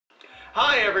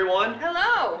Hi, everyone.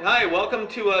 Hello. Hi, welcome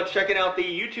to checking out the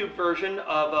YouTube version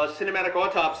of Cinematic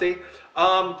Autopsy.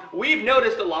 We've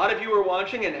noticed a lot of you are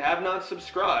watching and have not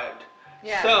subscribed.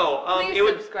 Yes. So, Please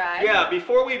subscribe. yeah,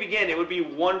 before we begin, it would be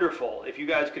wonderful if you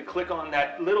guys could click on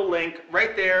that little link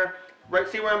right there, right,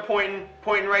 see where I'm pointing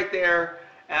right there,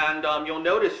 and you'll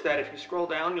notice that if you scroll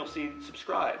down, you'll see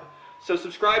subscribe. So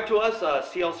subscribe to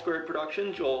us, CL Squared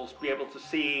Productions. You'll be able to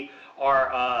see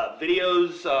our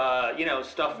videos,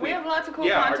 stuff. We have lots of cool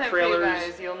Yeah, our content for you trailers.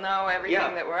 guys. You'll know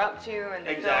everything that we're up to in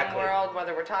the film world,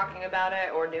 whether we're talking about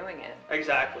it or doing it.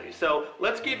 Exactly. So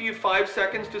let's give you 5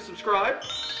 seconds to subscribe.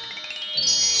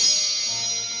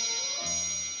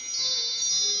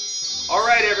 All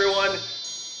right, everyone.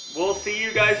 We'll see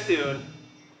you guys soon.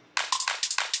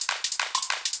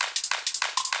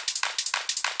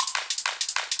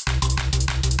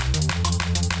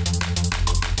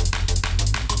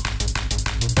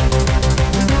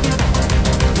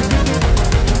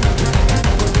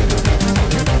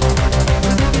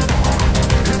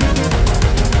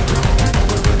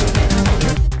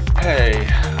 Hey,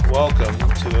 welcome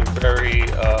to a very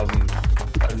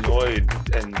annoyed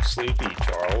and sleepy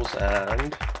Charles,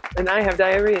 and I have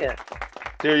diarrhea.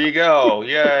 There you go.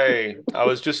 Yay.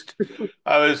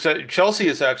 Chelsea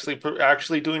is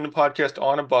actually doing the podcast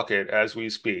on a bucket as we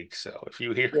speak. So if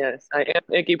you hear, Yes, I am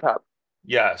Iggy Pop.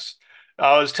 yes,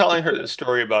 I was telling her the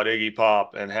story about Iggy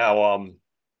Pop and how,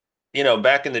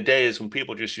 back in the days when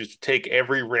people just used to take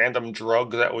every random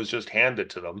drug that was just handed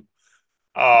to them.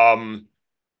 Um,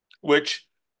 which,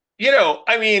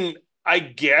 I mean, I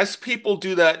guess people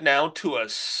do that now to a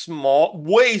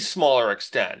way smaller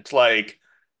extent. Like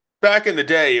back in the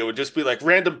day, it would just be like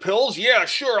random pills. Yeah,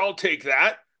 sure, I'll take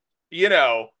that. You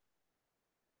know,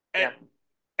 and Yeah.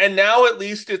 and now at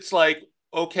least it's like,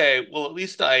 okay, well, at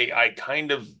least I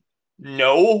kind of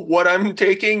know what I'm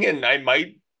taking, and I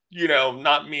might,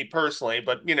 not me personally,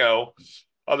 but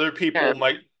other Yeah. people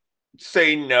might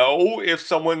say no if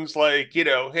someone's like,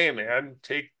 hey man,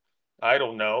 take, I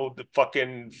don't know, the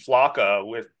fucking Flocka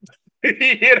with,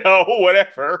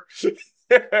 whatever.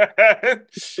 And,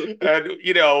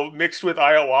 mixed with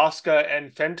ayahuasca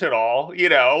and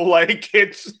fentanyl, like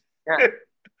it's, Yeah.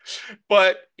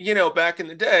 but, back in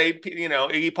the day,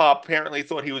 Iggy Pop apparently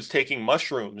thought he was taking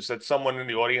mushrooms that someone in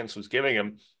the audience was giving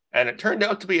him. And it turned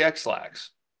out to be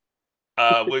X-Lax,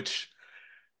 which,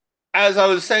 as I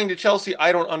was saying to Chelsea,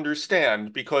 I don't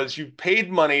understand because you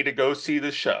paid money to go see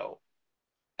the show.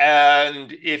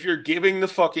 And if you're giving the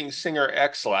fucking singer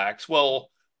X-Lax, well,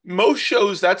 most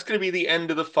shows that's going to be the end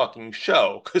of the fucking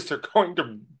show because they're going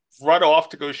to run off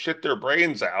to go shit their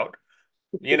brains out,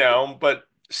 But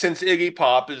since Iggy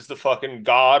Pop is the fucking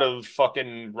god of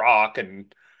fucking rock,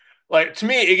 and like to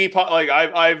me, Iggy Pop, like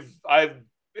I've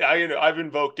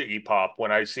invoked Iggy Pop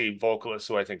when I see vocalists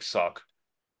who I think suck.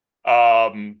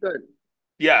 Um, Good.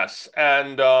 yes,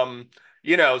 and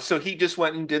so he just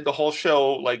went and did the whole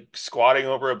show like squatting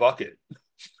over a bucket.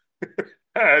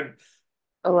 And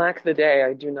Alack the day,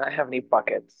 I do not have any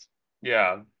buckets.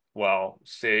 yeah, well,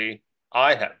 see,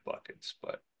 I have buckets,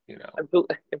 but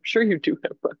I'm sure you do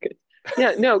have buckets.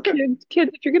 Yeah, no, kids,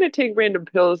 if you're gonna take random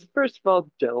pills, first of all,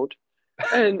 don't.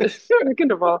 And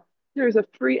second of all, there's a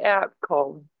free app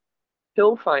called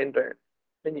Pill Finder.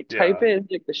 And you type yeah. in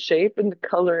like the shape and the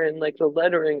color and like the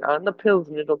lettering on the pills,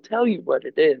 and it'll tell you what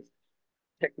it is.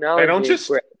 They don't Technology is just,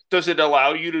 great. does it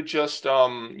allow you to just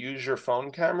use your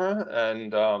phone camera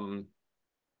and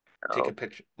take a Oh,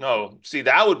 picture? No, see,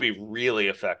 that would be really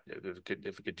effective if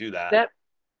it could do that. that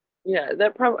yeah,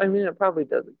 that probably I mean it probably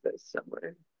does exist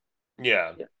somewhere.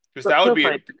 Yeah, Yeah. because But that would Pill be,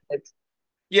 Finder, it's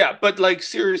yeah, but like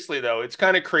seriously though, it's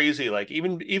kind of crazy. Like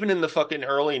even in the fucking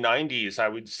early 90s, I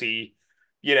would see,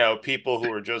 people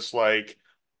who are just like,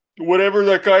 whatever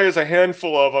that guy is a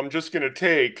handful of, I'm just gonna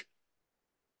take.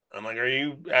 I'm like, are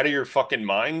you out of your fucking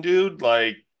mind, dude?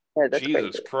 Like, yeah, that's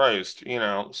Jesus crazy.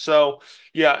 Christ, So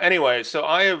yeah, anyway, so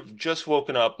I have just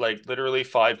woken up like literally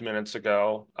 5 minutes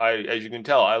ago. As you can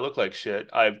tell, I look like shit.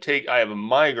 I have a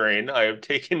migraine. I have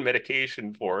taken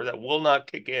medication for that will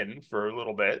not kick in for a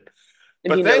little bit. And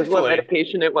But he knows what thankfully,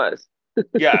 medication it was.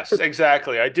 yes,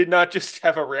 exactly. I did not just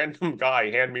have a random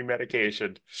guy hand me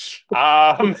medication.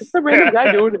 What's the random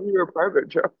guy doing in your apartment,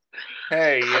 Joe?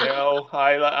 Hey,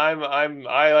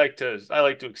 I like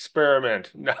to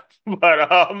experiment. No,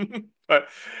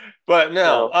 but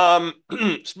no.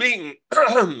 No. Speaking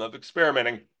of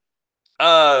experimenting,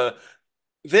 uh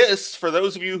this for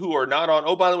those of you who are not on,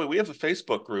 oh, by the way, we have a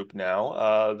Facebook group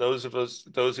now. Those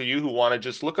of you who want to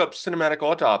just look up Cinematic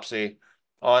Autopsy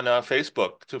on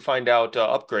Facebook to find out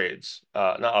upgrades,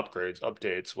 not upgrades,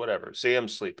 updates, whatever. See, I'm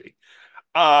sleepy.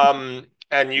 Um,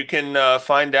 And you can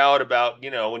find out about,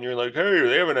 when you're like, hey,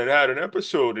 they haven't had an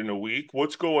episode in a week.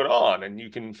 What's going on? And you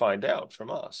can find out from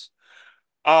us.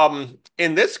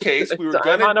 In this case, we were So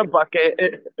I'm gonna, on a bucket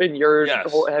and you're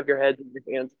yes, have your head in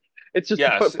your hands. It's just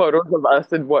yes, photos of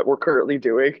us and what we're currently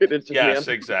doing, and it's just me on yes,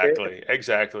 the bucket exactly,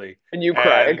 exactly. and you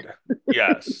crying. And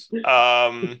yes,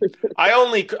 I'm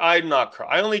not cry.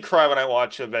 I only cry when I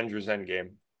watch Avengers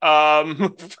Endgame.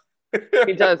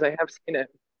 He does. I have seen it.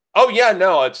 Oh yeah,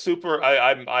 no, it's super.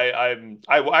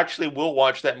 Actually will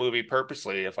watch that movie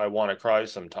purposely if I want to cry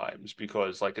sometimes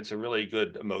because like it's a really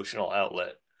good emotional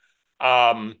outlet.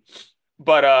 Um,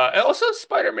 but also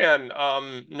Spider-Man,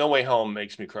 No Way Home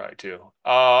makes me cry too.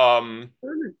 I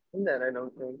haven't seen that, I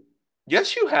don't think.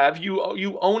 Yes, you have.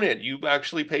 You own it. You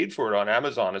actually paid for it on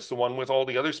Amazon. It's the one with all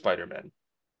the other Spider-Men.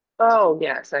 Oh,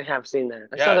 yes, I have seen that.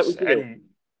 I saw that Yes, with you. and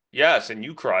yes, and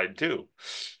you cried too.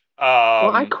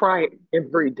 Well, I Um, cry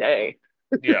every day.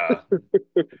 yeah.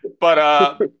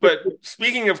 But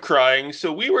speaking of crying,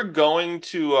 so we were going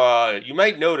to you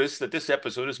might notice that this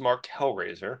episode is marked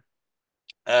Hellraiser.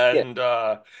 Yeah. And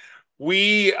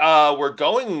we were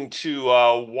going to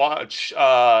watch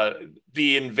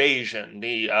the invasion.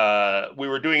 The we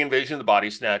were doing Invasion of the Body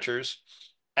Snatchers,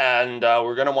 and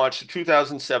we're going to watch the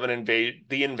 2007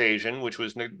 The Invasion, which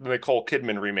was Nicole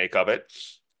Kidman remake of it.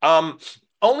 Um,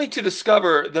 Only to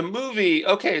discover the movie.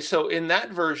 Okay, so in that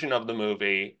version of the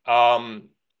movie,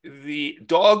 the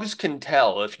dogs can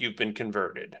tell if you've been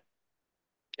converted.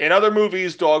 In other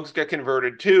movies, dogs get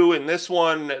converted too. In this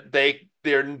one, they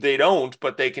don't,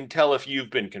 but they can tell if you've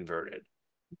been converted.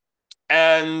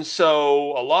 And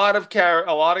so a lot of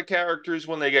characters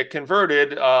when they get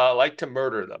converted like to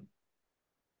murder them.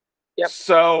 Yep.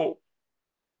 So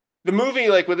the movie,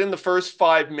 like within the first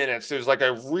 5 minutes, there's like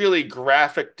a really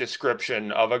graphic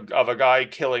description of a guy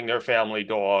killing their family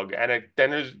dog, and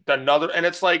then there's another, and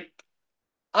it's like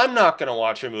I'm not gonna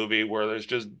watch a movie where there's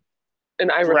just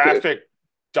And I refuse. graphic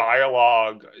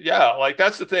dialogue. Yeah, like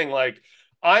that's the thing. Like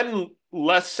I'm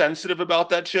less sensitive about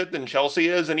that shit than Chelsea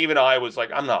is, and even I was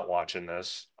like, I'm not watching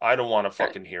this. I don't want to Okay.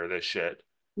 fucking hear this shit.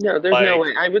 No, there's no Like,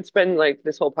 way. I would spend like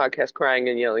this whole podcast crying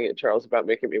and yelling at Charles about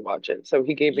making me watch it. So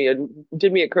he did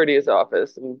me a courteous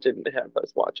office and didn't have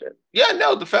us watch it. yeah,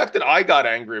 no, the fact that I got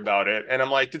angry about it, and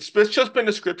I'm like, it's just been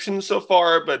descriptions so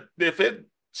far, but if it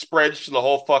spreads to the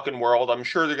whole fucking world, I'm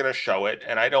sure they're gonna show it,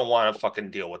 and I don't want to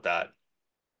fucking deal with that.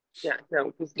 Yeah, no,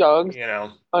 because dogs You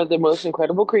know, are the most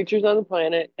incredible creatures on the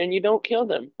planet, and you don't kill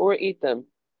them or eat them.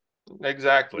 You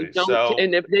exactly. don't, So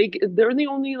and they're the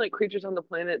only like creatures on the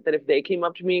planet that if they came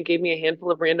up to me and gave me a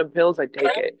handful of random pills, I'd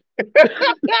take it.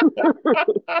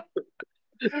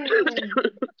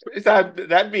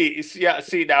 that'd be yeah.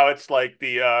 See now it's like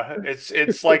the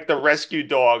it's like the rescue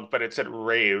dog, but it's at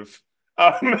rave.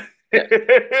 Um, Yeah,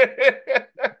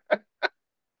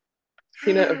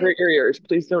 Tina, avert your ears.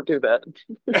 Please don't do that.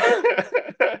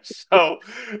 so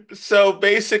so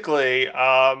basically,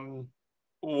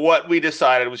 what we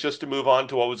decided was just to move on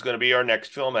to what was going to be our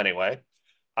next film anyway.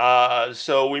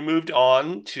 So we moved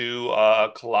on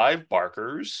to Clive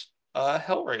Barker's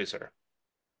Hellraiser,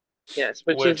 Yes,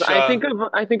 which is which I think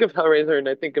of Hellraiser and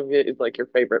I think of it as like your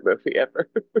favorite movie ever.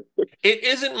 it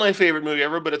isn't my favorite movie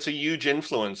ever, but it's a huge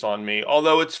influence on me.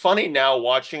 Although it's funny now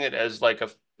watching it as like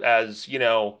as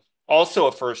also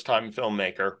a first time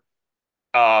filmmaker.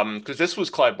 Because this was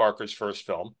Clive Barker's first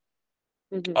film.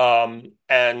 Mhm.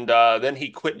 And then he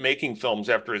quit making films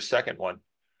after his second one.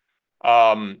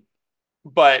 Um,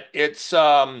 but it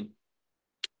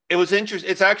was interesting.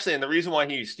 It's actually, and the reason why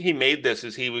he made this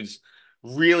is he was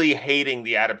really hating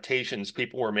the adaptations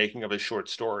people were making of his short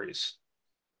stories.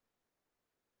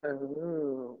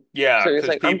 Oh. Yeah, So it's because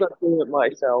like I'm people gonna do it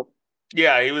myself.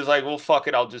 yeah, he was like, well, fuck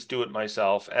it, I'll just do it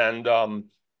myself. And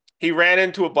he ran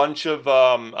into a bunch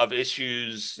of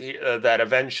issues that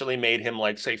eventually made him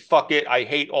like say, fuck it, I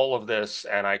hate all of this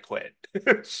and I quit.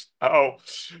 So,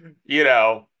 you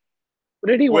know, What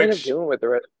did he wind up which doing with the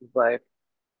rest of his life?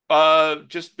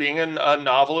 just being a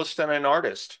novelist and an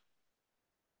artist.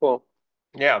 Cool.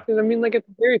 Yeah. Because I mean, like it's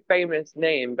a very famous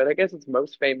name, but I guess it's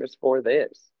most famous for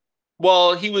this.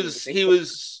 Well, I think he so.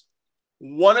 was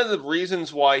one of the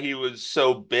reasons why he was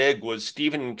so big was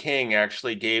Stephen King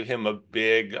actually gave him a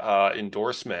big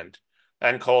endorsement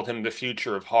and called him the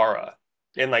future of horror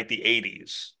in like the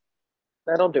 80s.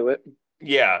 That'll do it.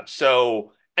 Yeah,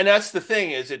 so and that's the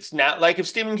thing is it's not like if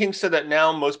Stephen King said that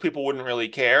now most people wouldn't really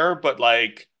care, but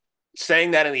like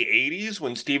saying that in the 80s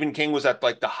when Stephen King was at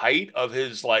like the height of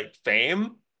his like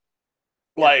fame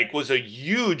Yeah, like was a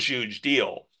huge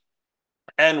deal.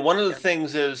 And one of the yeah.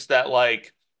 things is that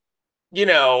like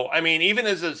I mean, even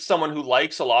as someone who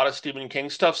likes a lot of Stephen King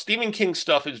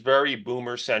stuff is very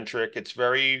boomer centric. It's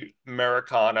very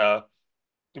Americana,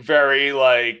 very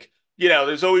like,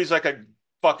 there's always like a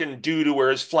fucking dude who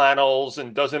wears flannels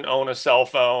and doesn't own a cell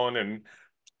phone and,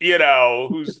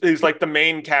 who's like the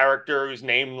main character who's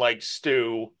named like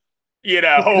Stu, you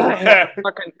know.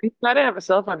 He's gotta have a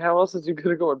cell phone. How else is he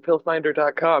gonna go on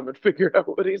pillfinder.com and figure out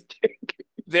what he's taking?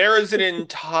 There is an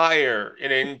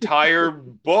entire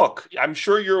book, I'm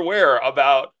sure you're aware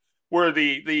about, where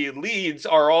the leads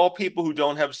are all people who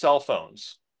don't have cell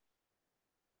phones.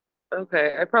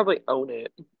 Okay, I probably own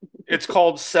it. It's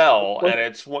called Cell, What? and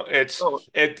it's Oh,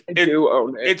 it I it do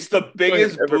own it. it's the So I've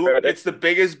biggest never boom read it. it's the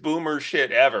biggest boomer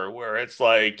shit ever, where it's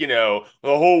like, the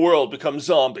whole world becomes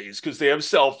zombies because they have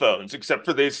cell phones, except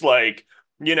for this like,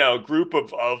 group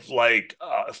of like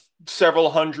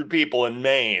several hundred people in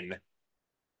Maine.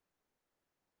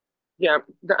 Yeah,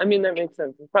 I mean that makes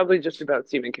sense. It's probably just about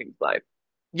Stephen King's life.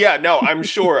 Yeah, no, I'm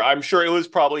sure it was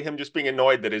probably him just being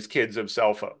annoyed that his kids have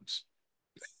cell phones.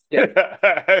 Yeah,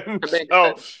 And that makes so,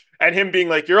 sense. and him being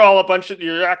like, you're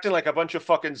acting like a bunch of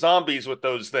fucking zombies with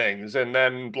those things, and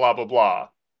then blah blah blah.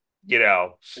 You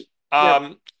know. Yep.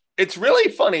 Um, it's really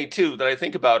funny too that I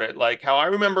think about it, like how I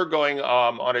remember going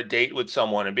on a date with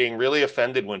someone and being really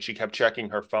offended when she kept checking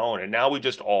her phone, and now we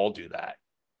just all do that.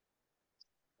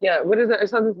 Yeah, what is it? I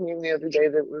saw this meme the other day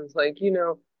that was like,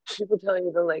 people telling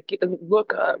you to like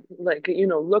look up, like,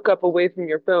 look up away from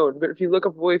your phone. But if you look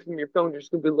up away from your phone, you're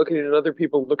just gonna be looking at other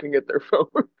people looking at their phone.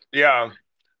 Yeah.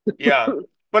 Yeah.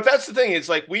 But that's the thing, is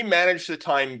like we manage the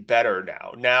time better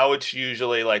now. Now it's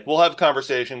usually like we'll have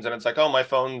conversations and it's like, oh, my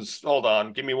phone's, hold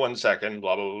on, give me 1 second,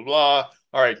 blah, blah, blah, blah.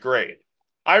 All right, great.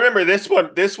 I remember this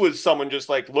was someone just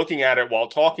like looking at it while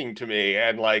talking to me,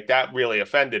 and like that really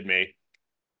offended me,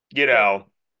 you Yeah.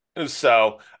 know.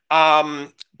 So,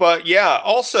 but yeah,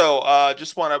 also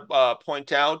just want to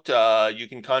point out you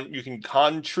can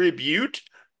contribute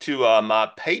to my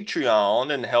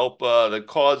Patreon and help the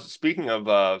cause. Speaking of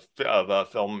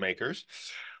filmmakers,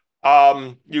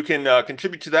 you can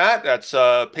contribute to that. That's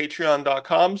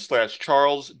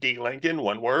patreon.com/Charles D. Lincoln,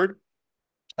 one word.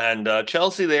 And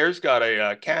Chelsea there's got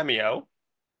a cameo.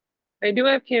 I do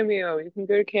have Cameo. You can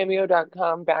go to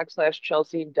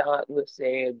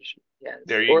cameo.com/Chelsea.Lesage.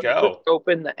 There Yes. you Or just go.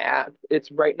 open the app.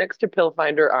 It's right next to Pill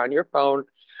Finder on your phone.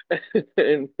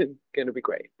 And it's gonna be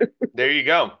great. There you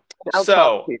go. I'll talk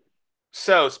So, to you.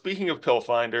 speaking of Pill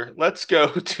Finder, let's go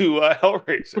to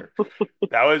Hellraiser.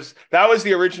 That was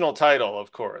the original title,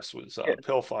 of course, was Yeah.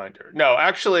 Pill Finder. No,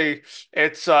 actually,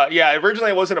 it's yeah.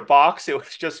 Originally, it wasn't a box. It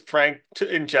was just Frank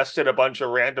ingested a bunch of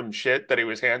random shit that he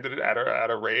was handed at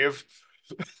a rave,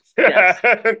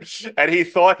 Yes. and he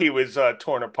thought he was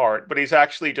torn apart, but he's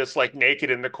actually just like naked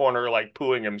in the corner, like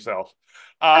pooing himself.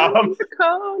 I'm Um, in the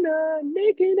corner,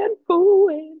 naked and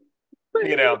fooling.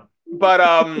 you know, but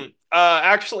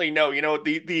actually no,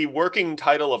 the working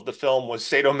title of the film was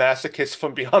Sadomasochist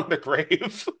from Beyond the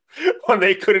Grave when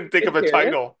they couldn't think Are of a serious?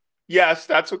 title. Yes,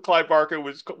 that's what Clive Barker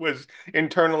was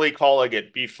internally calling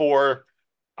it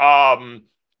um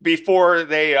before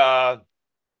they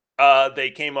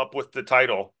came up with the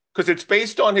title, because it's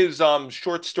based on his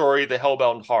short story The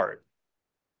Hellbound Heart.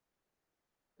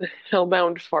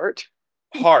 Hellbound fart.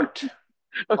 Heart.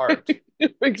 Okay. Heart.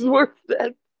 It makes more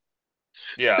sense.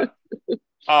 Yeah.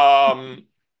 Um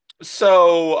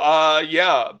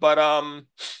yeah, but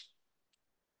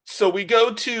so we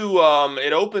go to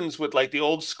it opens with like the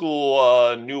old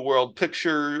school New World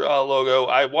Picture logo.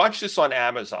 I watched this on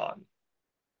Amazon,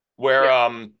 where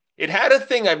Yeah. it had a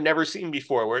thing I've never seen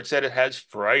before, where it said it has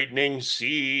frightening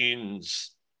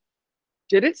scenes.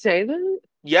 Did it say that?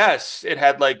 Yes, it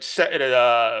had like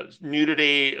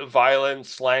nudity,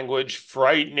 violence, language,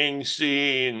 frightening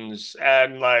scenes,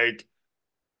 and like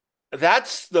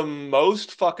that's the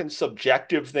most fucking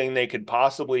subjective thing they could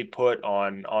possibly put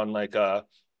on like the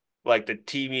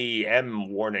TVM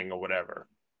warning or whatever.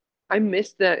 I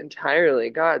missed that entirely.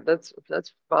 God, that's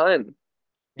fun.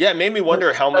 Yeah, it made me That's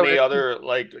wonder how so many interesting. other,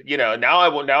 like, now I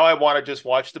want to just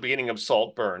watch the beginning of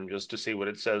Saltburn just to see what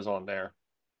it says on there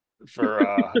for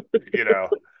you know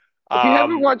If you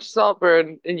haven't um watched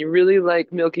Saltburn and you really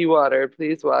like Milky Water,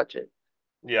 please watch it.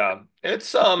 yeah,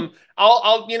 it's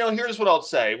I'll here's what I'll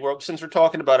say. Since we're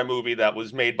talking about a movie that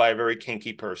was made by a very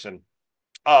kinky person.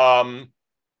 Um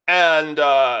and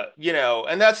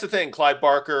that's the thing. Clive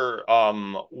Barker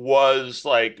was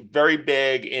like very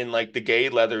big in like the gay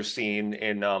leather scene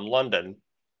in London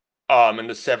in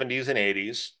the 70s and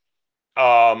 80s.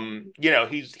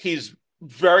 He's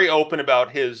very open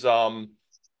about his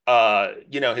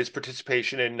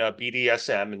participation in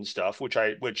BDSM and stuff,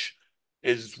 which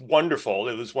is wonderful.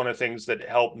 It was one of the things that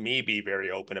helped me be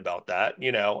very open about that,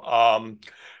 you know.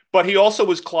 But he also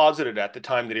was closeted at the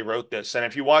time that he wrote this. And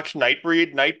if you watch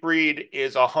Nightbreed, Nightbreed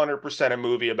is 100% a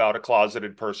movie about a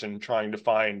closeted person trying to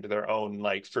find their own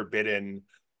like forbidden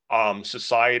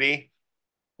society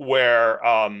where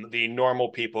the normal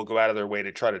people go out of their way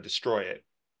to try to destroy it.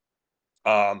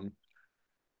 Um,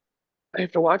 I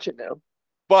have to watch it now.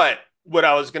 but what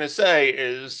I was going to say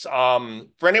is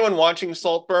for anyone watching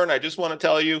Saltburn, I just want to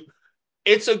tell you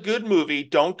it's a good movie.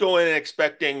 Don't go in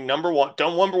expecting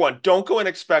don't go in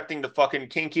expecting the fucking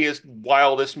kinkiest,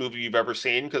 wildest movie you've ever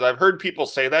seen because I've heard people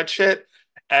say that shit,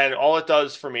 and all it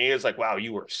does for me is like, wow,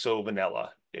 you were so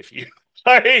vanilla. If you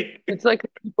like, It's like the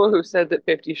people who said that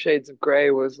 50 Shades of Grey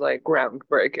was like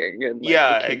groundbreaking and like the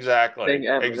yeah, key thing exactly, ever.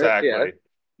 Yeah. exactly.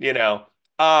 You know,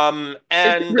 It's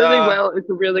and really well, it's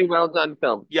a really well done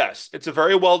film. yes, it's a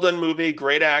very well done movie.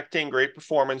 Great acting, great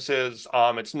performances.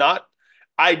 It's not.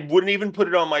 I wouldn't even put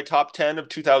it on my top 10 of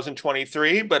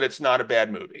 2023, but it's not a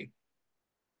bad movie.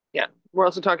 Yeah. We're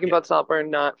also talking Yeah. about Saltburn,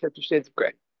 not 50 Shades of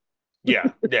Grey. Yeah,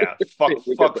 yeah. Really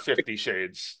good Fuck movie. 50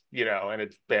 Shades, you know, and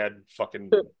it's bad fucking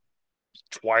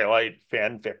Twilight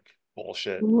fanfic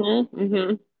bullshit. Hmm.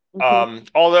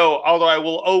 Although I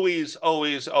will always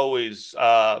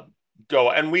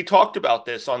go, and we talked about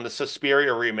this on the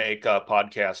Suspiria remake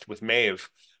podcast with Maeve,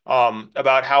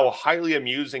 about how highly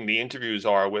amusing the interviews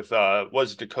are with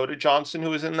was Dakota Johnson who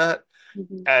was in that,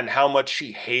 Hmm. and how much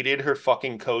she hated her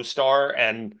fucking co-star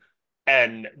and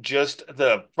just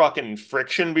the fucking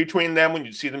friction between them when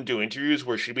you see them do interviews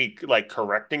where she'd be like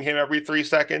correcting him every 3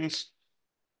 seconds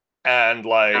and Yeah.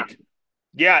 like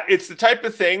yeah, it's the type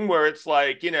of thing where it's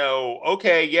like, you know,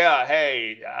 okay, yeah,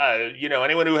 hey, you know,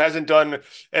 anyone who hasn't done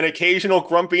an occasional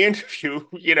grumpy interview,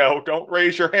 you know, don't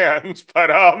raise your hands, but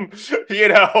you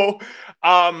know,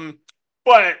 um,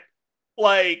 but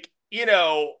like, you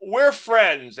know, we're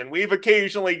friends and we've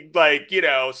occasionally like, you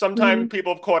know, sometimes Hmm.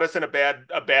 people have caught us in a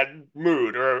bad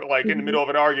mood or like in the Hmm. middle of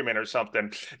an argument or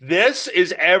something. This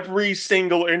is every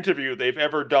single interview they've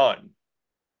ever done.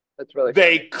 That's really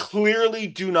They funny. clearly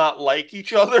do not like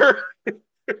each other.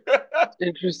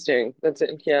 Interesting. That's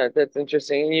it. Yeah, that's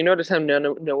interesting. And you notice how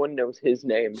no one knows his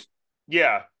name.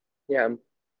 Yeah. Yeah.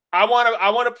 I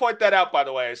want to point that out by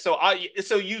the way. So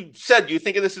you said you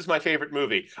think of this as my favorite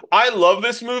movie. I love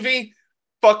this movie.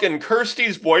 Fucking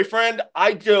Kirsty's boyfriend,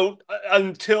 I don't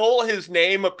until his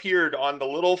name appeared on the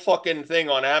little fucking thing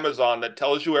on Amazon that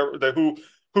tells you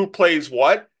who plays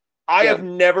what. I Yeah. have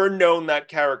never known that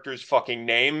character's fucking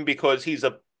name because he's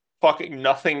a fucking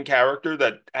nothing character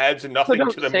that adds They nothing to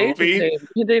don't the say his movie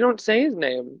name. They don't say his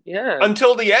name. Yeah.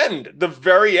 until the end, the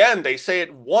very end. They say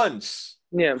it once.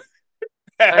 Yeah.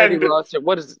 I already And lost it.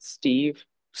 What is it, Steve?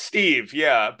 Steve,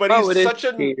 yeah, but Oh, it is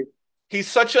Steve. he's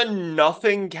such a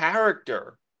nothing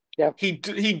character. Yeah. He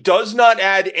does not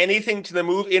add anything to the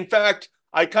movie. In fact,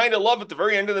 I kind of love at the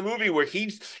very end of the movie where he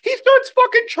starts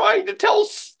fucking trying to tell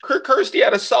Kirsty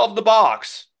how to solve the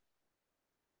box.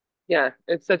 Yeah.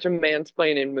 It's such a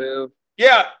mansplaining move.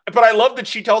 Yeah, but I love that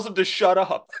she tells him to shut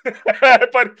up.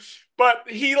 but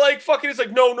he like fucking is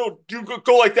like no do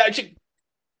go like that. She,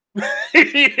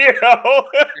 you know.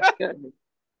 Good.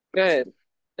 Good.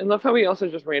 I love how he also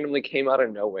just randomly came out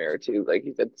of nowhere too. Like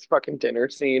he's at this fucking dinner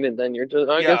scene, and then you're just,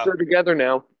 I guess Yeah. they're together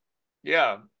now.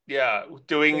 Yeah, yeah,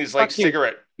 Like, fuck you.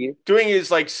 Steve. doing his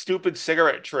like stupid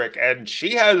cigarette trick, and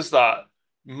she has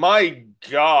my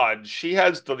God, she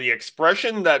has the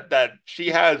expression that she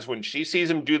has when she sees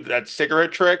him do that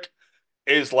cigarette trick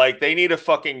is like they need a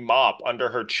fucking mop under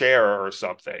her chair or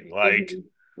something. Like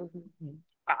Mhm. Mhm.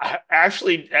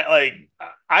 Ashley, like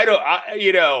I don't,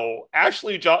 you know,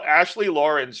 Ashley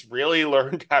Lawrence really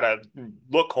learned how to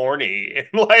look horny and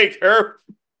like her.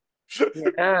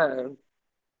 Yeah.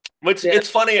 Which Yeah. it's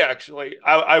funny actually.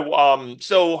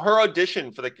 So her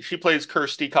audition for the she plays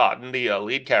Kirsty Cotton, the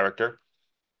lead character,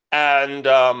 and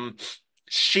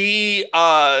she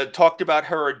talked about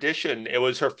her audition. It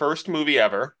was her first movie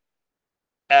ever,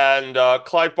 and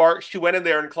Clive Barker. She went in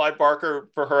there, and Clive Barker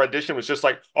for her audition was just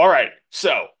like, "All right,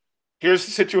 so here's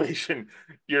the situation.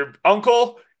 Your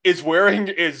uncle."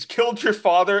 Is killed your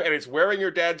father and is wearing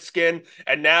your dad's skin,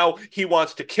 and now he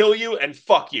wants to kill you and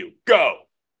fuck you. Go.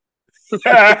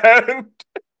 And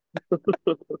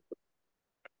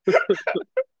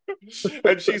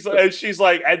and she's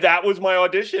like, and that was my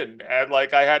audition, and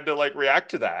like I had to like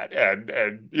react to that,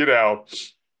 and you know,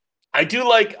 I do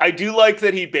like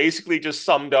that he basically just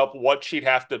summed up what she'd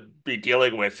have to be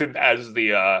dealing with as the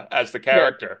Yeah.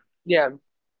 character. Yeah.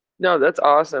 No, that's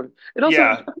awesome. It also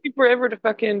Yeah, took me forever to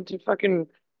fucking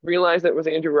realize that it was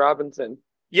Andrew Robinson.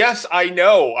 Yes, I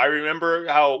know. I remember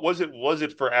how was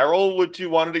it for Errol which you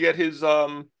wanted to get his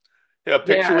a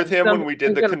picture Yeah, with him when we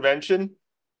did the convention?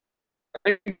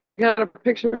 I got a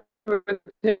picture with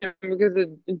him because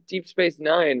of Deep Space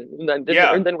Nine,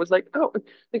 Yeah. and then was like, oh,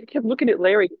 like I kept looking at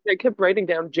Larry. I kept writing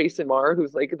down Jason Marr,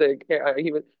 who's like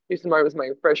Jason Marr was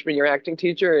my freshman year acting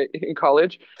teacher in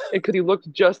college, and because he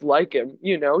looked just like him,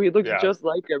 he looked Yeah. just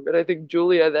like him. And I think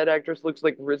Julia, that actress, looks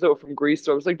like Rizzo from Grease.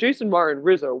 So I was like, Jason Marr and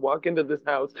Rizzo walk into this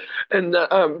house, and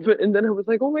then I was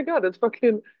like, oh my God, it's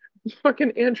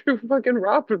fucking Andrew fucking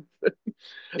Robinson.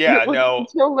 And Yeah, it wasn't no.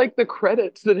 until like the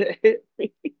credits that it hit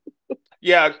me.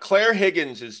 Yeah, Claire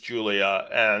Higgins is Julia,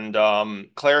 and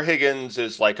Claire Higgins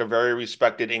is like a very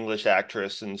respected English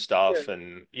actress and Yeah, stuff,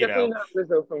 and definitely not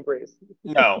Rizzo from Grease.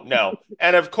 no, no,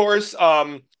 and of course,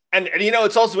 and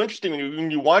it's also interesting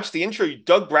when you watch the intro,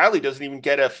 Doug Bradley doesn't even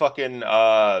get a fucking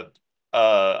a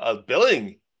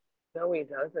billing. No, he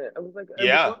doesn't. I was like, I was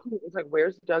Yeah, watching it was like,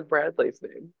 where's Doug Bradley's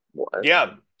name? What?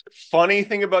 yeah. Funny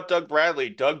thing about Doug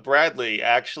Bradley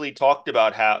actually talked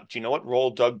about how, do you know what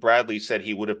role Doug Bradley said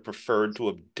he would have preferred to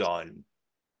have done?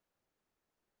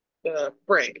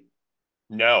 Frank.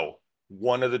 No,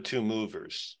 one of the two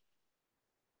movers.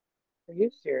 Are you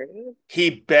serious? He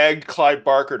begged Clive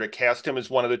Barker to cast him as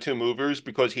one of the two movers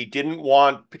because he didn't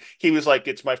want, he was like,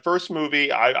 it's my first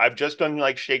movie. I've just done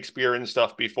like Shakespeare and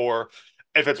stuff before.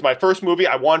 If it's my first movie,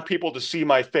 I want people to see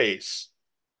my face.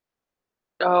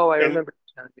 Oh, I And remember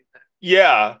you telling me that.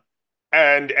 yeah,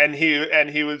 and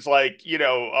he was like,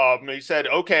 he said,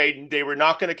 okay, they were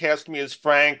not going to cast me as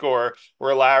Frank or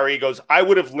Larry. He goes, I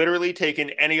would have literally taken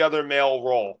any other male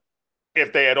role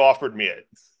if they had offered me it.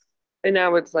 And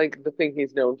now it's like the thing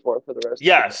he's known for the rest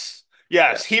of his life. Yes.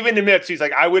 Yeah. Yes. He even admits, he's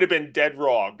like, I would have been dead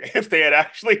wrong if they had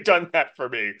actually done that for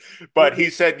me. But he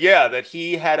Mhm. said, yeah, that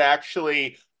he had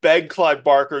actually begged Clive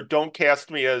Barker, don't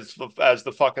cast me as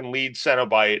the fucking lead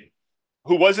Cenobite,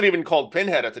 who wasn't even called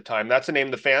Pinhead at the time. That's a name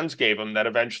the fans gave him that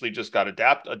eventually just got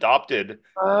adopted.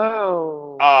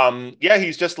 Oh, Yeah,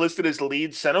 he's just listed as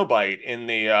lead Cenobite in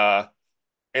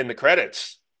the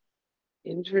credits.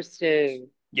 interesting.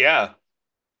 Yeah.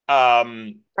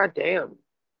 Um, God damn.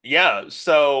 yeah.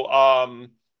 So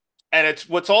and it's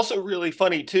what's also really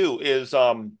funny too is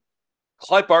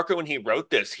Clive Barker, when he wrote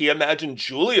this, he imagined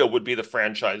Julia would be the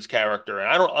franchise character, and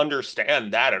I don't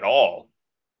understand that at all.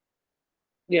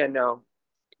 Yeah, no.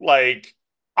 Like,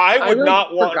 I I would like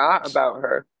not want, forgot about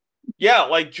her. yeah,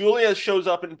 like Julia shows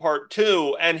up in part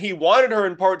two, and he wanted her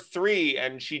in part three,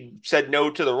 and she said no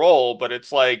to the role, but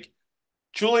it's like,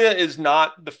 Julia is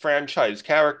not the franchise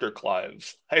character,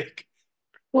 Clive. Like,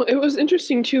 Well, it was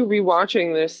interesting too,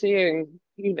 rewatching this, seeing,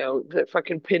 that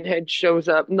fucking Pinhead shows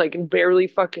up and like barely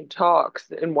fucking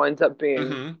talks and winds up being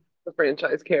mhm. the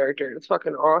franchise character. It's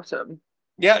fucking awesome.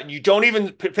 Yeah, you don't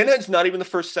even Pinhead's not even the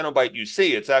first Cenobite you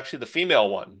see. It's actually the female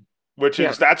one, which Yeah.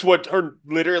 is that's what her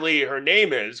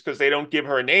name is because they don't give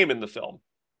her a name in the film.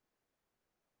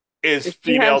 Is If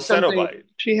she female has something, Cenobite.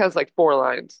 she has like four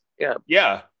lines. Yeah.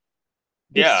 Yeah,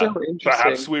 It's so yeah.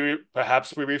 interesting.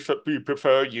 We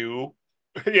prefer you,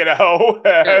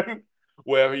 Yeah. and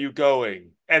where are you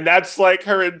going? And that's like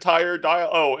her entire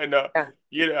dialogue. Oh, and Yeah.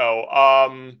 you know,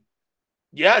 um,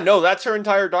 yeah, no, that's her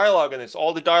entire dialogue in this.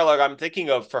 All the dialogue I'm thinking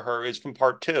of for her is from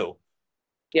part two.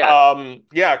 Yeah.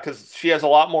 Yeah, because she has a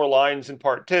lot more lines in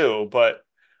part two, but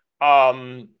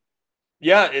um,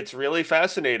 yeah, it's really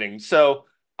fascinating. So,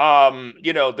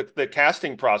 the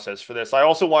casting process for this. I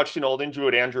also watched an old interview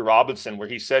with Andrew Robinson where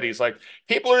he said he's like,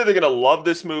 people are either gonna love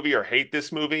this movie or hate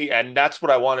this movie, and that's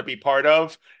what I want to be part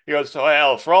of. He goes,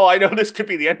 well, for all I know, this could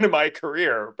be the end of my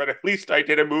career, but at least I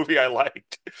did a movie I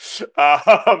liked.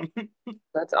 Um,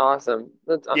 That's awesome.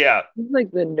 yeah. He's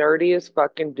like the nerdiest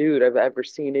fucking dude I've ever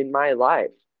seen in my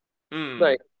life. Mm,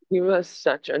 Like he was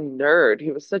such a nerd.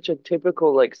 He was such a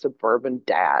typical like suburban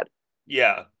dad,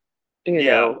 yeah. you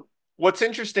Yeah. know. What's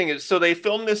interesting is so they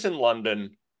filmed this in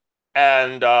London.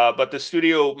 And but the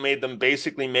studio made them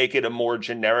basically make it a more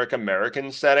generic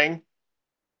American setting,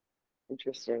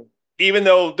 Interesting. even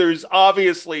though there's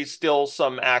obviously still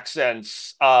some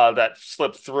accents that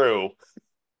slip through.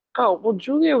 Oh, well,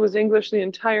 Julia was English the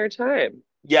entire time.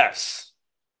 Yes.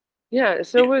 Yeah,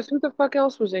 so Yeah. was who the fuck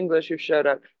else was English who showed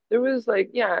up? There was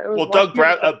like, yeah, I was Well, watching it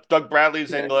with a, Doug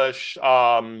Bradley's yeah, English.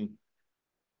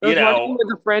 I You was watching know, it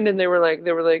with a friend and they were like,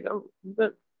 oh,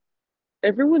 but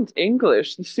everyone's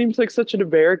English. This seems like such an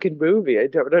American movie. I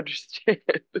don't understand.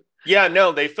 yeah,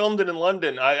 no, they filmed it in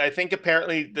London. I think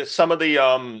apparently some of the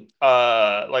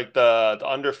like the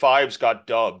under fives got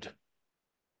dubbed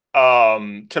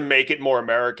to make it more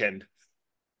American.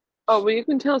 Oh, well, you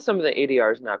can tell some of the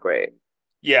ADR is not great.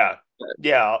 Yeah.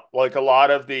 Yeah, like a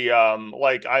lot of the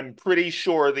like I'm pretty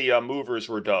sure the movers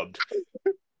were dubbed.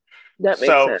 That makes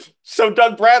So sense. so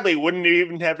Doug Bradley wouldn't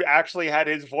even have actually had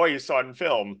his voice on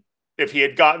film if he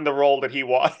had gotten the role that he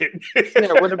wanted. Yeah,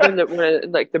 it would have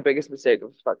been like the biggest mistake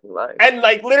of his fucking life. And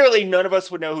like literally none of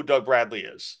us would know who Doug Bradley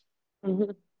is.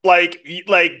 Hmm. Like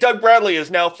Doug Bradley is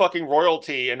now fucking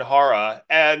royalty in horror,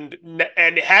 and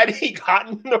had he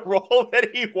gotten the role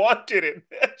that he wanted in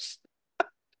this,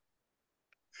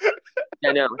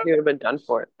 I know he would have been done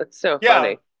for it. That's so yeah,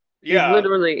 funny. yeah,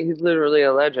 He's literally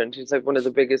a legend. He's like one of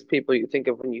the biggest people you think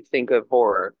of when you think of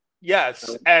horror.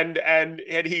 yes, Um,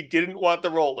 and he didn't want the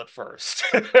role at first,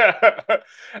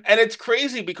 and it's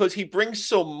crazy because he brings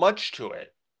so much to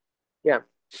it. yeah.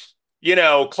 You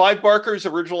know, Clive Barker's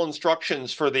original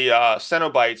instructions for the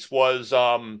Cenobites was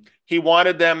he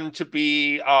wanted them to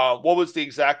be what was the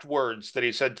exact words that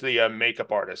he said to the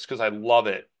makeup artist? Because I love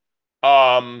it.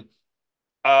 Um,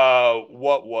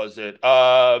 what was it?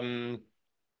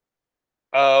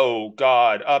 Oh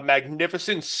God,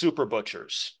 magnificent super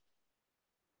butchers.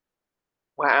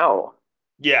 Wow.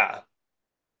 Yeah,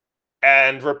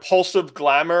 and repulsive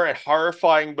glamour and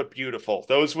horrifying but beautiful.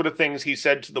 Those were the things he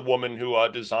said to the woman who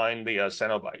designed the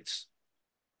Cenobites.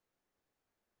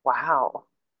 Wow.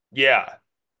 Yeah,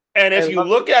 and I if you love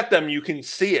look at them, you can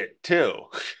see it too.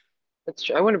 that's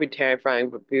true. I want to be terrifying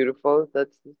but beautiful.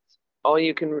 That's all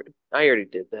you can. I already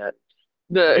did that.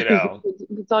 You The know,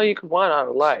 that's all you can want out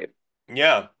of life.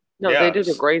 yeah, No, they yeah, did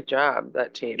a great job,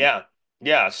 that team. yeah,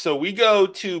 yeah. So we go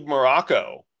to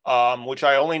Morocco, which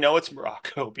I only know it's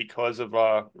Morocco because of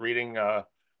reading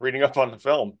up on the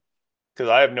film because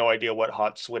I have no idea what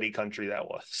hot, sweaty country that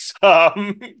was.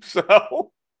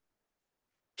 So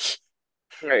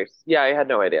Nice. Yeah, I had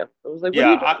no idea. I was like, what are yeah,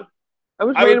 you doing? I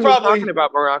was I would randomly talking probably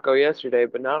about Morocco yesterday,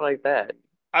 but not like that.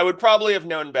 I would probably have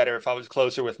known better if I was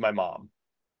closer with my mom.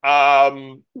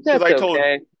 Because That's I told,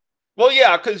 okay. well,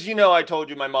 yeah, because I told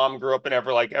you my mom grew up in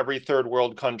every third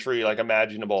world country like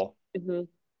imaginable. Hmm.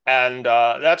 And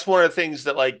that's one of the things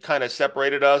that like kind of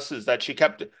separated us is that she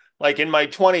kept like in my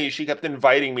 20s, she kept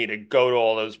inviting me to go to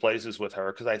all those places with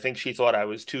her because I think she thought I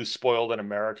was too spoiled and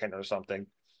American or something.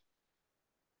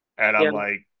 And I'm Yeah,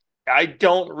 like, I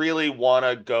don't really want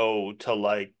to go to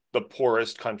like the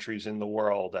poorest countries in the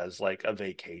world as like a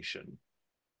vacation.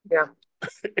 yeah.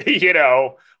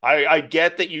 I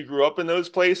get that you grew up in those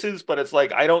places, but it's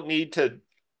like I don't need to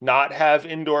not have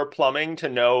indoor plumbing to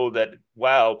know that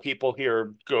wow, people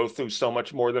here go through so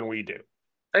much more than we do.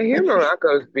 I hear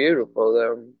Morocco's beautiful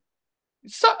though.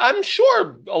 So I'm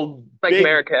sure a Like big,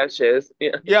 Marrakesh is.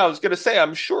 Yeah, yeah, I was gonna say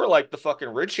I'm sure like the fucking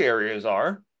rich areas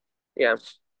are. yeah.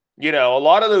 A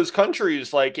lot of those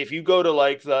countries, like if you go to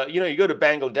like you go to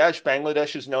Bangladesh,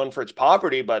 Bangladesh is known for its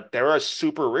poverty, but there are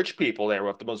super rich people there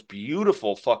with the most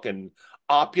beautiful fucking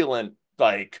opulent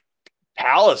like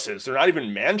palaces. They're not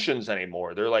even mansions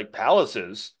anymore. They're like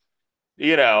palaces,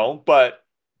 but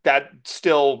that's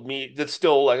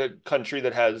still like a country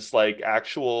that has like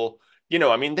actual,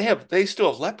 I mean, they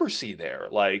still have leprosy there,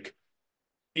 like,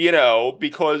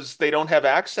 because they don't have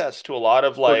access to a lot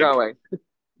of We're like, going.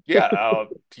 yeah,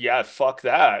 yeah, fuck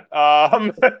that.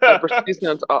 Leprosy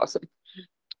sounds awesome.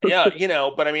 Yeah,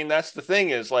 but I mean that's the thing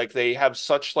is like they have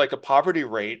such like a poverty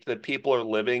rate that people are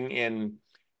living in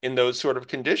those sort of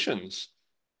conditions.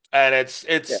 And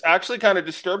Yeah, it's actually kind of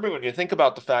disturbing when you think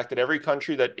about the fact that every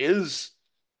country that is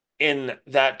in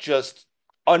that just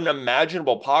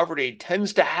unimaginable poverty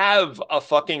tends to have a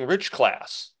fucking rich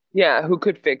class. yeah. Who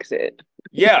could fix it?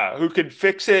 Yeah, who could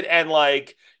fix it and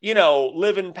like,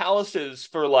 live in palaces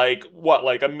for like what,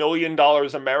 like $1 million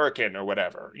American or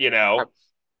whatever, you Yeah. know?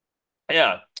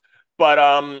 Yeah.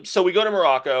 But so we go to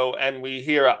Morocco and we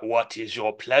hear, "What is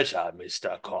your pleasure,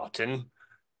 Mr. Cotton?"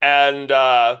 And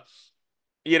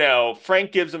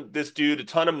Frank gives him this dude a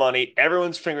ton of money.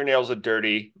 Everyone's fingernails are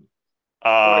dirty.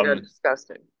 Oh my God, Um,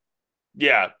 disgusting.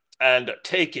 yeah, and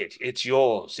take it. It's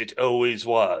yours. It always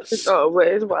It was.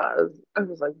 always was. I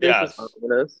was like, this is Yes.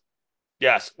 ominous.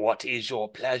 Yes. What is your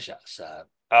pleasure, sir?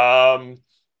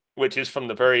 Which is from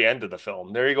the very end of the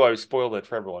film. There you go. I spoiled it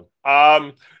for everyone.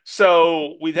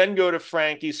 So we then go to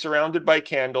Frank. He's surrounded by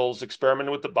candles,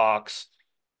 experimenting with the box.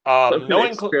 I'm gonna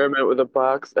Knowing, experiment with a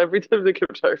box. Every time they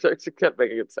kept talking sex, I kept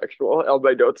making it sexual. All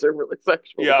my notes are really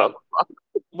sexual yeah. about the box.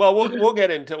 Well, we'll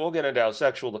get into how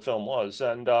sexual the film was,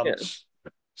 and Yeah.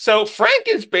 so Frank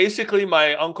is basically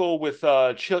my uncle with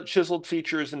chiseled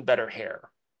features and better hair.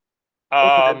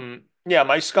 Okay. Yeah,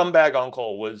 my scumbag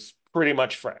uncle was pretty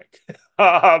much Frank.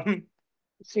 Um,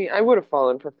 See, I would have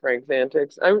fallen for Frank's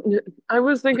antics. I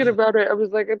was thinking about it. I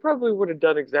was like, I probably would have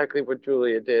done exactly what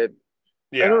Julia did.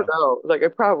 I don't Yeah. know. Like I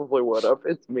probably would have.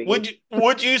 It's me.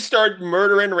 Would you start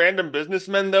murdering random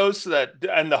businessmen though, so that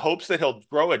in the hopes that he'll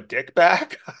grow a dick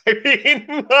back? I mean,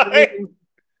 I like, mean,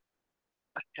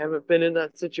 I haven't been in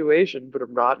that situation, but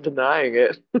I'm not denying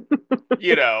it.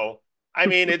 you know, I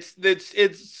mean,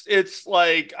 it's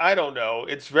like I don't know.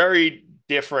 It's very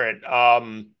different.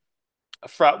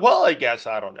 Well, I guess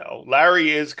I don't know.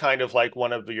 Larry is kind of like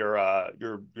one of your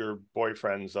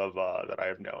boyfriends of that I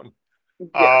have known.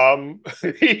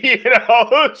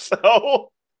 Yes.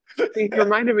 So He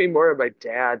reminded me more of my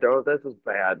dad. Oh, this is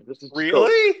bad. This is just going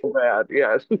really, so bad.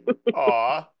 Yes.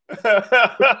 aw.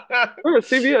 Oh,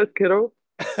 CBS kiddo.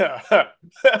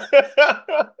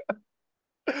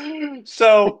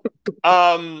 So,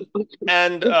 and Let's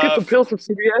get the pills from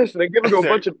CBS and then give them to a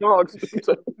there, bunch of dogs.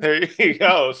 there you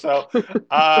go. So,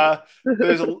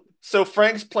 so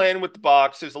Frank's playing with the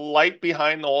box. There's a light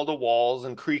behind all the walls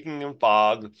and creaking and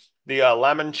fog. The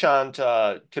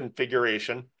Lamanchant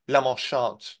configuration,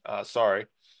 Lamanchant, sorry,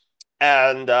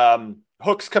 and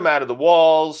hooks come out of the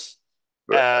walls,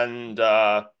 and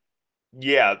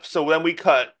yeah. So then we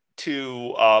cut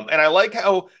to, and I like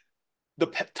how the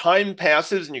time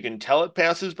passes and you can tell it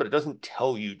passes, but it doesn't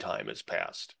tell you time has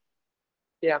passed.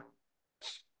 Yeah.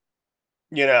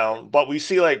 But we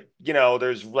see like,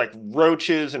 there's like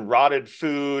roaches and rotted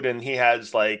food, and he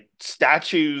has like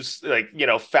statues, like,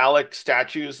 phallic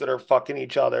statues that are fucking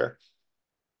each other.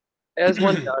 As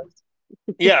one does.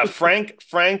 Yeah, Frank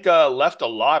left a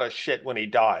lot of shit when he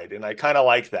died, and I kind of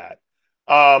like that.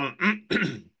 Um,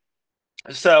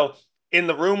 so in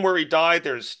the room where he died,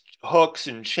 there's hooks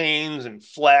and chains and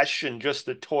flesh and just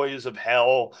the toys of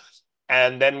hell.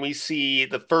 And then we see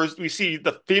the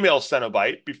female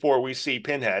Cenobite before we see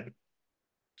Pinhead.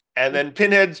 And then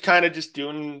Pinhead's kind of just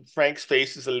doing Frank's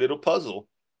face as a little puzzle.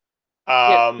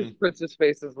 Yeah, just Um, puts his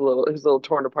little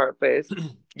torn apart face.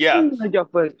 yeah, I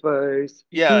got my face.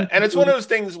 yeah. And it's one of those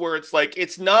things where it's like,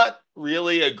 it's not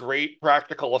really a great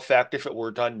practical effect if it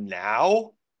were done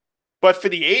now, but for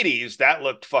the 80s, that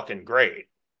looked fucking great.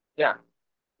 Yeah.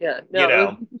 Yeah, You no, it was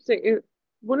know? interesting.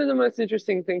 One of the most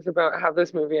interesting things about how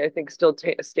this movie, I think, still ta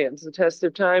stands the test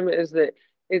of time is that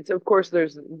of course,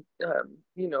 there's,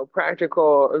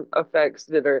 practical effects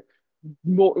that are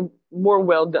more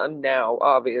well done now,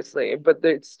 obviously, but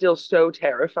it's still so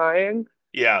terrifying.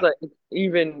 Yeah, Like,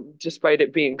 even despite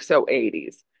it being so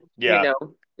 80s, yeah.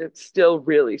 it's still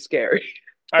really scary.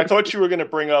 I thought you were going to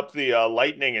bring up the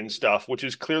lightning and stuff, which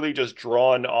is clearly just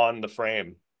drawn on the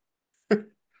frame.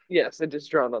 Yes, it is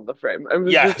drawn on the frame. I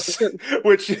was just Yes,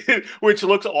 which which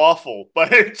looks awful,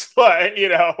 but it's like,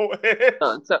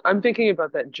 so I'm thinking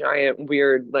about that giant,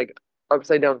 weird, like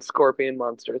upside down scorpion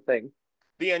monster thing.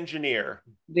 the engineer,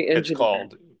 The it's engineer.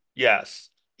 called. Yes.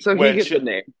 So he Which gets a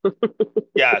name.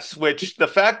 yes, which the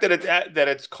fact that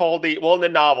it's called the well in the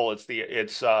novel it's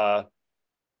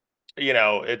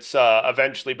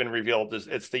eventually been revealed as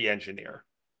it's the engineer.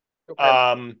 Okay.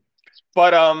 Um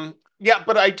but yeah,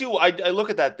 but I look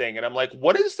at that thing and I'm like,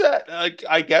 what is that? Like,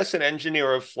 I guess an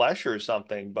engineer of flesh or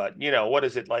something, but what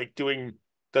is it like doing?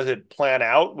 Does it plan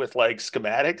out with like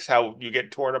schematics how you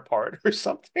get torn apart or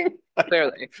something? Like,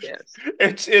 Clearly, yes.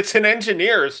 it's an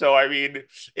engineer, so I mean,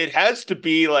 it has to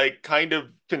be like kind of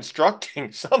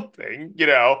constructing something.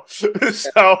 Yeah.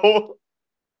 So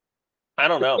I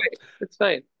don't It's know. fine. It's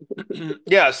fine.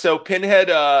 Yeah, so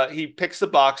Pinhead he picks the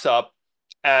box up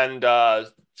and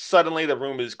suddenly the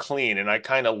room is clean, and I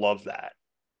kind of love that.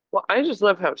 Well, I just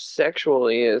love how sexual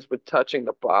he is with touching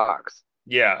the box.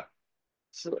 Yeah.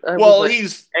 So I was Well, like,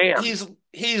 he's damn.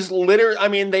 he's literally, I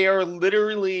mean, they are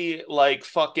literally like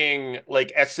fucking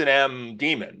like S&M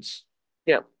demons,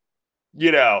 Yeah.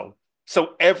 you know.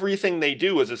 So everything they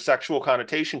do is a sexual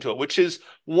connotation to it, which is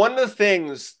one of the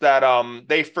things that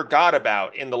they forgot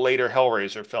about in the later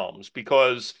Hellraiser films,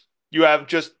 because you have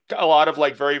just a lot of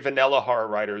like very vanilla horror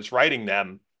writers writing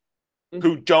them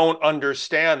who Mhm. don't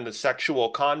understand the sexual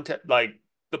content, like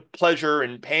the pleasure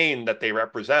and pain that they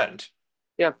represent.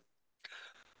 Yeah.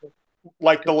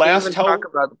 Like the Because they last even talk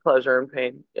Hell about the pleasure and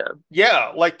pain. Yeah.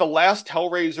 Yeah, like the last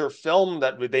Hellraiser film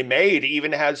that they made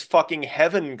even has fucking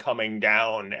heaven coming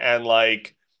down and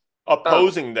like Oh,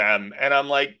 opposing them. And I'm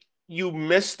like, you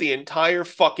missed the entire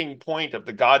fucking point of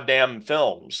the goddamn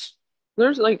films.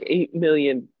 there's like 8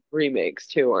 million remakes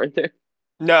too, aren't there?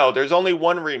 No, there's only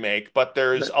one remake, but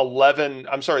there's The 11,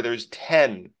 I'm sorry, there's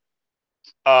 10.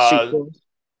 Uh sequels.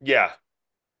 yeah.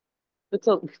 That's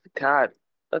a God.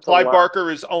 That's a Clive lot.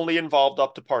 Barker is only involved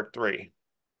up to part three.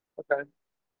 Okay.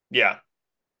 Yeah.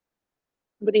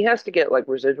 But he has to get like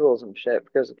residuals and shit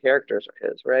because the characters are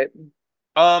his, right?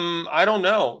 I don't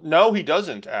know. No, he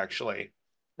doesn't actually.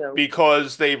 No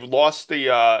because they've lost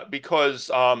the because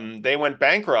they went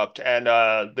bankrupt and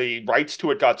the rights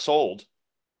to it got sold.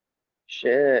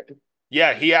 shit.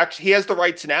 Yeah, he has the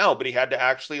rights now, but he had to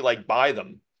actually like buy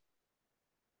them.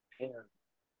 Yeah.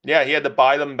 Yeah, he had to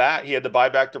buy them back. He had to buy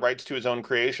back the rights to his own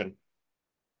creation.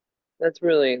 That's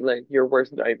really like your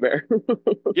worst nightmare.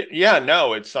 Yeah,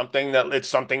 no, it's something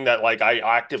that like I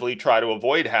actively try to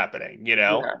avoid happening, you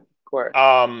know? Yeah, of course.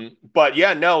 But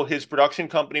yeah, no, his production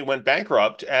company went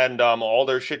bankrupt and all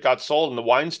their shit got sold and the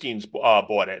Weinsteins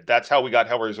bought it. That's how we got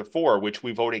Hellraiser 4, which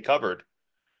we've already covered.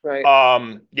 Right.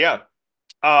 Yeah.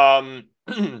 Um,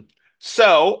 the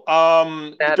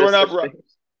Saddest doorknob, of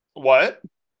things. what?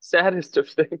 Saddest of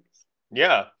things.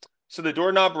 Yeah. So the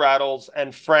doorknob rattles,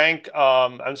 and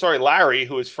I'm sorry, Larry,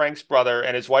 who is Frank's brother,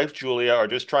 and his wife Julia are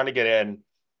just trying to get in.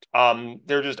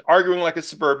 They're just arguing like a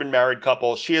suburban married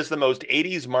couple. She has the most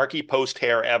 80s Marky Post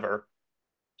hair ever.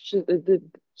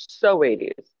 So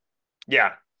 80s.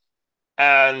 Yeah.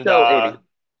 And So 80s.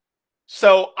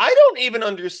 so I don't even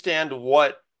understand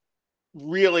what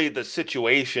really the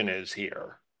situation is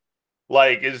here.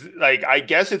 Like I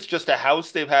guess it's just a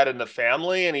house they've had in the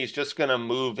family, and he's just gonna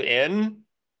move in.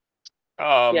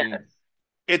 Um, Yes.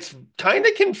 it's kind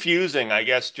of confusing, I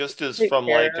guess, just as Take from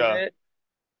care like of it.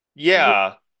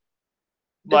 yeah,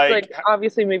 It's like like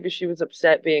obviously maybe she was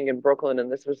upset being in Brooklyn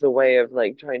and this was the way of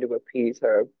like trying to appease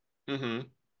her. hmm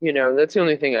That's the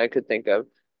only thing I could think of.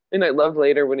 And I love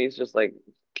later when he's just like,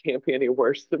 can't be any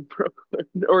worse than Brooklyn.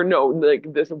 Or no,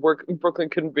 like this work Brooklyn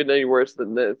couldn't be any worse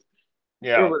than this. Or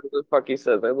yeah. whatever the fuck he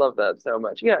says. I love that so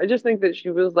much. Yeah, I just think that she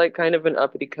was like kind of an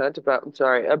uppity cunt about I'm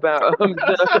sorry, about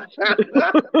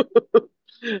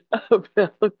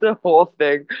about the whole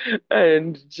thing.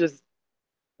 And just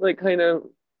like kind of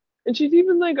and she's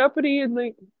even like uppity and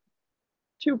like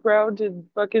too proud to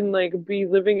fucking like be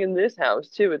living in this house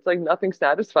too. It's like nothing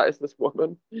satisfies this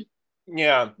woman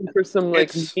Yeah, for some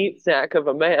like it's meat sack of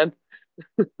a man.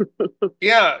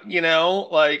 yeah,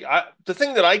 like the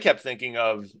thing that I kept thinking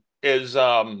of is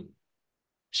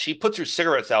she puts her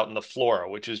cigarettes out on the floor,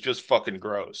 which is just fucking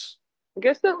gross. I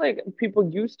guess that like people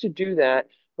used to do that,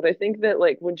 but I think that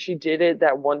like when she did it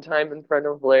that one time in front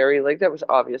of Larry, like that was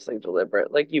obviously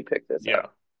deliberate. Like you picked this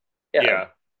up. Yeah. Yeah. Yeah.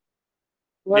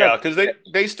 What a Yeah, because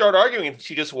they start arguing and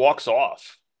she just walks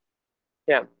off.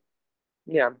 yeah.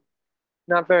 Yeah.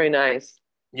 Not very nice.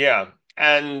 Yeah.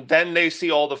 And then they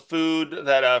see all the food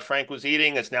that Frank was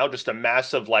eating. It's now just a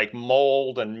mass of like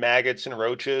mold and maggots and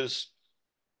roaches.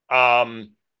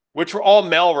 Um, which were all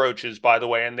male roaches, by the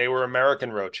way, and they were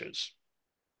American roaches.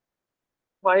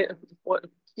 Why what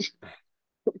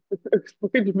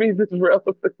explain to me this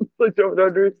relevance? I don't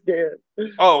understand.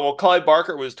 Oh, well, Clive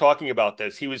Barker was talking about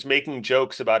this. He was making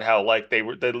jokes about how like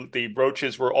the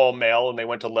roaches were all male and they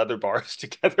went to leather bars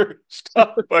together and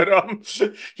stuff. But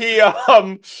he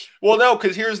well no,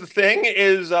 because here's the thing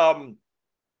is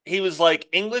he was like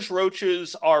English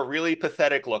roaches are really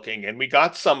pathetic looking, and we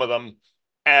got some of them,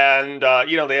 and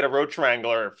they had a roach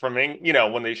wrangler from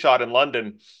when they shot in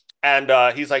London,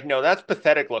 and he's like, no, that's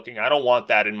pathetic looking. I don't want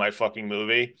that in my fucking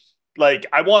movie. Like,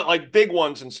 I want like big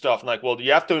ones and stuff. And like, well,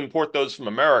 you have to import those from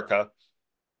America.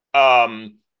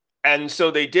 Um, and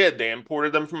so they did. They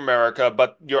imported them from America,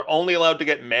 but you're only allowed to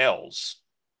get males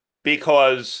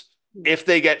because if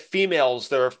they get females,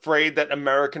 they're afraid that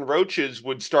American roaches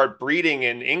would start breeding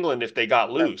in England if they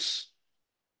got Yeah. loose.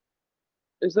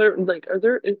 Is there like are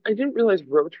there I didn't realize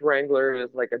Roach Wrangler is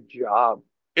like a job.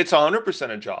 It's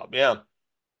 100% a job. Yeah.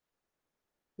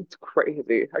 It's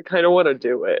crazy. I kind of want to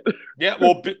do it. Yeah.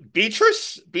 Well,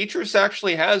 Beatrice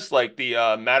actually has like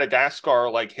the Madagascar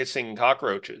like hissing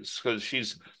cockroaches because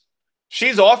she's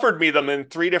offered me them in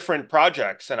three different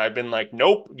projects, and I've been like,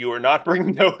 nope, you are not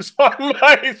bringing those on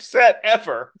my set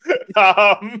ever.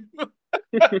 Um,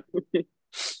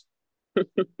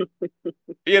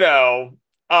 you know,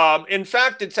 in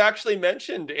fact, it's actually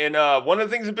mentioned in one of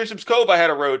the things in Bishop's Cove. I had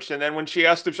a roach, and then when she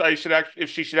asked if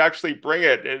she should actually bring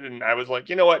it, and I was like,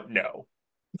 you know what, no.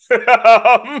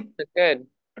 Good.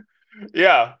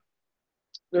 Yeah,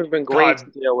 They've been great to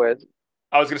God, deal with.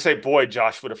 I was gonna say, boy,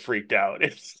 Josh would have freaked out.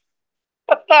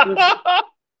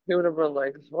 He would have been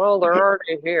like, well, they're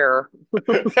already here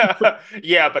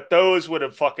Yeah, but those would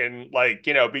have fucking like,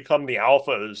 become the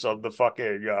alphas of the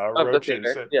fucking of the roaches.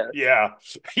 theater.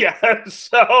 Yes. Yeah. Yeah.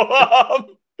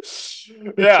 So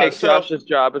You yeah, take so Josh's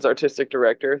job as artistic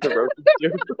director, the roaches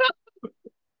do.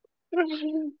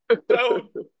 so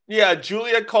yeah,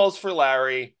 Julia calls for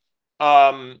Larry.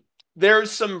 Um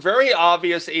there's some very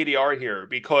obvious ADR here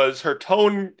because her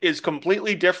tone is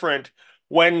completely different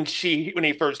when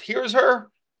he first hears her,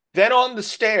 then on the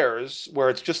stairs where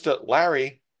it's just a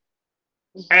Larry.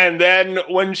 And then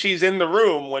when she's in the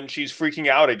room, when she's freaking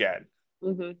out again.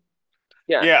 Hmm.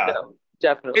 Yeah, Yeah. no,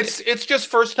 definitely. It's just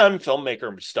first time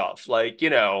filmmaker stuff. Like,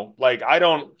 like I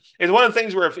don't it's one of the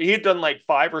things where if he had done like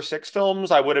 5 or 6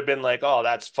 films, I would have been like, oh,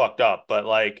 that's fucked up. But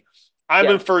like I'm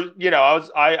in Yeah. for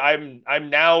I'm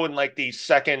now in like the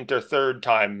second or third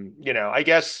time, I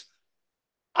guess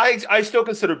I still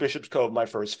consider Bishop's Cove my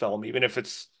first film, even if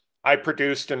it's I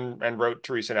produced and wrote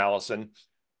Teresa and Allison.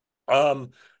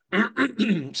 Um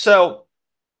so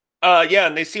yeah,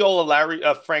 and they see all of Larry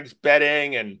Frank's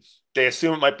bedding and they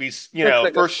assume it might be, Looks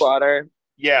like a first squatter.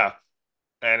 yeah,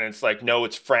 and it's like, no,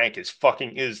 it's Frank.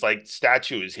 His like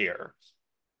statue is here.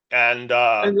 And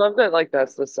I love that, like,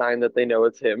 that's the sign that they know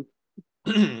it's him.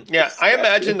 The yeah, I statue.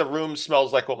 imagine the room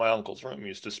smells like what my uncle's room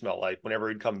used to smell like whenever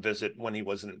he'd come visit when he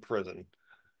wasn't in prison.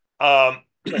 Um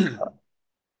My God.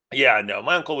 yeah, no,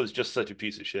 my uncle was just such a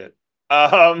piece of shit.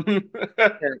 Um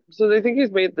Yeah. So they think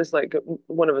he's made this like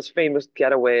one of his famous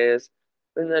getaways.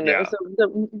 And then yeah. so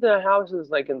the house is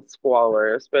like in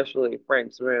squalor, especially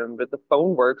Frank's room, but the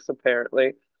phone works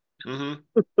apparently. Hmm.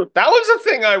 That was the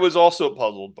thing I was also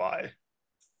puzzled by.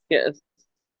 Yes.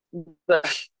 The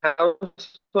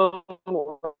house phone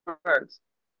works.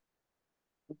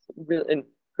 It's really, and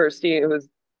Kirsty, who was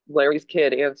Larry's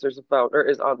kid, answers the phone or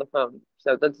is on the phone.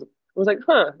 So I was like,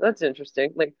 huh, that's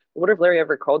interesting. Like, what if Larry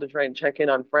ever called to try and check in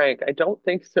on Frank? I don't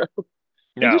think so.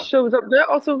 He just No. shows up. That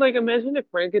also, like, imagine if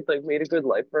Frank had like made a good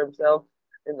life for himself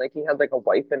and like he had like a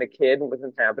wife and a kid and was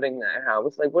inhabiting that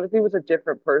house. Like, what if he was a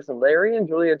different person? Larry and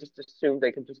Julia just assumed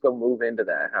they could just go move into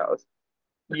that house.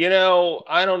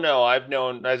 I don't know. I've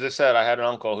known, as I said, I had an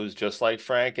uncle who's just like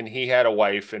Frank, and he had a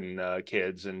wife and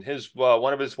kids, and his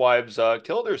one of his wives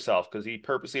killed herself because he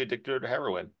purposely addicted her to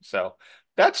heroin. So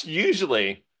that's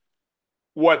usually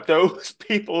what those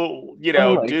people,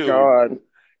 Oh my do. God.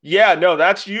 Yeah, no,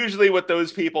 that's usually what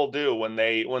those people do when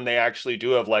they actually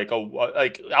do have like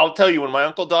like I'll tell you, when my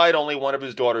uncle died, only one of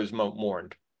his daughters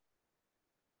mourned.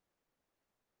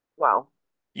 Wow.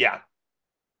 Yeah.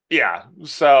 Yeah.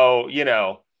 So,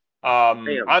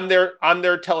 Damn. I'm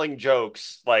there telling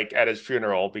jokes like at his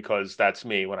funeral because that's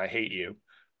me when I hate you.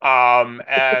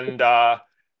 And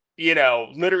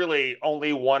literally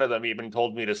only one of them even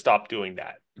told me to stop doing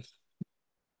that.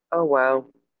 Oh wow.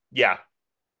 Yeah.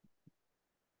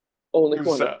 Only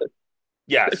one of So, them.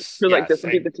 yes, You're like, this yes.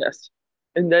 will be the test.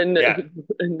 And then Yeah.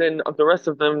 and then the rest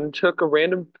of them took a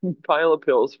random pile of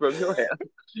pills from your hand.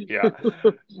 Yeah.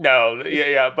 No, yeah,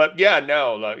 yeah, but yeah,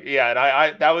 no, like, yeah, and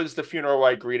I that was the funeral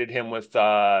where I greeted him with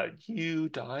you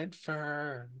died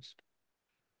first.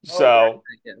 Oh, that So,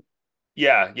 yeah.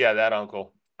 yeah, yeah, that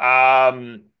uncle.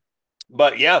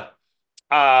 But yeah.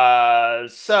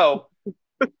 So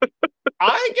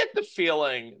I get the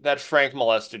feeling that Frank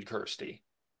molested Kirsty.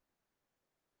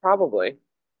 Probably.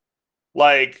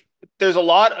 Like there's a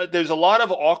lot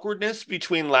of awkwardness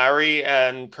between Larry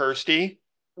and Kirsty.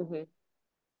 Hmm.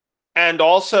 And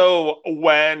also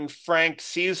when Frank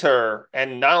sees her,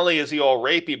 and not only is he all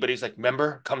rapey, but he's like,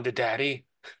 "Remember, come to daddy."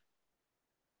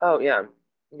 Oh yeah.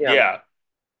 Yeah. Yeah.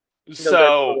 No, that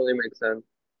So totally makes sense.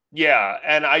 yeah,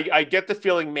 and I get the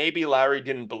feeling maybe Larry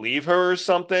didn't believe her or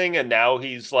something, and now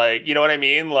he's like, you know what I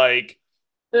mean? Like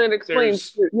And it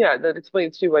explains there's yeah, that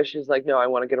explains too why she's like, no, I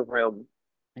want to get a room.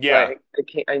 yeah, Like I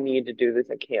can't I need to do this.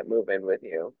 I can't move in with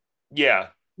you. yeah.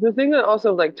 The thing that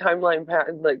also like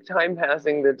like time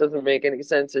passing that doesn't make any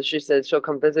sense is she says she'll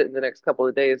come visit in the next couple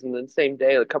of days, and then same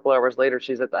day, a couple hours later,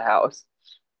 she's at the house.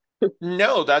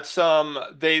 No, that's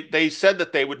they said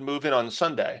that they would move in on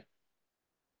Sunday.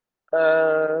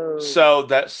 Oh,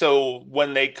 So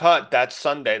when they cut, that's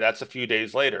Sunday. That's a few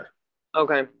days later.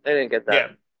 okay. I didn't get that. Yeah.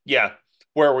 Yeah.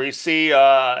 Where we see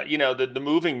the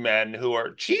moving men who are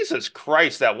Jesus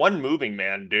Christ, that one moving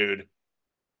man, dude.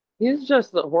 He's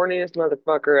just the horniest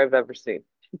motherfucker I've ever seen.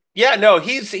 Yeah, no,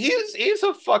 he's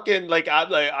a fucking like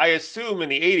I assume in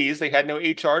the 80s they had no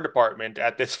HR department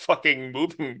at this fucking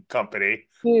moving company.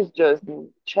 He's just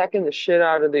checking the shit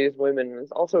out of these women, and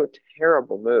is also a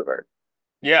terrible mover.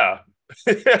 Yeah.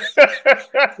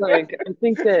 Like I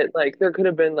think that like there could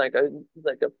have been like a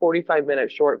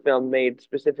 45-minute short film made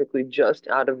specifically just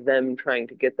out of them trying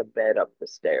to get the bed up the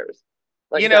stairs.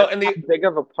 Like that's And how big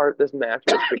of a part this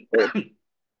mattress could play.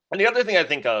 the other thing I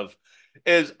think of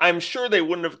is I'm sure they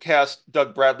wouldn't have cast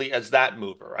Doug Bradley as that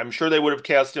mover. I'm sure they would have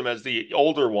cast him as the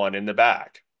older one in the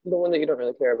back. The one that you don't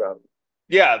really care about.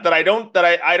 Yeah, I don't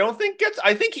think gets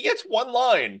I think he gets one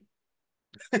line.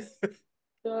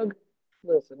 Doug,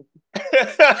 listen,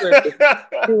 learned his,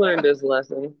 he learned his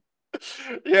lesson.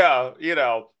 Yeah,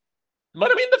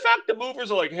 But I mean the fact the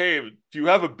movers are like, "Hey, do you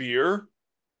have a beer?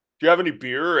 Do you have any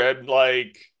beer?" And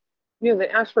like, They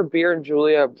ask for beer and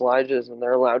Julia obliges and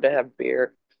they're allowed to have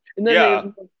beer. And then they Yeah,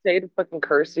 say to fucking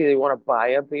Kirsty they want to buy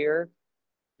a beer.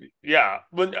 yeah.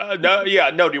 No, yeah,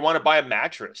 no. Do you want to buy a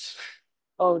mattress?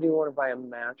 Oh, do you want to buy a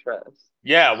mattress?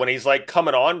 Yeah, when he's like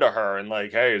coming on to her and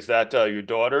like, hey, is that your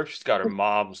daughter? She's got her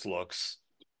mom's looks.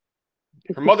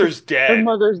 Her mother's Her dead.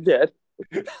 mother's dead.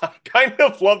 I kind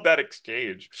of love that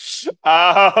exchange.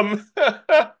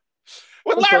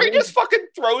 When Her Larry mother, just fucking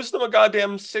throws them a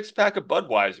goddamn six-pack of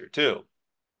Budweiser too.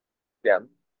 yeah,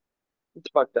 it's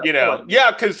fucked up. Whatever.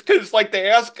 Yeah, because like they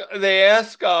ask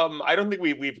I don't think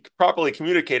we've properly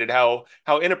communicated how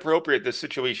inappropriate this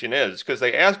situation is because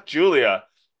they ask Julia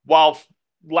while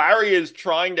Larry is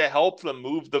trying to help them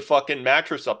move the fucking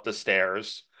mattress up the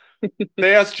stairs.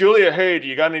 They ask Julia, "Hey, do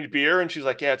you got any beer?" And she's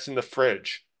like, "Yeah, it's in the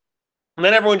fridge." And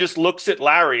then everyone just looks at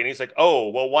Larry and he's like, "Oh,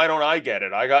 well, why don't I get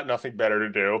it? I got nothing better to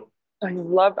do." I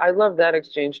love that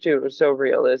exchange too. It was so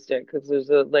realistic because there's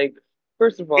a like,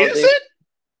 first of all, Is they it?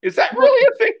 Is that well, really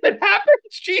a thing that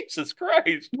happens? Jesus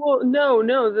Christ.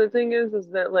 no. The thing is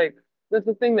that like that's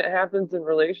the thing that happens in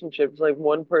relationships. Like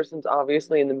one person's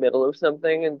obviously in the middle of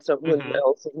something and someone Hmm.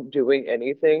 else isn't doing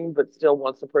anything, but still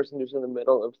wants the person who's in the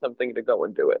middle of something to go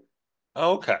and do it.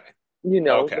 Okay.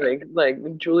 Okay.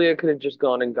 Like Julia could have just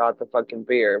gone and got the fucking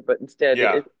beer, but instead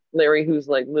Yeah. it's Larry who's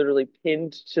like literally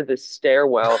pinned to the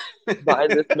stairwell by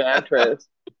this mattress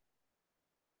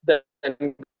that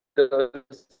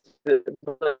goes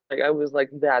like I was like,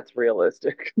 that's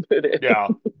realistic. But Yeah.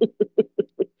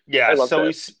 I Yeah. loved So it. we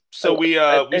I so loved we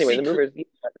it. we Anyway, see the movie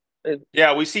is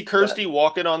yeah, we see bad. Kirsty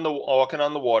walking on the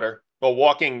water. Well,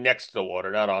 walking next to the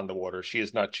water, not on the water. She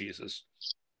is not Jesus.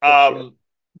 Yes, she is. Um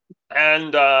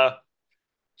and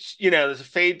there's a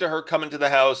fade to her coming to the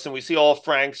house and we see all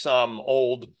Frank's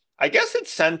old, I guess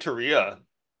it's Santeria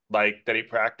like that he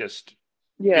practiced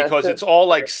Yeah, because so it's all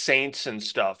like saints and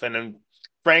stuff. And then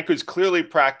Frank was clearly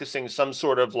practicing some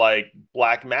sort of like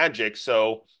black magic.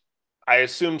 So I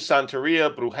assume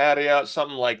Santeria, Brujeria,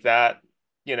 something like that,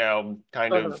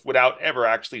 kind uh-huh. of without ever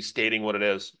actually stating what it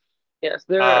is. Yes,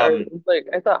 there are Um, like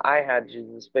I thought I had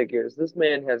Jesus figures. This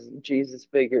man has Jesus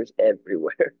figures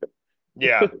everywhere.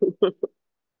 yeah,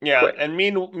 yeah. Quick. And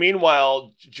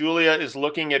meanwhile, Julia is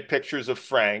looking at pictures of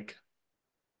Frank,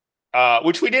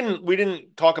 which we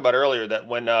didn't talk about earlier. That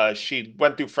when she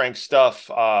went through Frank's stuff,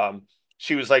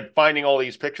 she was like finding all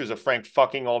these pictures of Frank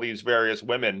fucking all these various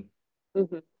women,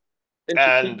 hmm And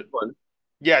she keeps and one.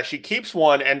 yeah, she keeps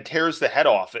one and tears the head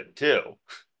off it too.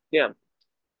 Yeah,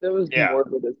 that was Yeah,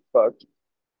 morbid as fuck.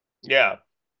 yeah.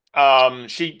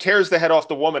 She tears the head off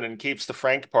the woman and keeps the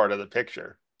Frank part of the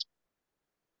picture.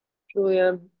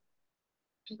 Julia,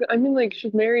 I mean, like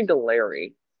she's married to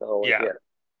Larry, so like, Yeah, yeah,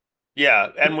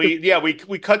 yeah, and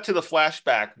we cut to the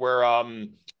flashback where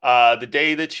the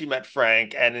day that she met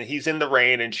Frank and he's in the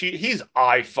rain and he's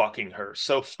eye fucking her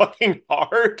so fucking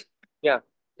hard. yeah,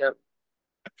 yeah.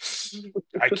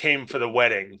 I came for the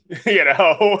wedding,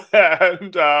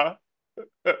 and are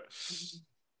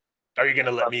you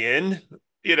gonna let me in?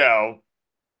 You know,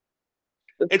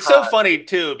 It's It's so hot. funny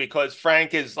too because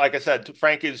Frank is like I said,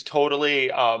 Frank is totally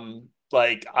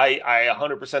like I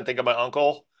 100% think of my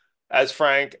uncle as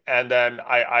Frank, and then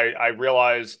I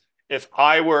realize if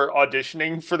I were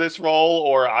auditioning for this role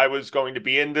or I was going to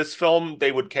be in this film,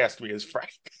 they would cast me as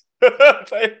Frank.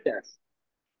 Yes,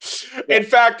 In yes.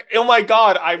 fact, oh my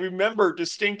God, I remember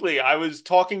distinctly I was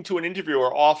talking to an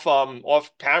interviewer off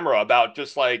camera about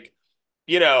just like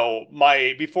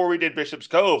my before we did Bishop's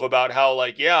Cove about how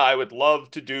like, yeah, I would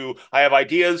love to do, I have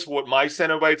ideas for what my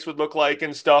Cenobites would look like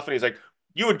and stuff. And he's like,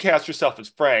 you would cast yourself as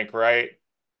Frank, right?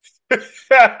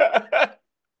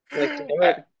 Like, damn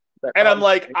it, that And I'm caught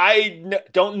like, me.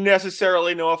 don't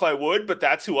necessarily know if I would, but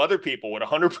that's who other people would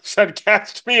 100%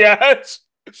 cast me as.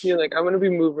 You're like, I'm gonna be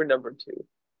mover number two.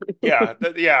 Yeah.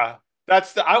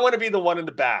 I want to be the one in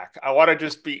the back. I want to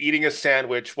just be eating a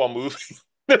sandwich while moving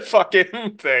the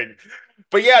fucking thing.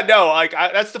 But yeah, no, like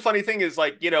that's the funny thing is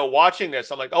like, watching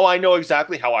this, I'm like, oh, I know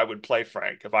exactly how I would play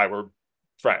Frank if I were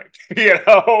Frank, you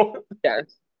know?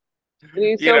 Yes, and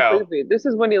he's You so know, creepy. This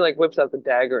is when he like whips out the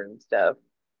dagger and stuff.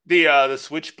 the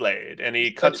switchblade and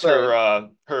Switchblade.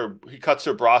 he cuts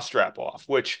her bra strap off,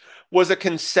 which was a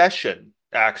concession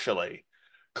actually.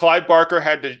 Clyde Barker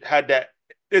had to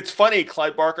it's funny,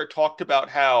 Clyde Barker talked about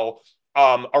how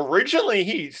originally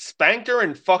he spanked her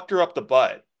and fucked her up the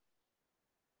butt.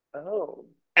 Oh,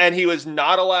 And he was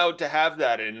not allowed to have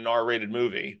that in an R-rated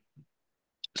movie.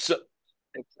 So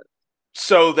makes sense.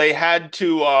 so they had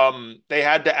to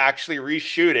actually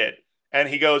reshoot it. And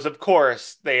he goes, of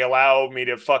course, they allow me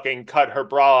to fucking cut her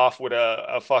bra off with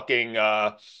a fucking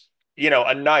a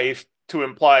knife to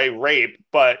imply rape,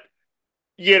 but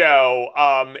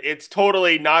it's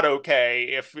totally not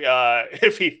okay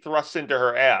if he thrusts into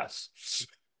her ass.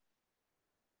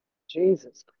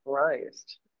 Jesus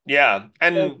Christ. Yeah, That's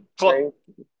and great.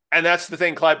 and that's the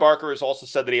thing. Clive Barker has also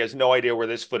said that he has no idea where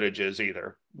this footage is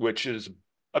either, which is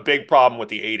a big problem with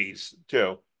the '80s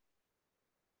too.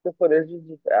 The footage is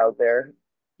just out there.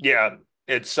 Yeah,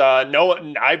 it's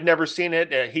no, I've never seen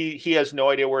it. He has no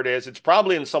idea where it is. It's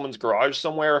probably in someone's garage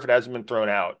somewhere if it hasn't been thrown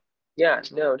out. Yeah,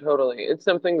 no, totally. It's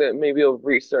something that maybe will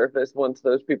resurface once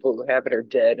those people who have it are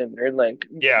dead and their like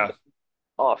Yeah,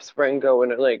 offspring go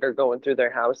and like are going through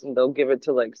their house and they'll give it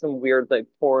to like some weird like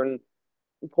porn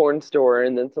store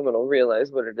and then someone will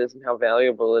realize what it is and how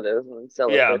valuable it is and then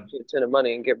sell it for a yeah. shit ton of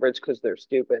money and get rich because they're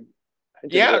stupid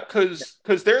and didn't Yeah, realize.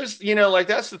 because there's like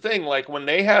that's the thing. Like when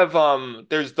they have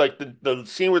there's like the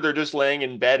scene where they're just laying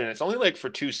in bed and it's only like for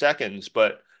 2 seconds,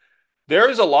 but there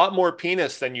is a lot more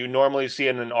penis than you normally see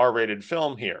in an R-rated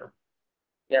film here.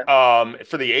 Yeah,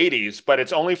 For the '80s, but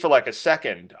it's only for like a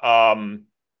second.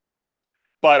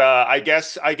 But I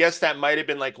guess that might have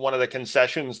been like one of the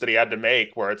concessions that he had to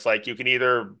make, where it's like you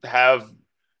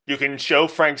can show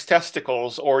Frank's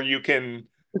testicles or you can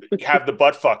have the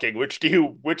butt fucking. Which do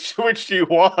you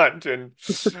want? And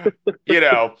you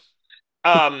know,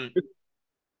 um,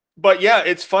 but yeah,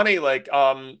 it's funny. Like,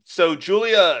 so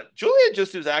Julia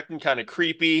just is acting kind of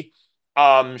creepy.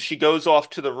 She goes off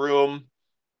to the room.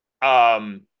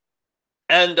 Um,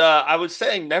 and I was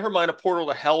saying, never mind a portal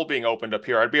to hell being opened up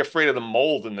here. I'd be afraid of the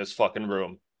mold in this fucking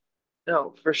room.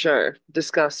 no, for sure.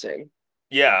 Disgusting.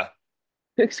 Yeah.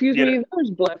 Excuse You know, me,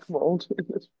 there's black mold in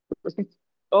this room.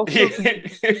 Also,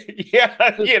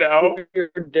 yeah, this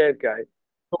weird dead guy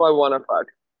who I want to fuck.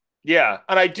 yeah.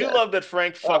 And I do Yeah. love that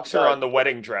Frank Oh fucks her God. on the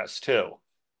wedding dress too.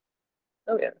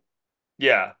 Oh yeah.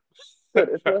 Yeah. Good.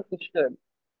 It's what it should.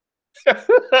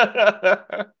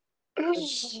 I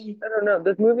don't know.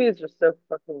 This movie is just so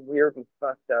fucking weird and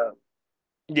fucked up.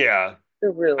 Yeah.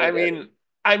 It really I is.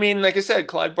 mean, like I said,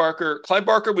 Clive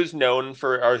Barker was known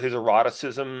for his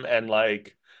eroticism and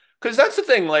like, because that's the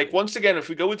thing. Like, once again, if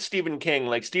we go with Stephen King,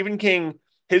 like Stephen King,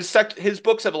 his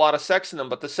books have a lot of sex in them,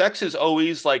 but the sex is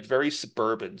always like very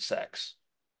suburban sex.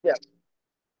 Yeah.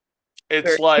 It's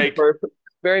Very like super,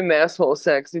 very masshole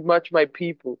sex. Much my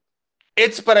people.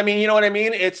 but I mean, you know what I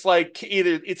mean? It's like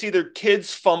either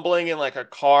kids fumbling in like a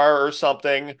car or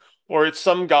something, or it's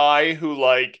some guy who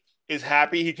like is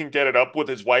happy he can get it up with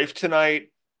his wife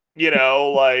tonight,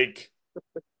 like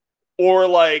or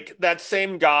like that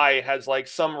same guy has like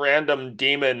some random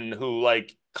demon who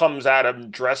like comes at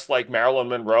him dressed like Marilyn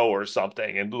Monroe or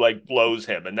something and like blows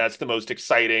him, and that's the most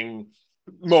exciting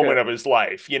It's true. moment of his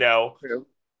life. True.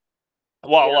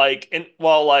 While Yeah.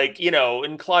 like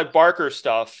in Clive Barker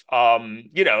stuff,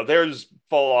 there's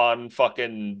full on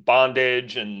fucking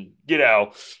bondage and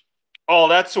all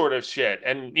that sort of shit.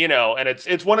 And and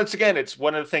it's one of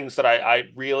the things that I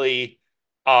really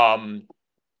um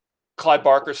Clive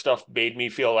Barker stuff made me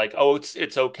feel like, oh,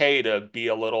 it's okay to be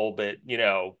a little bit,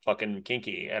 fucking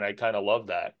kinky. And I kind of love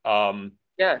that.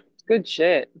 Yeah. It's good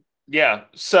shit. Yeah.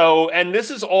 So, and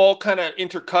this is all kind of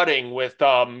intercutting with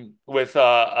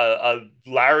a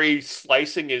Larry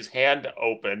slicing his hand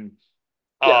open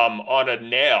Yeah. on a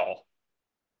nail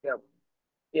Yeah.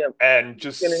 Yeah. and Gonna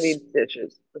just need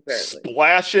stitches, apparently.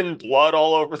 splashing blood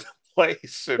all over the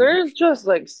place. And There's just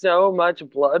like so much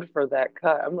blood for that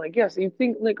cut. I'm like, yes, you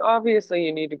think like obviously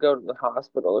you need to go to the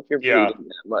hospital if you're yeah, bleeding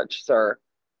that much, sir.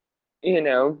 And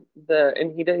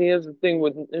he has a thing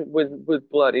with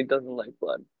blood. He doesn't like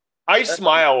blood. I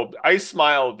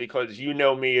smiled because you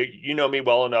know me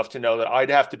well enough to know that I'd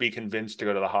have to be convinced to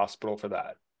go to the hospital for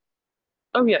that.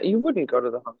 Oh yeah, you wouldn't go to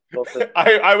the hospital for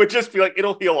I would just be like,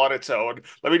 it'll heal on its own.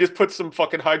 Let me just put some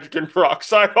fucking hydrogen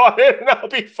peroxide on it and I'll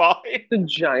be fine. the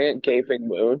giant gaping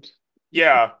wound.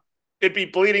 Yeah. It'd be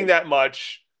bleeding that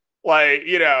much. Like,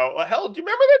 hell, do you remember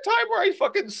that time where I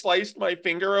fucking sliced my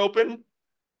finger open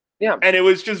Yeah, and it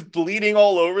was just bleeding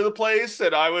all over the place?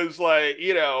 And I was like,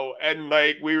 and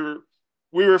like we were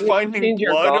you have to finding change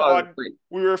your blood gauze. on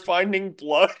we were finding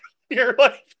blood near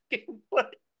like fucking,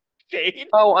 like shade.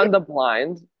 Oh, on the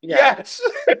blinds. Yeah, Yes.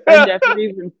 I never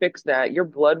even fixed that. Your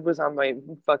blood was on my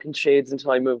fucking shades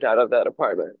until I moved out of that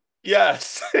apartment.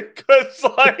 Yes, because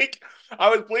like I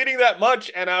was bleeding that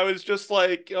much, and I was just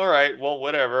like, all right, well,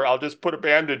 whatever. I'll just put a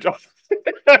bandage on.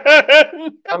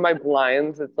 On my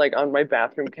blinds, it's like on my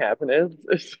bathroom cabinets.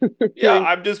 Yeah, Like,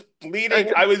 I'm just I bleeding.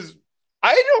 got,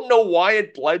 I don't know why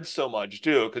it bled so much,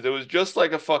 too, because it was just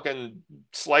like a fucking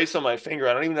slice on my finger.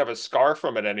 I don't even have a scar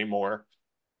from it anymore.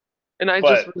 and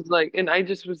But I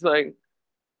just was like,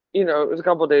 it was a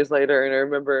couple days later, and I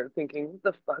remember thinking, what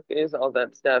the fuck is all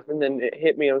that stuff? And then it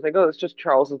hit me. I was like, oh, it's just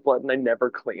Charles's blood, and I never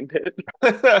cleaned it.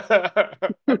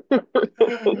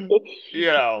 You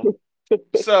know,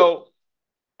 so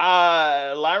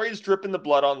Larry's dripping the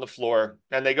blood on the floor,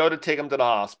 and they go to take him to the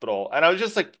hospital. And I was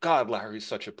just like, God, Larry's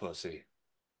such a pussy.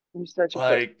 You're such a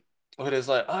pussy. Like, what is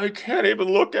like, I can't even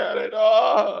look at it.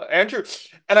 Andrew,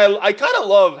 and I kind of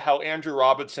love how Andrew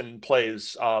Robinson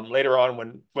plays later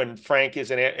on when Frank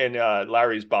is in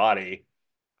Larry's body.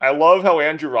 I love how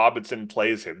Andrew Robinson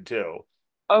plays him too,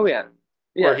 Oh yeah,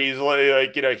 where yeah. he's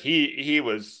like he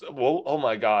was well, oh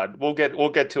my God, we'll get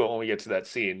to it when we get to that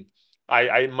scene.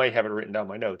 I might have it written down in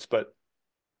my notes, but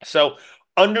so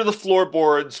under the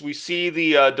floorboards we see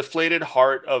the deflated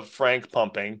heart of Frank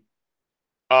pumping.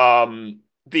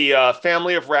 The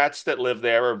family of rats that live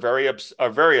there are very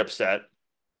upset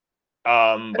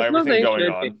by As well everything they going should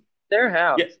be. on. Their Yeah.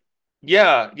 house.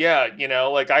 Yeah,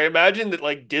 like I imagine that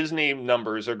like Disney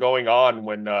numbers are going on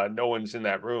when no one's in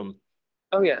that room.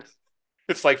 Oh yes.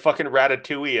 It's like fucking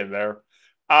Ratatouille in there.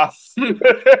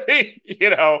 You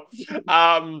know.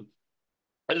 Um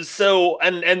so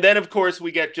and then of course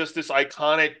we get just this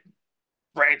iconic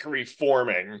Frankery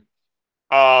forming,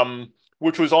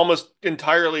 which was almost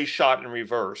entirely shot in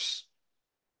reverse.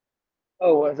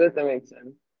 Oh, was it? That makes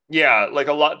sense. Yeah, like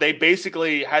a lot. They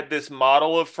basically had this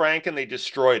model of Frank and they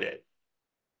destroyed it.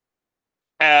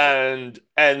 And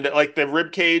like the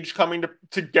rib cage coming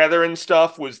together and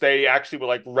stuff was they actually were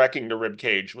like wrecking the rib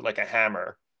cage with like a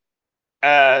hammer.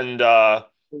 And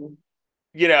and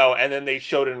then they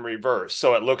showed it in reverse.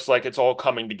 So it looks like it's all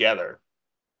coming together.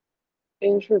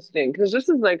 Interesting, because this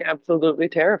is like absolutely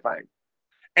terrifying.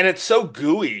 And it's so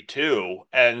gooey too.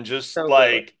 And just So good.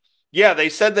 like yeah, they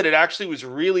said that it actually was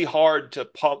really hard to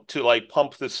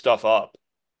pump this stuff up.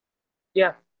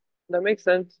 Yeah, that makes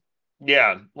sense.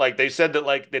 Yeah, like they said that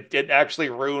like it actually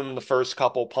ruined the first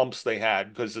couple pumps they had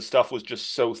because the stuff was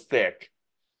just so thick.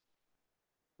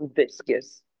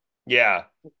 Viscous. Yeah,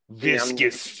 Yum, yum.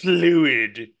 viscous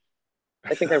fluid.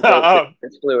 I think I wrote Um,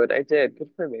 viscous fluid. I did. Good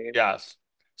for me. yes.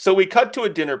 So we cut to a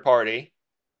dinner party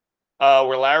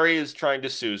where Larry is trying to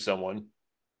sue someone,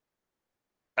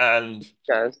 and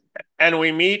Guys. and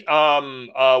we meet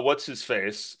what's his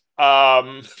face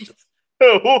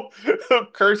who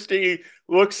Kirsty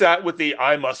looks at with the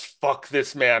I must fuck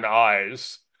this man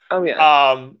eyes. Oh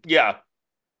yeah. Yeah.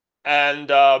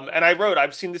 And I wrote,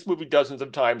 I've seen this movie dozens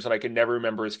of times and I can never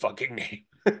remember his fucking name.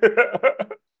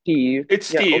 Steve.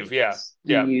 It's Yeah. Oh, Steve, yeah.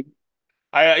 Yeah. Steve.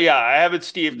 I have it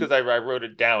Steve because I wrote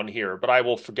it down here, but I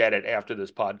will forget it after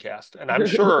this podcast. And I'm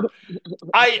sure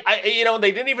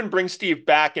they didn't even bring Steve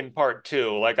back in part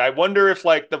two. Like I wonder if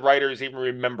like the writers even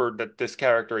remembered that this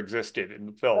character existed in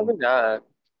the film. Probably not.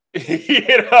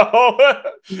 You know,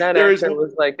 That there is actor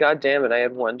was like, God damn it, I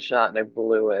had one shot and I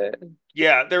blew it.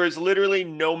 Yeah, there is literally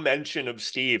no mention of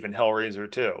Steve in Hellraiser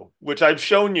 2, which I've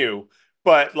shown you.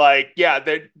 But like, yeah,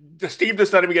 the Steve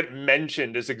does not even get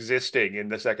mentioned as existing in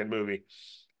the second movie.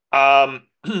 Um,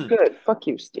 Good. Fuck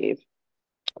you, Steve.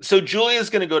 so Julia's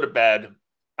gonna go to bed.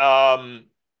 Um,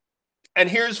 and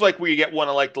here's like where you get one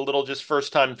of like the little just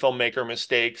first time filmmaker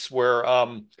mistakes where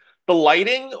the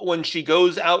lighting when she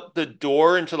goes out the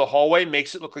door into the hallway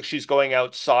makes it look like she's going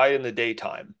outside in the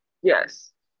daytime.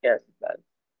 Yes. Yes, that.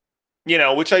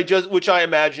 Which I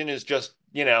imagine is just,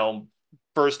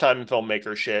 first time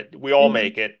filmmaker shit. We all Mhm.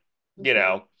 make it, you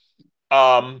know.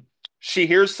 Um, she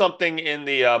hears something in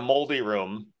the moldy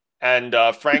room, and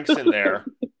Frank's in there.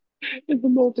 In the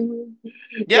multi room.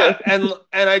 Yeah, Yes.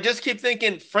 and I just keep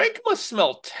thinking Frank must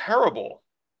smell terrible.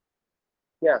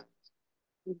 Yeah.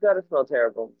 You've got to smell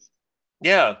terrible.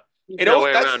 Yeah, There's it no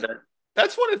always way around it.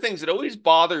 that's one of the things that always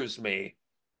bothers me.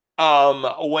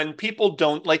 When people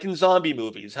don't like in zombie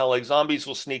movies, how like zombies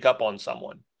will sneak up on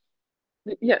someone.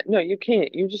 Yeah, no, you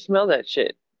can't. You just smell that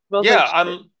shit. Smells like Yeah,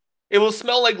 shit. it will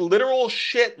smell like literal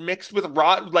shit mixed with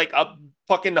like a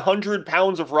fucking 100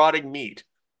 pounds of rotting meat.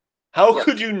 How Yeah.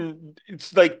 could you?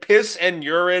 It's like piss and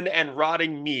urine and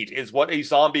rotting meat is what a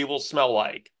zombie will smell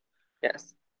like.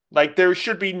 Yes. Like there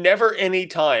should be never any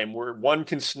time where one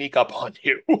can sneak up on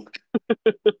you.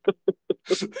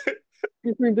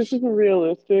 I mean, this isn't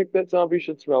realistic. That zombie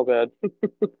should smell bad.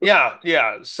 Yeah,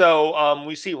 yeah. So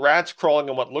we see rats crawling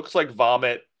in what looks like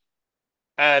vomit,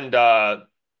 and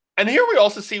here we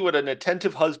also see what an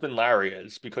attentive husband Larry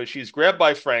is because she's grabbed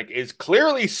by Frank, is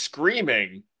clearly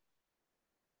screaming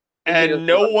And he and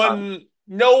doesn't want to.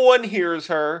 no one hears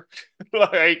her.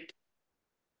 Like,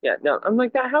 Yeah, no, I'm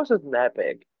like, that house isn't that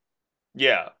big.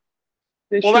 yeah.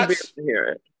 They Well, should be able to hear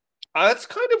it. that's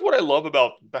kind of what I love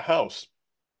about the house.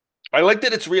 I like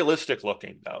that it's realistic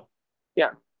looking though.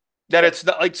 Yeah. That Yeah. it's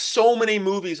not like so many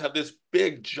movies have this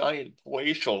big giant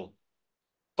palatial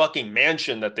fucking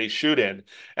mansion that they shoot in.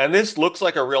 And this looks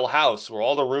like a real house where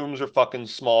all the rooms are fucking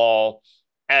small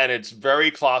and it's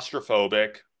very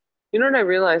claustrophobic. You know what I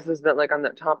realized is that like on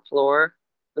that top floor,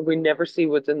 we never see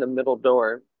what's in the middle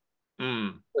door.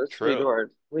 Those three True. doors.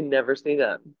 We never see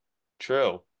that.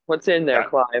 True. What's in there, That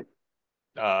Clive?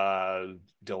 uh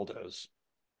dildos.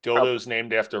 Probably. Dildos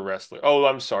named after wrestler. Oh,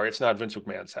 I'm sorry, it's not Vince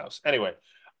McMahon's house. Anyway,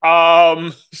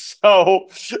 so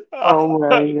Oh uh,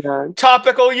 my God.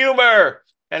 topical humor.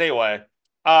 Anyway,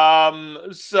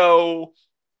 so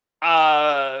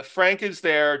Frank is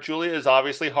there. Julia is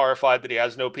obviously horrified that he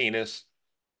has no penis.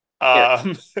 Yes.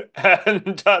 Um,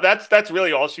 and that's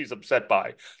really all she's upset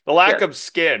by. The lack Yes. of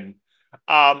skin.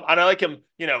 And I like him,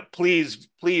 please,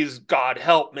 please, God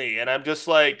help me. And I'm just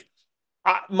like,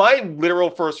 my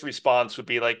literal first response would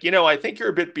be like, I think you're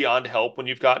a bit beyond help when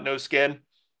you've got no skin.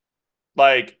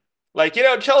 Like,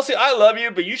 Chelsea, I love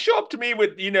you, but you show up to me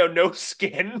with, no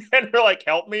skin and you're like,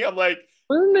 help me. I'm like,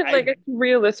 Wasn't it like I,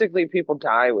 realistically people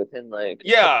die within like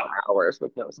a couple yeah, of hours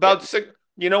with no about skin? six.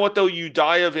 You know what though? You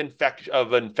die of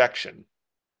infection.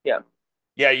 Yeah.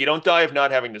 Yeah, you don't die of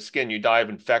not having the skin, you die of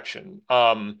infection.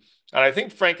 And I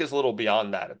think Frank is a little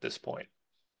beyond that at this point.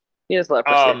 He has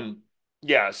leprosy. Um,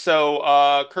 yeah,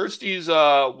 so Kirsty's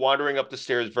wandering up the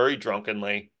stairs very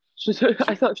drunkenly. I She,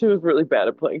 thought she was really bad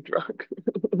at playing drunk.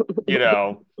 you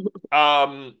know.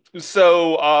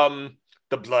 So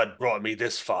the blood brought me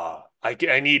this far.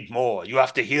 I need more. You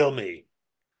have to heal me.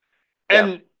 Yeah.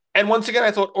 And and once again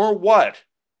I thought, or what?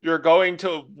 You're going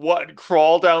to what,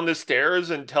 crawl down the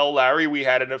stairs and tell Larry we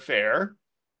had an affair?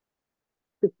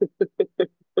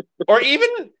 Or even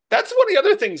that's one of the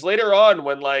other things later on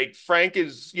when like Frank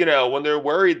is, when they're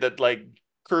worried that like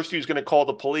Kirsty's going to call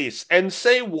the police and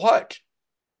say what?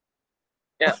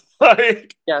 Yeah.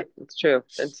 Like Yeah. It's true.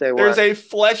 And say there's what? a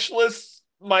fleshless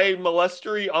my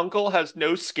molestery uncle has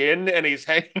no skin and he's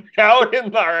hanging out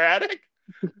in our attic.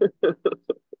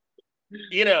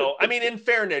 I mean, in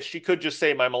fairness, she could just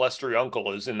say my molestery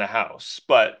uncle is in the house,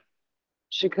 but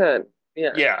She could.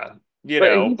 Yeah. yeah,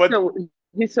 But but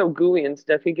he's so gooey and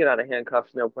stuff. He get out of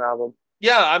handcuffs, no problem.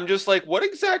 yeah, I'm just like, what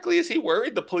exactly is he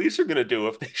worried the police are going to do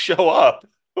if they show up?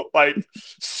 Like,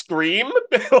 scream?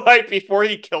 Like, before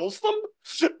he kills them?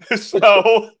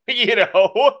 So,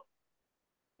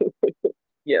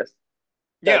 Yes,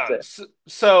 that's yeah.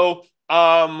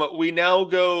 it. We now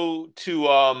go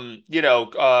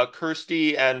to,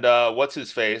 Kirsty and, what's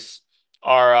his face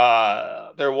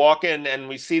are, they're walking and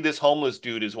we see this homeless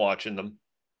dude is watching them.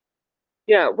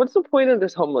 Yeah. What's the point of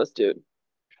this homeless dude?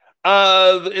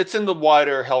 It's in the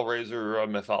wider Hellraiser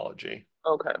mythology.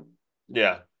 Okay.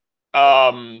 Yeah.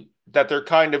 That they're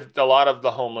kind of a lot of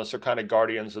the homeless are kind of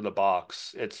guardians of the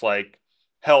box. It's like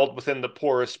held within the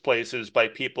poorest places by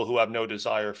people who have no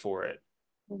desire for it.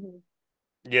 Mhm.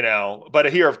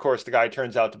 But here, of course, the guy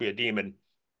turns out to be a demon.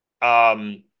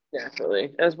 Um,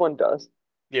 Naturally, as one does.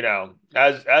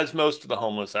 as most of the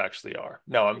homeless actually are.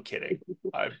 No, I'm kidding.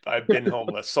 I've been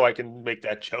homeless, so I can make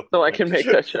that joke. So I But can make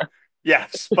that show.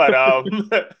 yes, but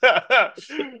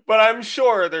I'm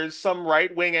sure there's some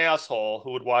right-wing asshole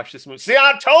who would watch this movie. See,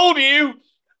 I told you.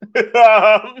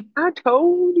 I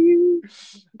told you.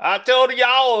 I told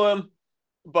y'all of them.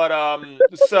 But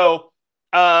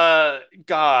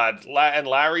God, and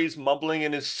Larry's mumbling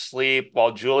in his sleep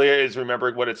while Julia is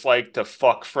remembering what it's like to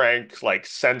fuck Frank like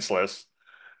senseless.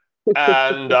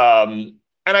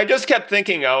 And I just kept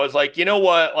thinking, I was like, you know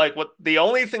what? Like what the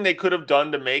only thing they could have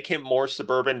done to make him more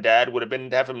suburban dad would have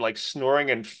been to have him like snoring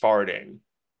and farting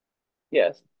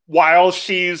Yes. while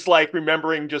she's like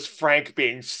remembering just Frank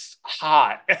being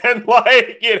hot and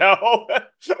like,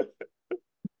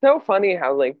 So funny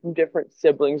how like different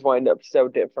siblings wind up so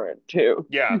different too.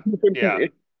 yeah, yeah,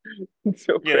 It's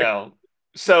so you great. know.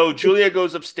 So Julia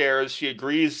goes upstairs. She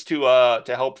agrees to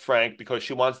help Frank because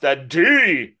she wants that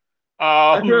D. Um,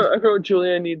 I wrote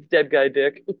Julia needs dead guy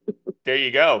dick. there you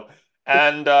go.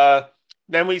 And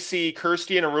then we see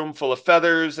Kirsty in a room full of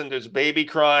feathers, and there's a baby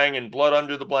crying and blood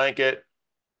under the blanket.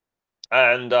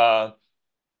 And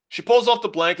she pulls off the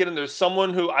blanket, and there's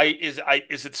someone who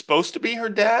is it supposed to be her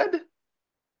dad?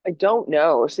 I don't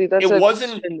know. See, that's It a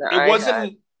wasn't. question that It I had.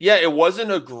 wasn't. Yeah, it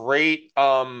wasn't a great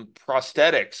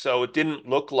prosthetic, so it didn't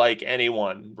look like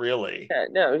anyone really. Yeah,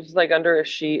 no, it's just like under a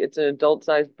sheet. It's an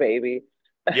adult-sized baby.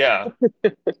 Yeah,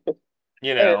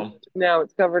 you And know. now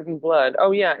it's covered in blood.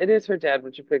 Oh yeah, it is her dad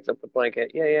when she picks up the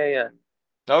blanket. Yeah, yeah, yeah.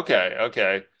 Yeah, Okay,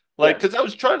 okay. Like, yeah. because I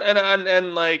was trying,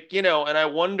 and like, and I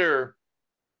wonder,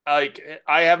 like,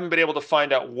 I haven't been able to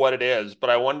find out what it is, but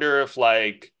I wonder if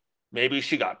like maybe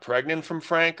she got pregnant from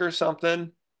Frank or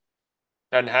something.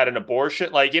 and had an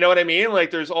abortion. Like, you know what I mean?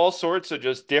 Like, there's all sorts of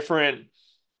just different.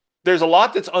 There's a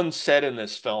lot that's unsaid in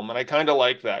this film, and I kind of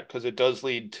like that because it does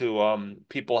lead to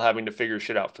people having to figure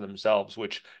shit out for themselves,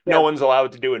 which no Yeah. one's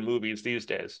allowed to do in movies these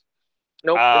days.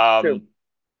 Nope, it's true. Um,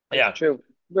 It's yeah. true.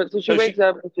 But so she So wakes she,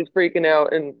 up and she's freaking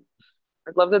out, and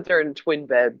I love that they're in twin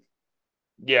beds,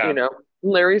 you yeah, know.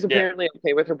 Larry's yeah, apparently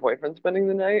okay with her boyfriend spending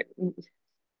the night.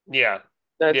 yeah,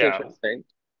 That's yeah. interesting.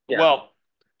 Yeah. Well,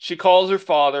 she calls her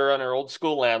father on her old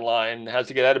school landline, has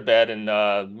to get out of bed,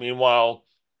 and meanwhile,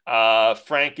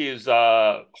 Frank is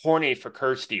horny for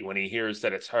Kirsty when he hears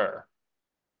that it's her.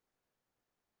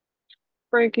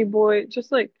 Frankie boy,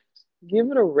 just like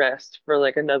give it a rest for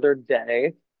like another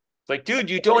day. It's like, dude,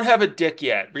 you don't Like, have a dick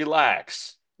yet.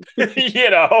 Relax. You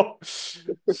know?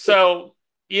 So,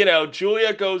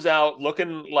 Julia goes out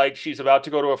looking like she's about to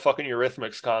go to a fucking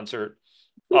Eurythmics concert.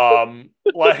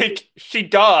 Like she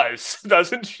does,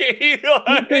 doesn't she?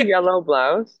 with the Like, yellow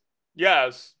blouse.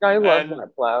 yes. I love And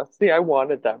that blouse. See, I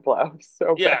wanted that blouse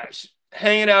so yeah, bad.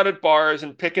 hanging out at bars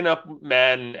and picking up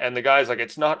men, and the guy's like,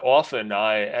 it's not often.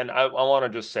 I want to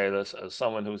just say this as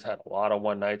someone who's had a lot of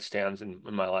one night stands in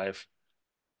my life.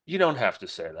 You don't have to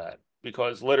say that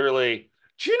because literally,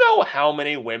 do you know how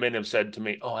many women have said to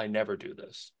me, "Oh, I never do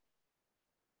this."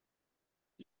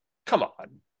 Come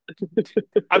on.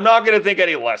 I'm not going to think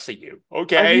any less of you,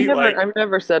 okay? Like, I've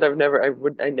never said I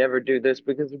never do this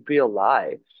because it'd be a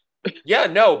lie. yeah,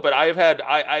 no, but I've had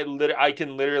I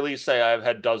can literally say I've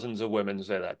had dozens of women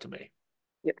say that to me.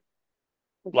 Yeah.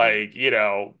 Like,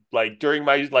 like during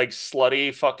my like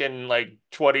slutty fucking like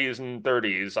 20s and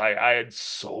 30s, I had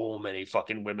so many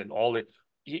fucking women all the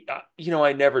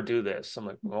I never do this. I'm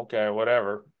like, okay,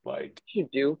 whatever. Like, You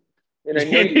do. And I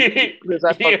know you do because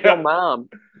I fucked your yeah, mom.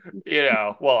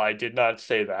 well, I did not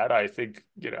say that. I think,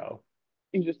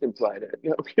 You just implied it.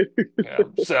 No, I'm kidding. yeah.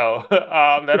 So,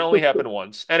 that only happened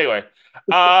once. Anyway,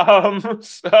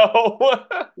 so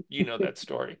you know that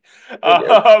story.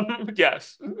 I do.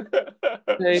 Yes.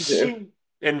 I do.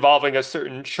 Involving a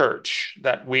certain church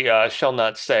that we shall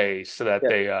not say so that Yeah.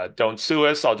 they don't sue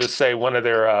us. I'll just say one of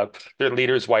their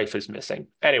leader's wife is missing.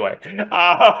 Anyway,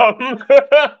 um,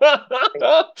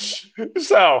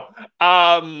 so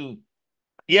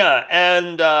yeah,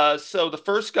 and so the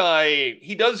first guy,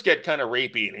 he does get kind of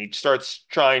rapey, and he starts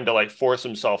trying to like force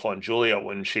himself on Julia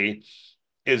when she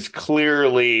is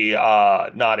clearly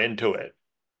not into it.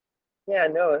 Yeah,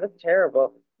 no, that's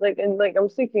terrible. Like, and like, I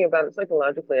was thinking about it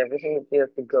psychologically, everything that she has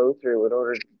to go through in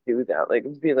order to do that. Like,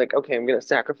 it'd be like, okay, I'm gonna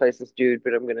sacrifice this dude,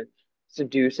 but I'm gonna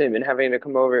seduce him and having to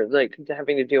come over, like,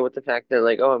 having to deal with the fact that,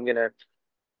 like, oh, I'm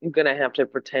gonna have to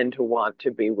pretend to want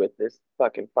to be with this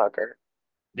fucking fucker.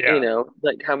 Yeah,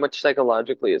 Like how much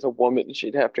psychologically as a woman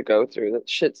she'd have to go through that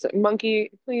shit.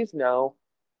 Monkey, please no.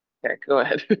 Okay, go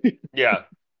ahead. yeah.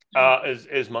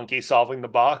 Is Monkey solving the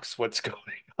box? What's going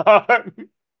on?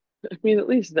 I mean, at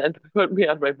least then put me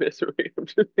on my misery. I'm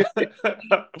just kidding.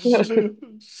 Yeah,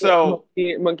 So,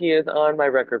 Monkey is on my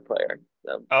record player.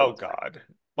 So oh that's fine. God.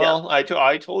 Yeah. Well,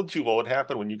 I told you what would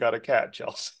happen when you got a cat,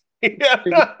 Chelsea.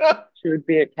 She would, she would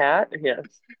be a cat.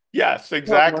 Yes. Yes, Oh,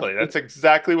 exactly. That's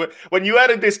exactly what when you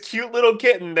added this cute little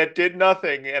kitten that did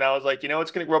nothing, and I was like,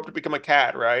 it's gonna grow up to become a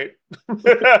cat, right?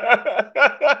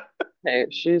 hey,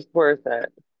 she's worth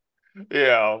it.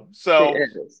 Yeah. She So,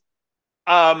 is.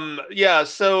 yeah,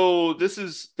 so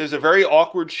there's a very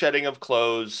awkward shedding of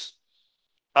clothes.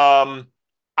 Um,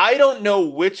 I don't know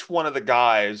which one of the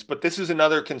guys, but this is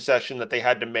another concession that they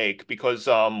had to make because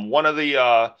one of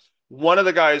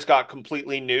the guys got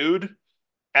completely nude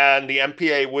and the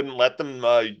MPA wouldn't let them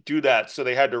do that, so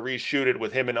they had to reshoot it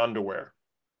with him in underwear.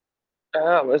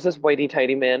 Oh, is this whitey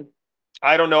tighty man?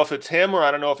 I don't know if it's him or I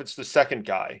don't know if it's the second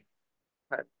guy,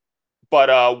 Okay.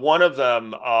 but one of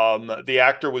them, the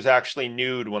actor was actually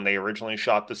nude when they originally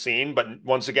shot the scene, but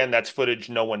once again, that's footage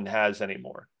no one has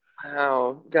anymore.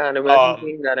 Wow. God, imagine Um,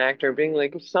 being that actor, being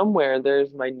like, somewhere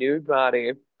there's my nude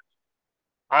body.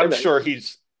 I'm And I, sure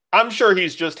he's I'm sure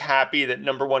he's just happy that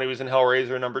number one, he was in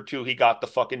Hellraiser, number two, he got the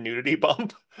fucking nudity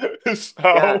bump.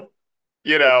 yeah, So,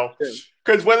 you that's know, true.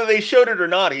 because whether they showed it or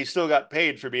not, he still got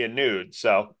paid for being nude.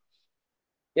 So,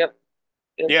 Yep.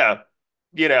 Yep. yeah,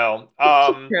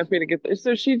 She's happy to get there.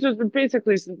 So she just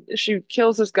basically she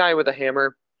kills this guy with a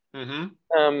hammer, mm-hmm,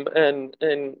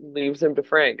 and leaves him to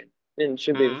Frank, and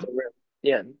she leaves mm-hmm. the room.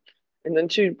 Yeah, and then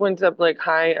she winds up like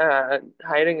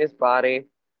hiding his body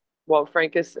while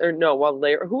Frank is or no while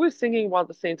Larry who is singing while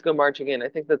the Saints go marching in. I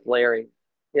think that's Larry.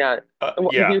 Yeah, and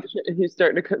Yeah. he's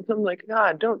starting to. I'm like,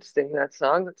 God, don't sing that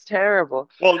song. That's terrible.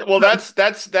 Well,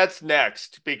 that's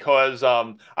next because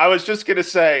I was just gonna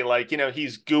say like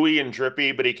he's gooey and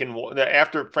drippy, but he can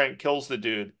after Frank kills the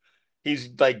dude. He's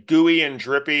like gooey and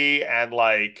drippy and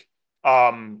like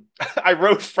I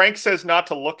wrote Frank says not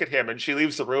to look at him and she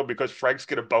leaves the room because Frank's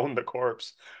gonna bone the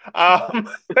corpse. Um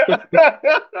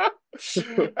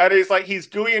and he's like he's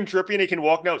gooey and drippy and he can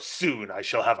walk now. Soon I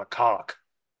shall have a cock,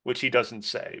 which he doesn't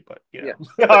say, but Yeah,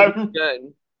 but it's um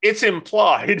good. it's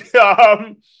implied.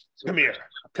 So Come good. here.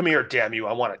 Come here, damn you.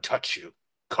 I want to touch you.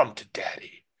 Come to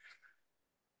daddy.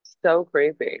 So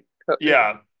creepy.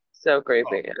 Yeah. So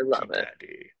creepy. Come I to love it.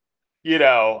 daddy.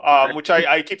 Which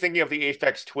I keep thinking of the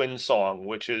Aphex Twin song,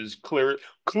 which is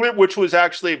which was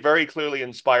actually very clearly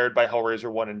inspired by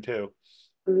Hellraiser 1 and 2.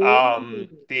 Ooh.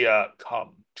 The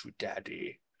Come to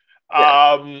Daddy.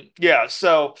 Yeah, Yeah,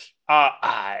 so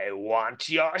I want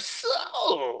your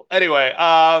soul. Anyway,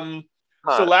 so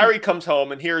hot. Larry comes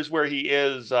home and here's where he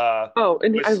is Oh,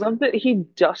 and I with love that he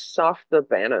dusts off the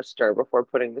banister before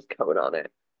putting his coat on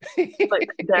it. Like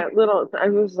that little, I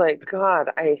was like, God,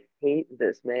 I hate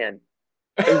this man.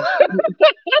 I,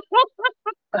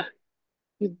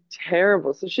 he's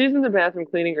terrible. So she's in the bathroom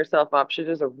cleaning herself up. She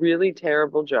does a really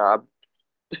terrible job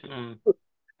Mm.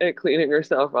 at cleaning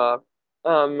herself up.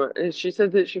 And she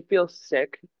said that she feels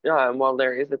sick while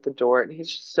Larry's at the door, and he's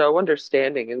just so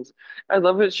understanding. And I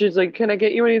love it. She's like, "Can I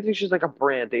get you anything?" She's like, "A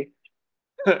brandy."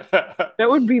 That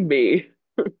would be me.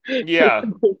 Yeah.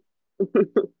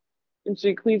 And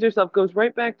she cleans herself, goes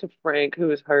right back to Frank,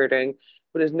 who is hurting,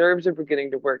 but his nerves are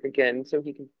beginning to work again, so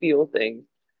he can feel things.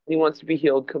 He wants to be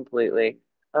healed completely.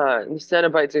 And the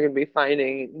Cenobites are going to be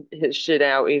finding his shit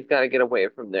out. He's got to get away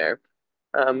from there.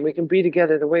 We can be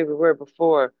together the way we were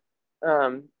before,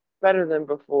 um, better than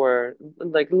before,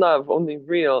 like love, only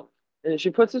real. And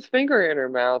she puts his finger in her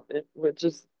mouth, which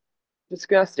is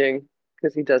disgusting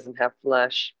because he doesn't have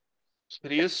flesh.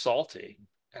 But he is salty.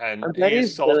 I And bet he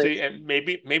he's is really salty and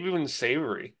maybe even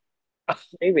savory.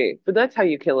 maybe, but that's how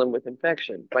you kill him with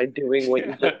infection by doing what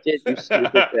you just did, you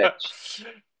stupid bitch.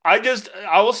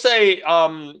 I will say,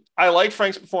 I like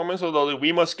Frank's performance, although the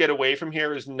 "we must get away from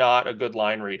here" is not a good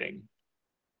line reading.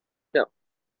 No,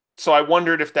 So I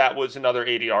wondered if that was another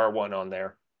ADR one on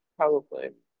there. probably.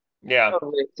 Yeah.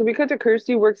 Probably. So we cut to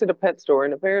Kirsty works at a pet store,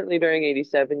 and apparently during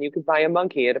 87, you could buy a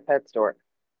monkey at a pet store.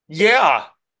 Yeah.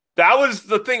 That was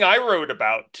the thing I wrote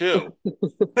about too.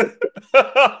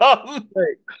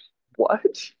 Like, what?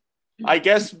 I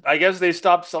guess they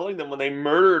stopped selling them when they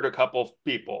murdered a couple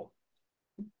people.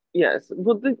 Yes.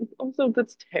 Well, also,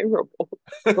 that's terrible.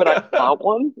 But I want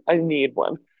one. I need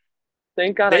one.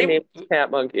 Thank God I They named this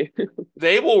cat monkey.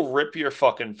 they will rip your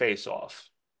fucking face off.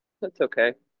 That's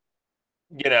okay.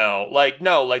 Like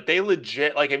no, like they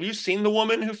legit like have you seen the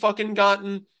woman who fucking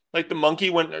gotten like the monkey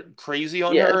went crazy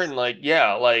on her Yes. and like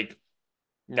yeah, like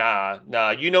nah,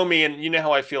 you know me and you know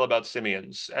how I feel about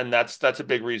simians and that's a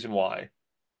big reason why.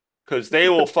 Because they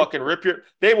will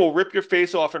rip your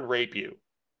face off and rape you.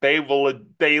 They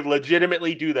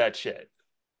legitimately do that shit.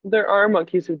 There are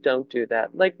monkeys who don't do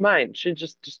that. Like mine. She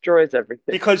just destroys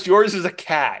everything. Because yours is a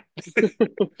cat.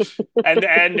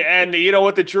 And you know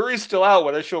what, the jury's still out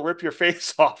whether she'll rip your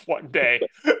face off one day.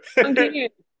 And can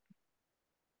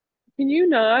you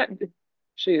not?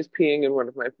 She is peeing in one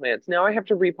of my plants. Now I have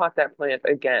to repot that plant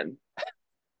again. Oh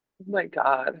my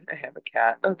God, I have a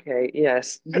cat. Okay,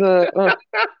 yes.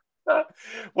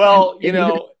 Well,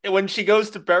 when she goes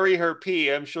to bury her pee,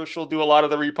 I'm sure she'll do a lot of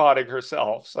the repotting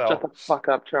herself. Shut So, the fuck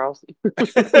up, Charles.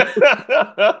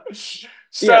 Yeah,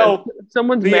 so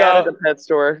someone's the mad at the pet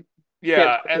store. Can't yeah,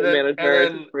 talk to and the then manager.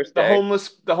 It's his then first the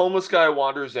day homeless guy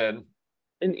wanders in,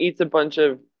 and eats a bunch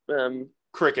of um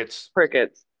crickets.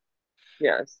 crickets.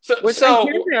 Yes, So which I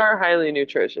hear so they are highly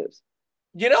nutritious.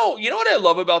 you know what I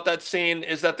love about that scene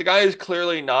is that the guy is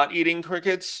clearly not eating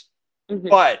crickets, Hmm.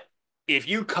 but if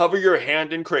you cover your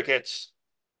hand in crickets,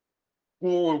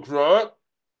 and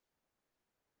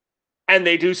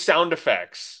they do sound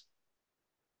effects.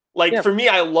 Like Yeah. for me,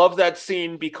 I love that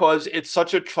scene because it's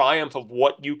such a triumph of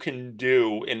what you can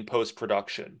do in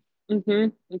post-production. Hmm.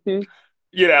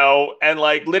 And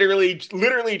like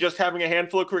literally just having a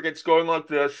handful of crickets going like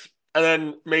this and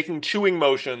then making chewing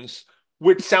motions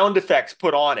with sound effects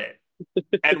put on it.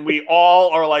 And we all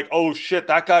are like, "Oh shit,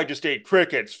 that guy just ate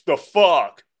crickets. The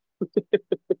fuck?"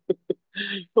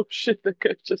 Oh shit, that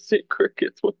guy just ate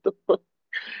crickets. What the fuck?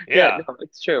 Yeah, Yeah. no,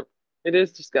 it's true. It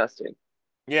is disgusting.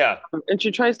 Yeah. And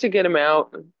she tries to get him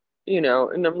out, and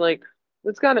I'm like,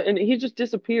 it's gotta, and he just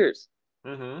disappears.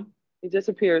 Hmm. He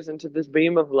disappears into this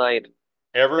beam of light.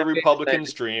 Every Very Republican's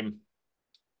excited. dream.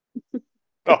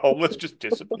 The homeless just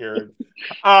disappeared.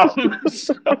 So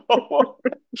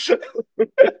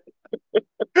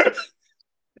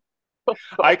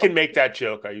I can make that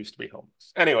joke. I used to be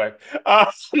homeless. Anyway,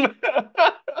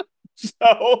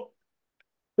 so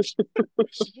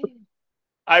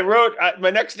I wrote my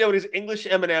next note is English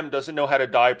Eminem doesn't know how to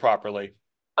die properly.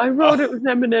 I Uh, wrote it was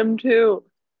Eminem too.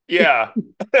 yeah.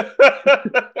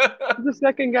 The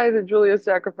second guy that Julia's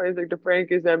sacrificing to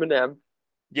Frank is Eminem.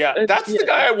 Yeah, And that's the yeah,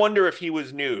 guy I wonder if he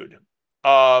was nude.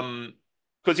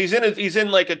 Because he's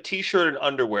in like a t-shirt and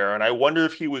underwear, and I wonder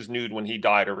if he was nude when he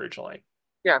died originally.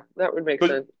 yeah, that would make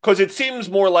sense. Because it seems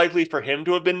more likely for him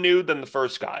to have been nude than the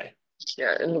first guy.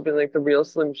 Yeah, and he'll be like the real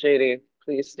Slim Shady.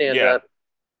 Please stand Yeah, up,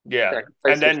 yeah.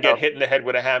 And sacrifice then get yourself. hit in the head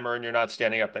with a hammer and you're not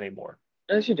standing up anymore.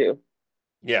 As you do.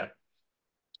 Yeah.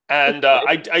 And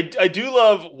I do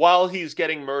love while he's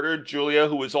getting murdered, Julia,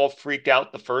 who was all freaked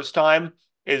out the first time,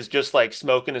 is just like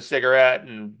smoking a cigarette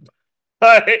and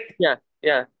Yeah,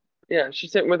 yeah, yeah.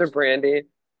 She's sitting with her brandy.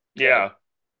 Yeah.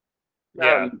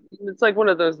 yeah, yeah, It's like one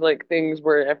of those like things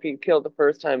where after you kill the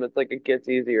first time, it's like it gets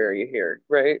easier. You hear,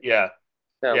 right? yeah,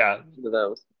 So yeah. one of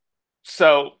those.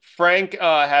 So Frank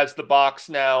has the box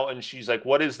now, and she's like,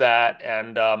 "What is that?"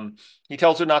 And he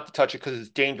tells her not to touch it because it's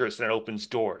dangerous and it opens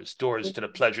doors to the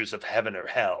pleasures of heaven or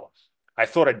hell. I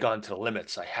thought I'd gone to the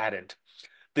limits. I hadn't.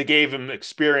 They gave him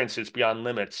experiences beyond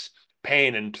limits,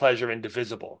 pain and pleasure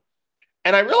indivisible.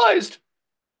 And I realized,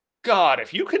 God,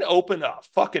 if you can open a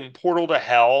fucking portal to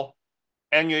hell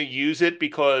and you use it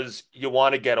because you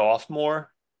want to get off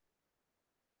more,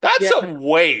 that's Yeah, a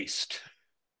waste.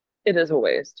 it is a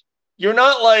waste. You're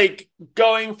not like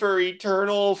going for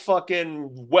eternal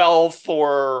fucking wealth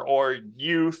or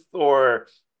youth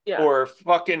Yeah. or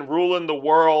fucking ruling the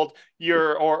world.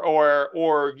 You're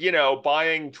or you know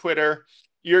buying Twitter.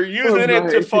 You're Oh, using it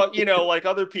to right. fuck you know like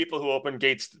other people who open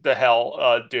gates to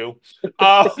hell do.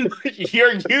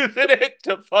 You're using it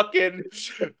to fucking.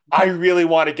 I really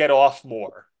want to get off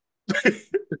more.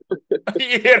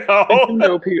 You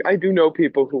know, I do know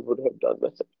people who would have done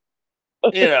this.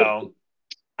 you know.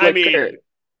 I Like mean, Kurt.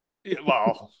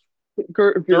 well.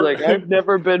 Kurt would be like, I've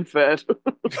never been fed.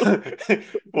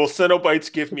 Will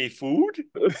Cenobites give me food?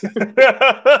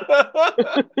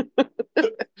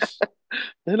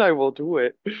 Then I will do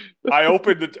it. I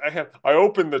opened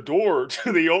the door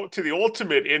to the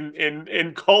ultimate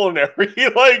in culinary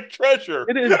like treasure.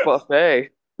 It is buffet.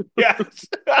 Yes.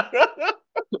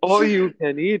 All you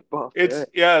can eat buffet.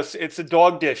 It's a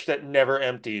dog dish that never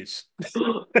empties.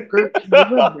 Kurt, can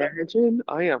you imagine?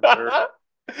 I am Kurt.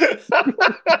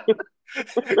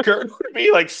 Gert would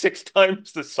be like 6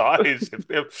 times the size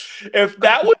if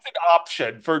that was an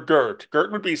option for Gert.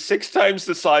 Gert would be 6 times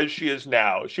the size she is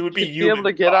now. She would be She'd be able human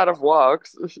to get out of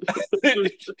walks.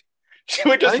 She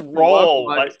would I just can walk roll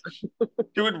like once.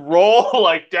 she would roll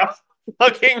like down the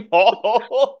fucking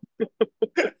hall.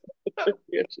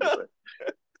 Yeah, she's like,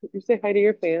 you say hi to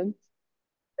your fans?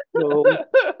 No.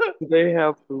 Do they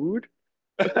have food?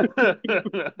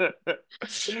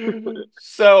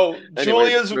 So Anyway,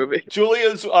 this movie.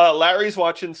 Julia's Larry's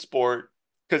watching sport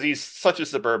because he's such a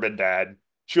suburban dad.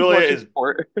 He's Julia watching is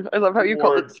sport. I love how you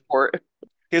called it bored. sport.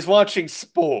 He's watching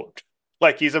sport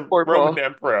like he's a Sport Roman ball.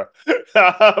 emperor.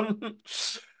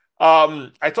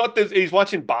 um, I thought this he's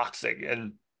watching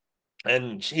boxing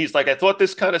and he's like, I thought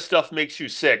this kind of stuff makes you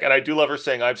sick. And I do love her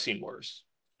saying, I've seen worse.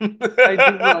 I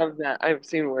do love that. I've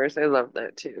seen worse. I love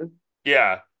that too.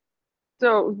 Yeah,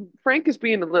 So Frank is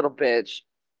being a little bitch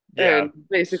yeah. and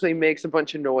basically makes a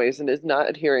bunch of noise and is not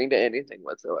adhering to anything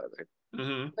whatsoever.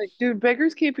 Hmm. Like, dude,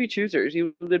 beggars can't be choosers.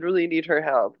 You literally need her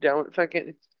help. Don't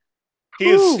fucking. He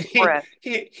is Whew, Brett,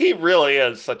 he really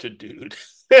is such a dude.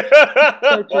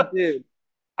 such a dude.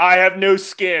 I have no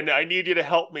skin. I need you to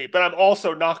help me, but I'm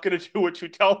also not going to do what you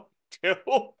tell me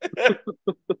to.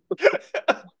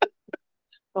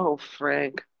 Oh,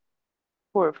 Frank.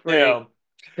 Poor Frank. Yeah.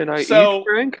 Can I eat So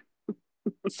Frank?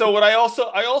 so what I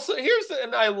also here's the,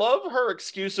 and I love her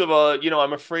excuse of you know,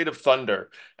 I'm afraid of thunder.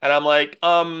 And I'm like,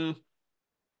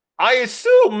 I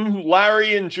assume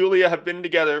Larry and Julia have been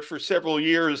together for several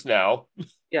years now.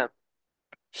 Yeah.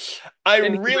 I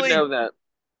And he would know really that.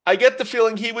 I get the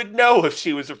feeling he would know if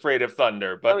she was afraid of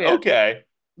thunder, Oh, but yeah. okay.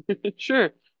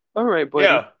 Sure. All right, buddy.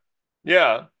 Yeah.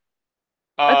 Yeah.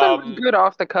 I thought it was a Um good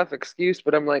off the cuff excuse,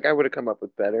 but I'm like, I would have come up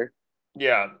with better.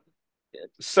 yeah. Yeah.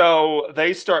 So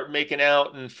they start making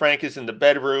out and Frank is in the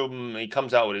bedroom. He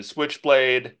comes out with his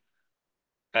switchblade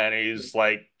and he's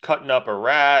like cutting up a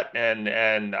rat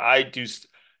and I do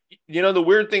you know the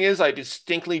weird thing is I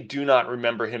distinctly do not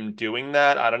remember him doing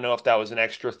that. I don't know if that was an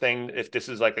extra thing, if this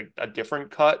is like a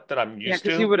different cut that I'm Yeah, used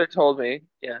because he to. would have told me.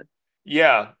 Yeah.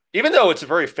 Yeah. Even though it's a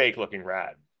very fake looking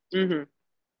rat, Hmm.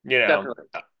 you know. Definitely.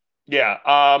 Yeah.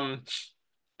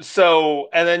 So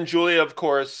and then Julia, of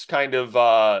course, kind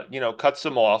of you know, cuts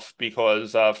him off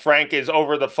because Frank is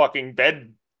over the fucking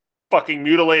bed fucking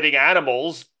mutilating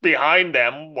animals behind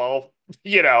them while,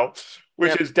 you know,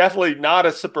 which Yep. is definitely not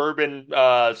a suburban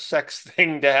sex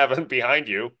thing to have behind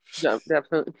you. No,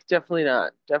 definitely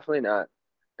not. Definitely not.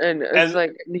 And it's And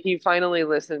like he finally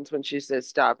listens when she says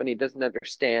stop, and he doesn't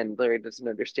understand. Larry doesn't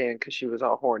understand because she was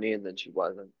all horny and then she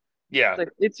wasn't. It's yeah, like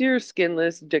it's your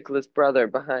skinless, dickless brother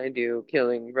behind you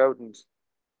killing rodents.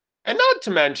 and not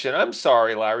to mention, I'm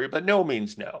sorry, Larry, but no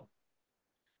means no.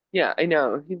 Yeah, I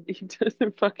know. He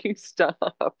doesn't fucking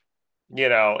stop. You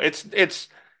know,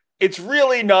 it's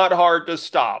really not hard to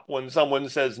stop when someone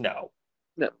says no.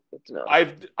 No, it's not.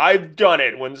 I've done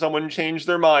it when someone changed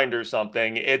their mind or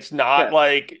something. It's not Yeah.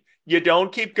 like you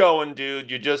don't keep going, dude.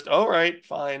 You just, all right,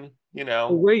 fine.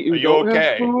 Oh, wait, Are you you don't have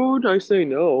okay? food? I say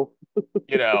no.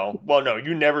 Well, no,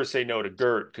 you never say no to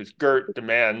Gert because Gert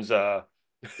demands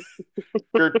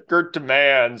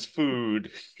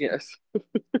food. Yes.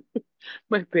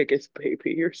 My biggest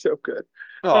baby. You're so good.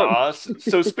 Um, Aw,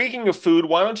 so speaking of food,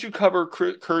 why don't you cover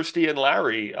Kirsty and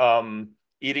Larry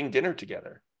eating dinner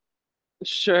together?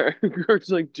 sure. It's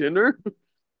like dinner.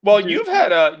 Well, Dude.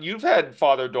 you've had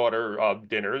father-daughter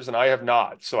dinners, and I have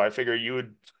not, so I figure you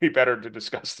would be better to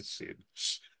discuss this scene.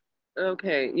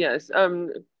 Okay, yes.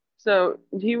 So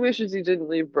he wishes he didn't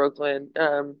leave Brooklyn.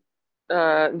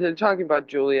 They're talking about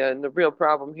Julia, and the real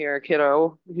problem here,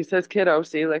 kiddo. He says kiddo,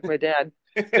 see, like my dad,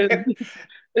 is,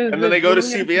 is And then that they go to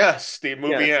Julia, CVS. The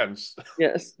movie yes, ends.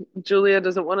 yes. Julia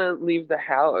doesn't want to leave the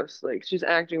house. Like she's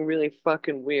acting really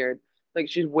fucking weird. Like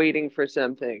she's waiting for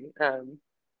something. Um,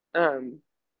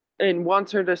 and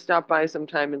wants her to stop by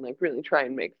sometime and like really try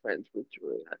and make friends with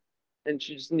Julia. And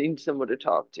she just needs someone to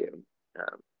talk to.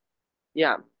 Um,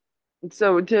 yeah.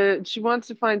 So she wants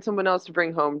to find someone else to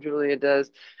bring home, Julia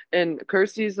does. And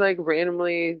Kirsty's like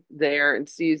randomly there and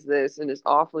sees this and is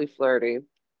awfully flirty.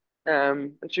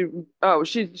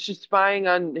 She she's spying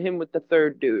on him with the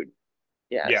third dude.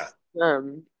 Yeah, Yes.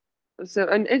 So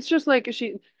and it's just like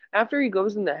she after he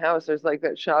goes in the house, there's like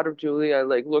that shot of Julia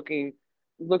like looking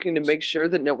to make sure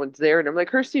that no one's there. And I'm like,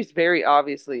 Kirsty's very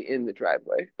obviously in the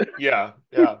driveway. yeah,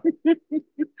 yeah.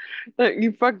 Like,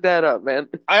 you fucked that up, man.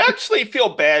 I actually feel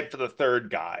bad for the third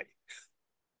guy.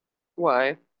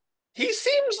 Why? He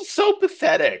seems so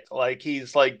pathetic. Like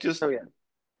he's like just Oh yeah.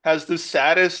 has the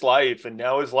saddest life, and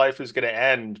now his life is gonna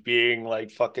end being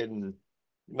like fucking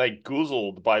like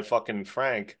goozled by fucking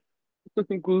Frank.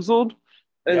 Goozled.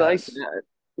 I like Yes, that.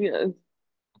 Yeah.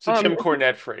 it's a Um, Jim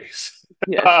Cornette phrase.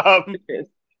 yes. um, It is.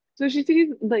 So she sees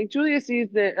like Julia sees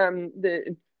that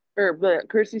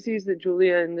Kirsty sees that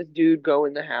Julia and this dude go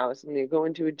in the house and they go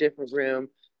into a different room.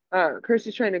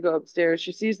 Kirsty's trying to go upstairs.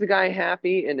 She sees the guy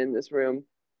happy and in this room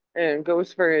and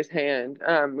goes for his hand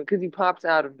because he pops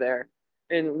out of there.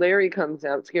 And Larry comes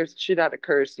out, scares the shit out of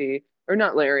Kirsty. Or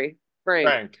not Larry,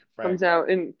 Frank comes Frank. out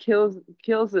and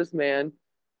kills this man.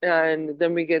 And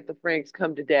then we get the Frank's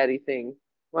come to daddy thing.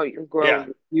 Well, you're grown, Yeah,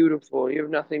 you're beautiful, you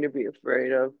have nothing to be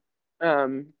afraid of.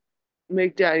 Um,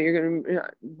 make daddy, you're gonna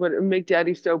what make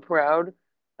daddy so proud.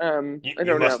 I you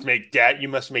don't know. must make dad. You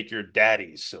must make your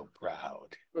daddy so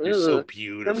proud. You're so Ugh.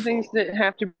 Some things beautiful. that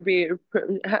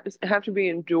have to be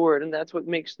endured, and that's what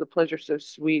makes the pleasure so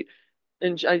sweet.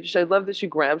 And I love that she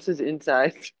grabs his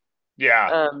insides,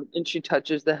 Yeah. and she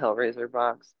touches the Hellraiser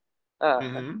box, uh,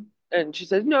 hmm and she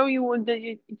says, "No, you want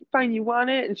that? Fine, you want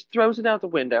it," and she throws it out the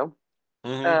window.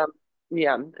 hmm Um,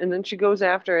 yeah, and then she goes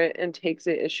after it and takes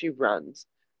it as she runs.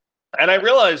 And I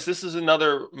realize this is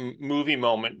another movie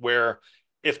moment where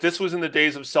if this was in the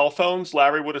days of cell phones,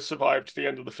 Larry would have survived to the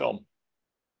end of the film.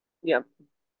 Yep,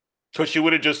 So she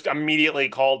would have just immediately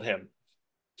called him.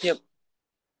 yep,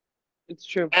 it's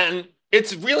true. And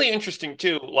it's really interesting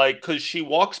too, like, because she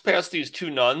walks past these two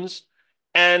nuns,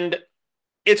 and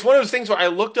it's one of those things where I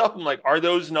looked up and like, are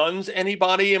those nuns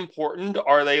anybody important?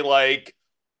 Are they like,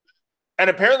 and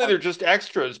apparently they're just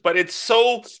extras, but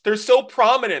they're so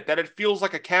prominent that it feels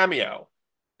like a cameo.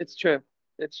 It's true.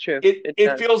 It's true. It It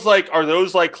does. feels like, are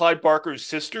those like Clyde Barker's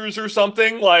sisters or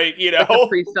something? Like, Like the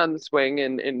priest on the swing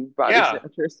in Body Yeah.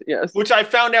 Snatchers. Yes. Which I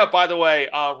found out, by the way.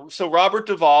 So Robert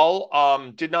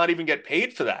Duvall did not even get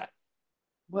paid for that.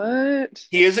 What?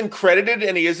 He isn't credited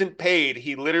and he isn't paid.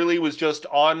 He literally was just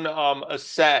on a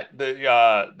set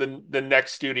the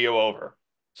next studio over.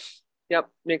 Yep,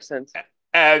 makes sense.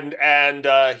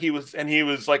 He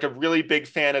was like a really big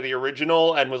fan of the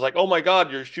original and was like, "Oh my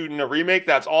God, you're shooting a remake?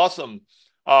 That's awesome."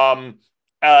 And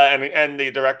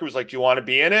the director was like, "Do you want to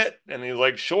be in it?" And he's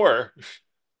like, "Sure."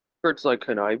 Kurt's like,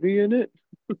 can I be in it?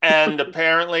 And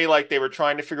apparently, like they were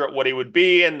trying to figure out what he would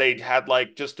be, and they had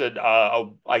like just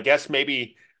I guess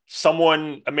maybe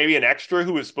someone, maybe an extra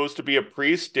who was supposed to be a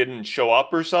priest, didn't show up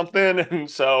or something, and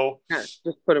so Yeah,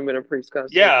 just put him in a priest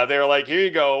costume. yeah, they're like, here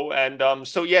you go, and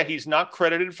so yeah, he's not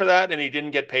credited for that, and he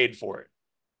didn't get paid for it.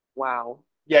 Wow.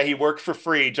 Yeah, he worked for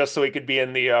free just so he could be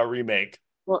in the remake.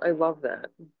 Well, I love that.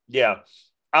 Yeah.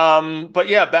 But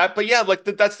yeah, like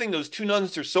that's the thing. Those two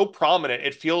nuns are so prominent.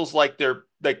 It feels like they're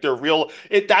real.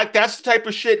 That's the type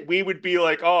of shit we would be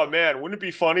like, oh man, wouldn't it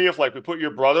be funny if like we put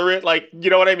your brother in? Like, you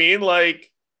know what I mean?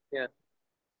 Yeah.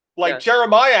 Like Yeah.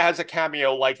 Jeremiah has a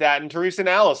cameo like that in Teresa and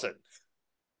Allison.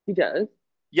 He does.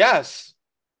 Yes.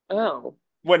 Oh.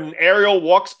 When Ariel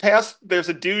walks past, there's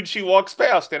a dude she walks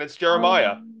past, and it's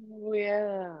Jeremiah. Oh,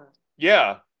 yeah.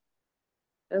 Yeah.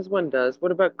 As one does.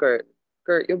 What about Gert?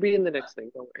 Gert, you'll be in the next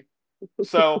thing, don't worry.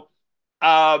 So,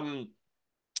 um,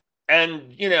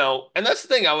 and and that's the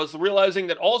thing. I was realizing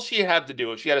that all she had to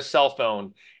do, if she had a cell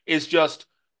phone, is just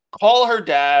call her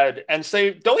dad and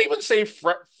say, don't even say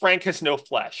Frank has no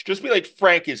flesh. Just be like,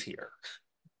 Frank is here.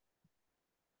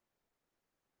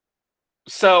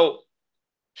 So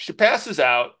she passes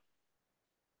out.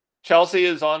 Chelsea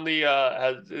is on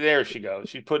the there she goes.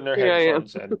 She's putting her Yeah, yeah.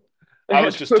 headphones in. I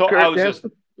had to put I Gert was down. just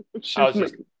I Shoot was me.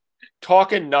 just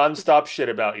talking nonstop shit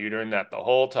about you during that the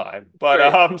whole time. But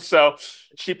Great. so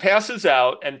she passes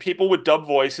out, and people with dub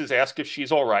voices ask if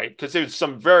she's all right because there's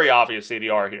some very obvious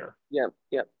ADR here. Yep,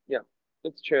 yep, yep.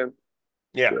 It's true.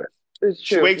 Yeah, It's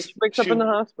she true. But wakes she wakes up in she the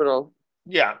hospital.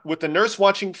 yeah with the nurse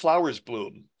watching flowers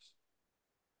bloom.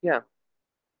 Yeah.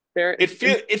 Very,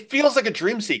 It feels like a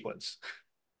dream sequence.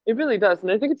 it really does.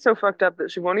 And I think it's so fucked up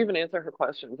that she won't even answer her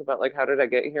questions about like how did I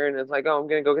get here? And it's like, oh, I'm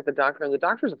gonna go get the doctor, and the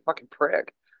doctor's a fucking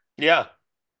prick. Yeah,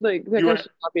 Like that you guy were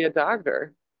should not be a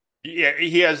doctor. yeah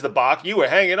he has the box. You were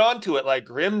hanging on to it like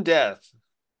grim death.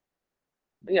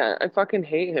 Yeah, I fucking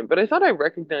hate him. But I thought I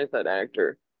recognized that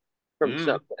actor from Mm,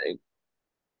 something.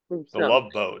 From the something. Love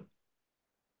Boat.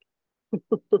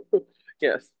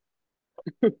 Yes.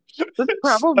 That's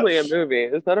probably a movie.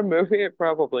 Is that a movie? It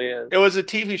probably is. It was a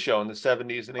TV show in the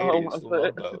 70s and Oh, 80s, was The Love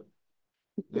it? Boat.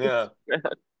 Yeah.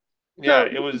 Yeah,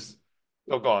 So it was.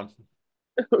 Oh, go on.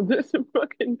 this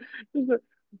fucking there's a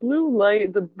blue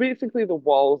light. The basically the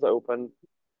walls open.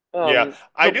 Yeah,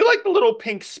 I The do like the little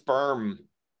pink sperm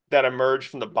that emerged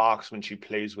from the box when she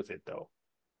plays with it, though.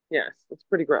 yes, it's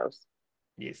pretty gross.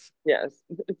 Yes. Yes,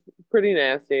 it's pretty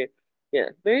nasty. Yeah,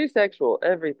 very sexual.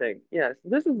 Everything. Yes,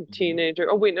 this is a Mhm.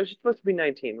 teenager. Oh wait, no, she's supposed to be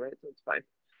 19, right? So it's fine.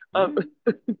 Mhm.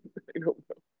 I don't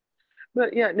know.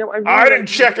 But yeah, no, I really I like didn't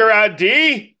check her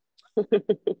ID.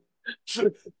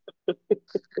 the,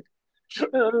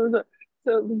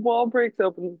 so the wall breaks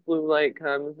open, the blue light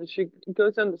comes, and she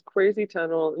goes down this crazy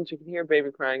tunnel, and she can hear a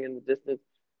baby crying in the distance.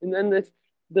 And then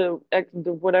the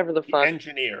whatever the The fuck,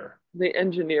 engineer. the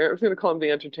engineer. I was gonna call him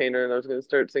the entertainer, and I was gonna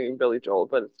start singing Billy Joel,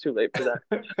 but it's too late for that.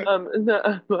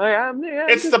 I am the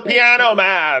It's the piano entertainer.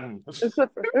 man.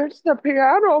 It's the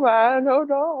piano man. Oh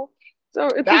no! So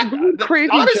it's this blue crazy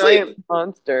Honestly, giant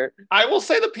monster. I will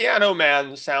say the piano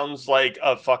man sounds like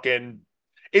a fucking.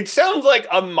 It sounds like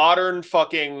a modern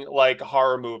fucking like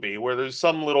horror movie where there's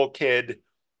some little kid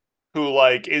who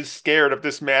like is scared of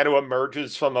this man who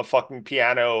emerges from a fucking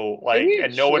piano, Maybe like, it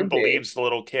and no one should be. believes the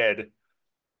little kid.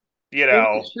 You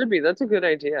Maybe it know, should be. That's a good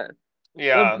idea. Let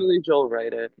yeah, Billy Joel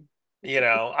write it.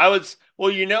 I was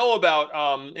well,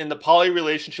 about in the poly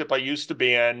relationship I used to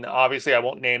be in, obviously I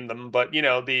won't name them, but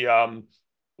the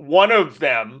one of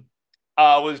them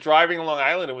was driving along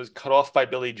Island and was cut off by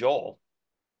Billy Joel.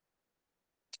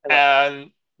 I love that.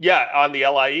 And yeah, on the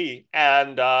LIE,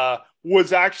 and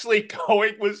was actually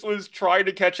was trying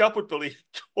to catch up with Billy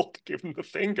Joel to give him the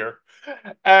finger.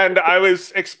 And I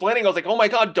was explaining, I was like, "Oh my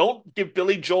God, don't give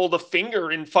Billy Joel the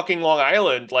finger in fucking Long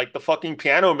Island! Like the fucking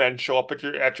piano men show up at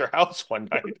your house one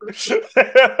night, and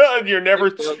They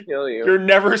will kill you. you're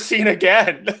never seen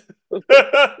again."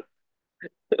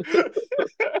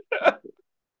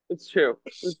 It's true.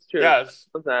 It's true. Yes,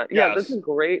 Love that. Yeah, that's a yes.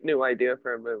 great new idea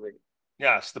for a movie.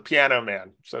 Yes, the Piano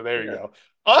Man. So there you Yeah, go.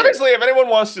 great. Honestly, if anyone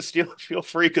wants to steal it, feel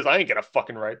free because I ain't gonna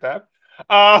fucking write that.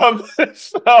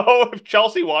 So if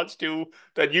Chelsea wants to,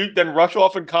 then rush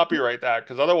off and copyright that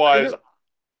because I otherwise don't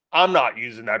I'm not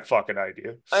using that fucking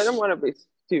idea. I don't want to be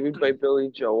sued by Billy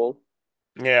Joel.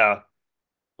 Yeah.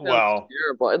 Sounds Well,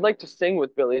 terrible. I'd like to sing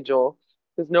with Billy Joel.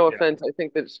 Because no yeah. offense, I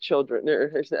think that his children, or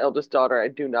his eldest daughter, I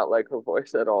do not like her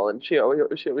voice at all. And she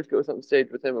always goes on stage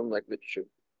with him. I'm like, shoot.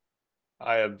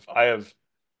 I'm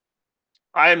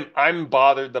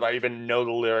bothered that I even know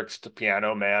the lyrics to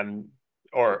Piano Man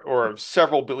or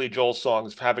several Billy Joel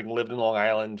songs having lived in Long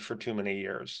Island for too many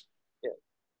years. Yeah.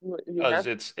 You because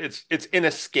have. it's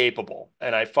inescapable,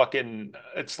 and I fucking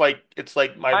it's like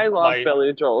I love my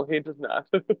Billy Joel. He does not.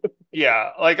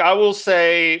 yeah, like I will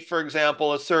say, for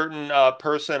example, a certain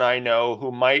person I know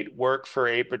who might work for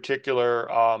a particular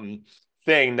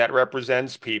thing that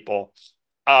represents people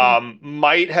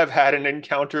might have had an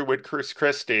encounter with Chris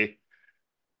Christie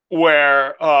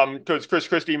where because Chris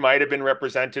Christie might have been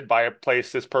represented by a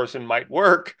place this person might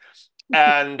work,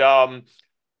 and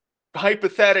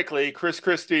hypothetically, Chris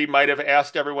Christie might have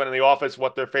asked everyone in the office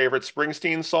what their favorite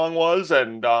Springsteen song was,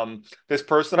 and this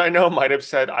person I know might have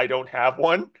said, "I don't have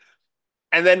one."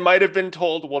 And then might have been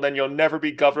told, well, then you'll never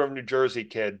be governor of New Jersey,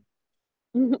 kid.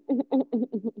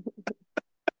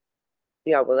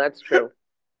 Yeah, well, that's true.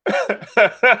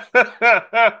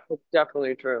 It's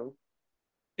definitely true.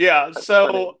 Yeah, That's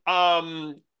funny.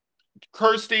 so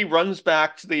Kirsty runs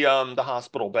back to the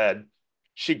hospital bed.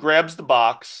 She grabs the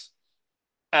box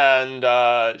and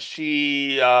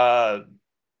she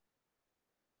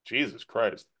Jesus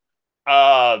Christ.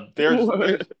 There's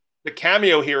the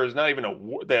cameo here is not even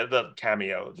the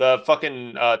cameo. The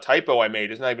fucking typo I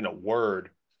made is not even a word.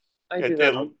 I do It that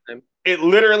it all the time. it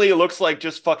literally looks like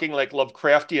just fucking like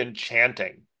Lovecraftian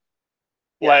chanting.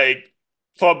 Yes, Like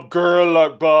from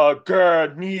girl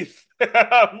girl neath.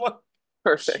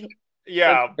 perfect. That's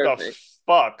Yeah, the perfect.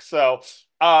 fuck. So,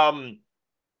 and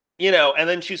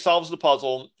then she solves the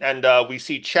puzzle, and we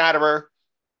see Chatterer,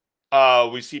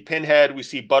 we see Pinhead, we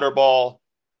see Butterball.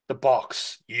 The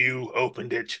box, you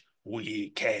opened it, we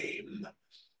came.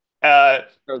 Uh,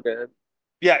 So good.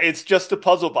 yeah, it's just a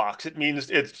puzzle box. It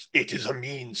is a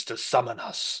means to summon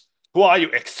us. Who are you,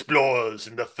 explorers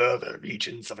in the further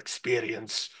regions of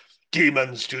experience?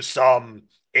 Demons to some,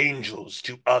 angels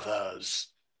to others.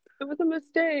 It was a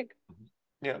mistake.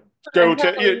 Yeah, I go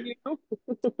to hell yeah, you.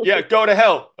 yeah, go to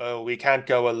hell. Oh, we can't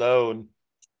go alone.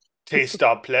 Taste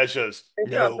our pleasures. It's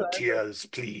not No pleasant. tears,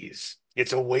 please.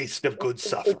 It's a waste of good It's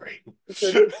suffering.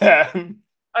 a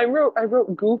I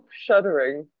wrote goof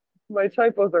shuddering. My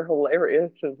typos are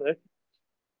hilarious, isn't it?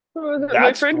 What was it? My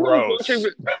That's friend who was watching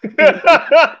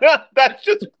gross. That's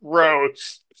just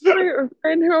gross. my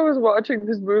friend who I was watching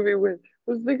this movie with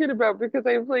was thinking about because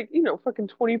I have like, fucking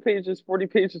 20 pages, 40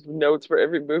 pages of notes for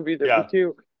every movie that we Yeah.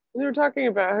 do. And they were talking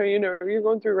about how, you're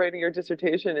going through writing your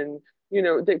dissertation and,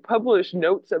 they publish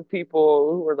notes of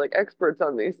people who are like experts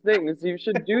on these things. You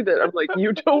should do that. I'm like,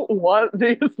 you don't want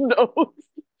these notes.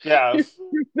 Yeah. You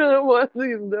do not want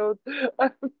these notes.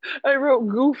 I, I wrote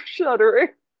goof shuddering.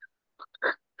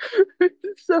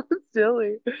 It's so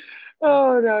silly.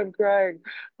 Oh, no, I'm crying.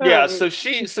 Yeah, Um, so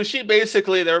she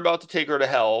basically they're about to take her to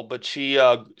hell, but she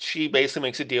basically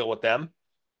makes a deal with them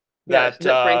yes, that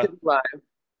that Frank is alive.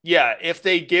 yeah, if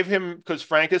they give him because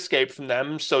Frank escaped from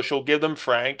them, so she'll give them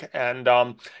Frank and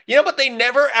but they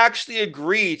never actually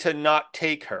agree to not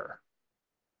take her.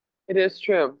 It is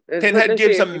true. Pinhead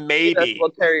gives Technically, a if you cheat us, we'll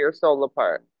maybe. tear your soul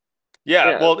apart. Yeah,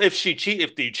 Yeah, well, if you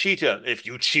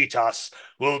cheat us,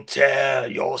 we'll tear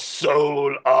your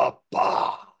soul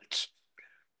apart.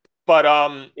 But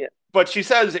yeah. but she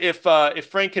says if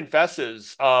Frank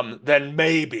confesses, then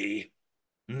maybe.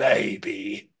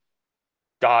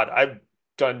 God, I've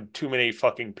done too many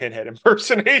fucking Pinhead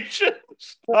impersonations.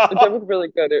 That was really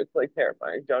good. It's like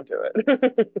terrifying. Don't do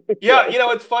it. Yeah,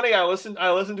 Yeah. it's funny. I listened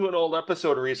to an old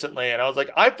episode recently, and I was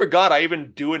like, I forgot I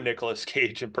even do a Nicolas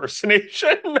Cage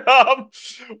impersonation.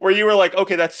 Where you were like,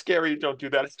 okay, that's scary. Don't do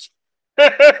that.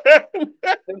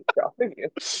 I'm stopping you.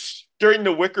 During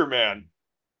The Wicker Man.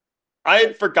 I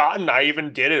had forgotten I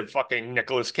even did a fucking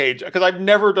Nicolas Cage because I've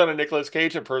never done a Nicolas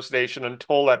Cage impersonation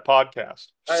until that podcast.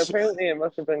 Apparently, it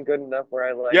must have been good enough where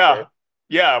I liked Yeah. it.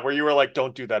 Yeah, where you were like,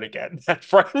 don't do that again. That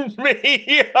frightened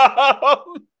me.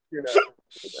 You know.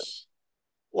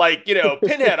 Like,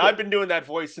 Pinhead, I've been doing that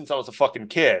voice since I was a fucking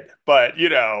kid. But,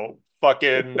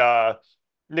 fucking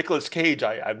Nicolas Cage,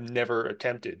 I've never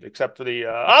attempted except for the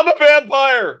I'm a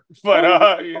vampire. But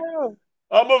Oh,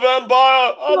 I'm a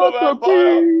vampire. I'm a not the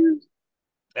vampire. bees.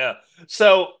 Yeah.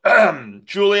 So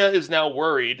Julia is now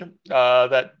worried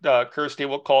that Kirsty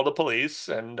will call the police,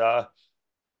 and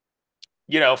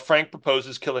Frank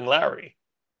proposes killing Larry.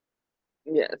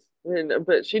 Yes,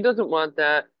 but she doesn't want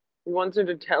that. He wants her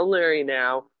to tell Larry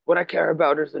now. What I care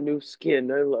about is the new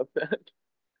skin. I love that.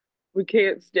 We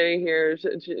can't stay here.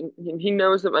 He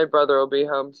knows that my brother will be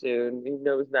home soon. He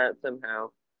knows that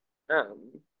somehow.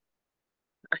 Um,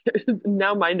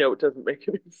 now my note doesn't make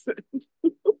any sense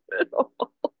at all.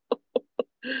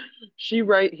 She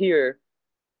right here,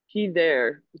 he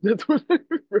there. That's what I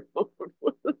wrote.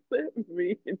 What does that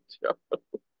mean, Joe?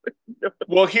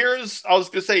 Well, I was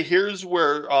gonna say, here's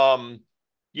where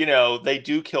they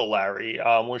do kill Larry.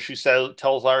 Where she says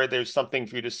tells Larry there's something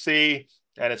for you to see,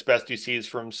 and it's best he sees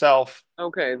for himself.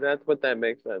 Okay, that's what that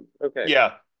makes sense. Okay.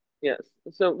 Yeah, Yes.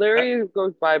 So uh, Larry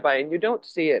goes bye-bye and you don't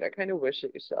see it. I kind of wish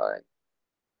that you saw it.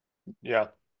 yeah.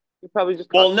 You probably just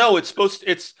Well, caught no, it's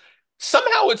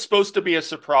somehow it's supposed to be a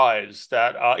surprise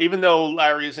that even though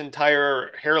Larry's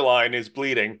entire hairline is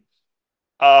bleeding,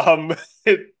 um,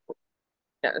 it,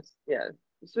 yes, yes.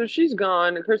 So she's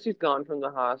gone. Kirsty's gone from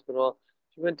the hospital.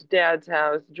 She went to Dad's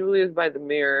house. Julia's by the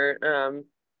mirror.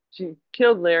 She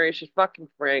killed Larry. She's fucking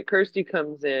Frank. Kirsty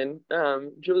comes in.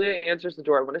 Julia answers the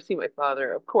door. I want to see my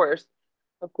father. Of course,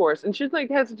 of course. And she's like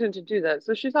hesitant to do that.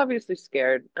 So she's obviously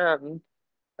scared.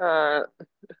 Uh,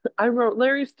 I wrote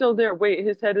Larry's still there. Wait,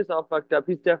 his head is all fucked up.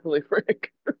 He's definitely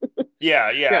Frank.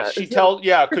 yeah. Yeah. She So tell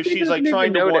yeah, because Kirsty she's like doesn't trying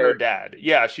even to warn her notice. dad.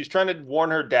 Yeah, she's trying to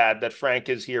warn her dad that Frank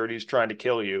is here and he's trying to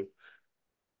kill you.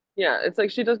 Yeah, it's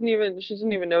like she doesn't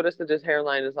even notice that his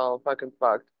hairline is all fucking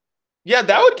fucked. Yeah,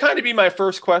 that Uh, would kind of be my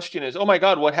first question is, oh my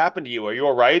God, what happened to you? Are you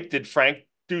all right? Did Frank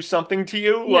do something to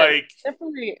you? yeah, Like,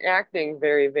 definitely acting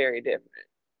very, very different.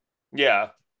 yeah.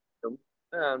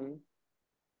 Um,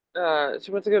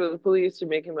 she wants to go to the police to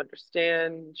make him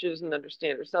understand. She doesn't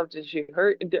understand herself. Did she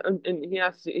hurt? And he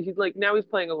asks, he's like, now he's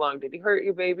playing along. Did he hurt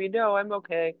you, baby? No, I'm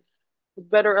okay. It's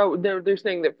better. Oh, they're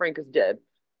saying that Frank is dead.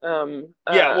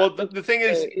 Yeah, well, And the thing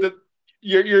is it- that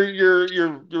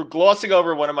you're glossing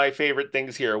over one of my favorite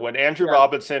things here when Andrew yeah.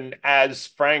 Robinson as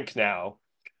Frank now,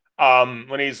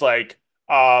 when he's like,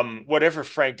 whatever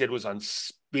Frank did was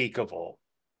unspeakable.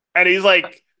 And he's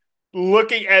like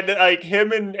looking at like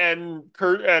him and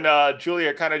Kurt and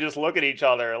Julia kind of just look at each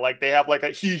other like they have like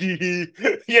a hee hee hee,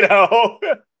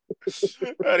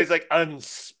 and he's like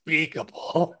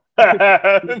unspeakable.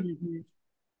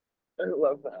 I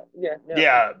love that. Yeah, no.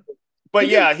 Yeah, He but did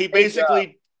a yeah, he great job.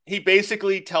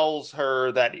 basically tells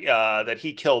her that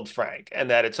he killed Frank and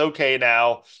that it's okay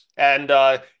now, and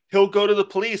he'll go to the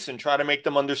police and try to make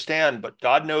them understand. But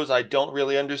God knows I don't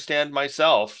really understand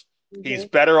myself. He's Hmm.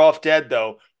 better off dead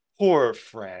though. Poor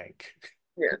Frank.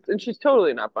 Yes, and she's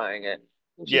totally not buying it.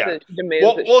 And she Yeah. says she demands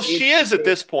Well, that she well, needs she to is at see.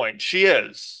 this point. She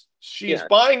is. She's Yeah,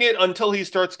 buying it until he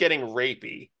starts getting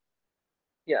rapey,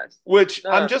 yes. which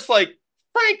I'm Uh, just like,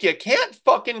 Frank, you can't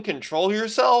fucking control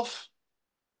yourself.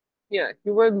 yeah,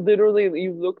 you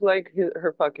look like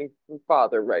her fucking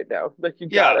father right now. Like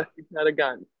Yeah. you gotta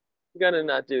gun. You gotta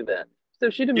not do that. So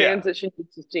she demands Yeah. that she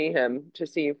needs to see him, to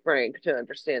see Frank, to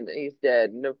understand that he's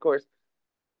dead. And of course,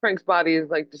 Frank's body is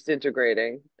like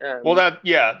disintegrating. Well,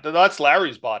 that's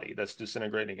Larry's body that's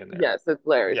disintegrating in there. Yes, it's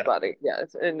Larry's Yeah, body.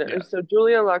 Yes, and yeah. so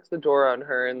Julia locks the door on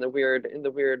her in the weird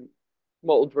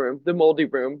mold room, the moldy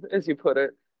room, as you put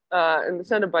it. And the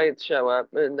Cenobites show up,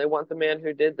 and they want the man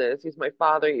who did this. He's my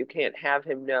father. You can't have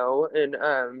him know.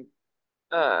 And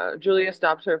Julia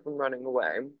stops her from running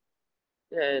away.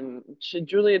 And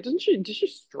Julia doesn't she did she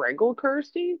strangle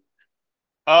Kirsty?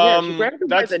 Yeah, she Um, grabbed her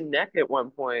by the that's neck at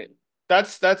one point.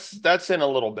 that's in a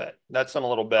little bit. That's in a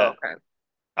little Oh, bit. okay.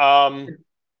 Um,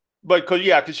 but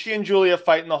because she and Julia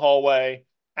fight in the hallway,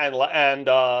 and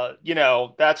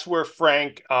that's where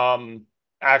Frank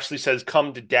actually says,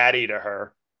 "Come to daddy" to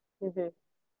her, Hmm.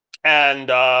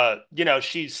 and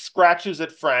she scratches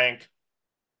at Frank,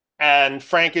 and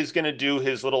Frank is gonna do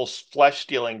his little flesh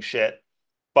stealing shit,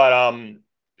 but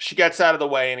she gets out of the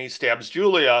way and he stabs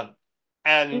Julia,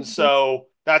 and Hmm. so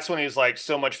that's when he's like,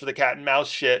 so much for the cat and mouse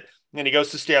shit. And he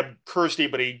goes to stab Kirsty,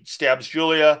 but he stabs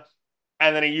Julia,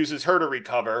 and then he uses her to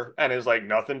recover, and is like,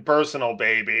 nothing personal,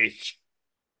 baby.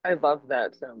 I love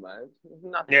that so much.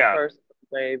 Nothing Yeah, personal,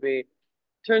 baby.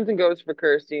 Turns and goes for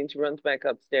Kirsty, and she runs back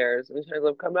upstairs. And I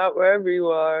love, come out wherever you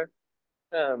are.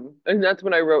 And that's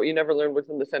when I wrote, you never learn what's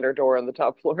in the center door on the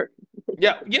top floor.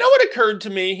 yeah. You know what occurred to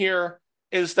me here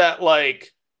is that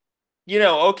like,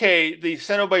 okay, the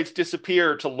Cenobites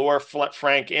disappear to lure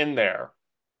Frank in there.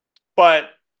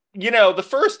 But the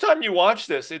first time you watch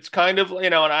this, it's kind of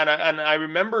and I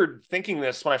remembered thinking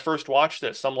this when I first watched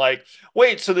this. I'm like,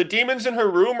 wait, so the demons in her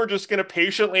room are just going to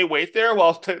patiently wait there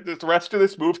while the rest of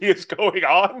this movie is going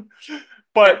on?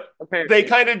 Yeah, But they apparently.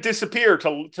 kind of disappear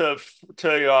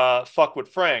to fuck with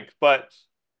Frank. But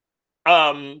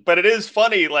it is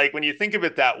funny, like when you think of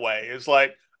it that way, it's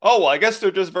like, oh, well, I guess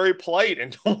they're just very polite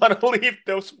and don't want to leave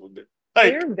those.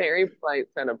 They Like, are very polite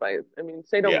Cenobites. I mean,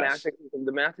 yes. sadomasochism,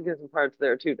 the masochism part's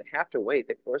there too. They have to wait.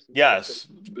 They force themselves to. Yes,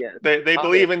 Yes, they obvious.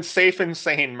 believe in safe,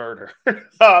 insane murder. They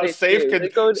do.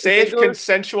 They Safe, go,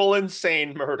 consensual,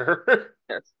 insane murder.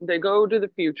 yes, they go to the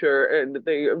future and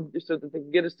they so that they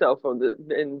can get a cell phone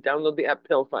and download the app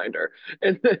Pill Finder,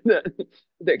 and then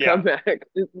they come Yeah, back.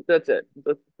 That's it.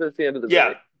 That's the end of the yeah.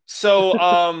 movie.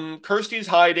 So Kirsty's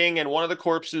hiding, and one of the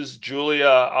corpses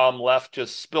Julia left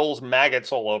just spills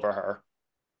maggots all over her.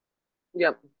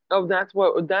 Yep. Oh, that's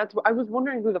what I was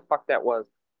wondering who the fuck that was.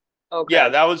 Yeah, Okay.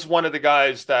 that was one of the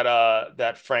guys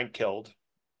that Frank killed.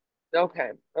 Okay.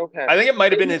 Okay. I think it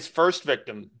might have been It- his first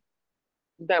victim.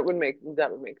 that would make sense.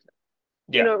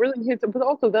 Yeah. It really hits, but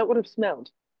also that would have smelled.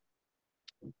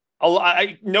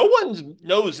 No one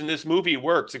knows in this movie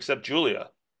works except Julia.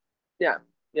 Yeah.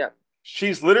 Yeah.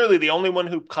 She's literally the only one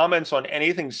who comments on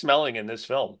anything smelling in this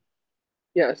film.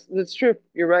 Yes, that's true.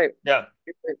 You're right. Yeah.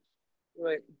 You're right. You're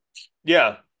right.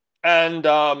 Yeah. And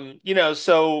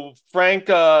so Frank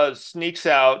sneaks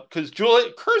out because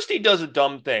Julia Kirsty does a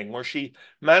dumb thing where she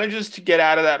manages to get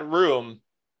out of that room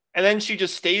and then she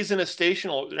just stays in a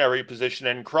stationary position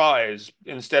and cries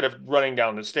instead of running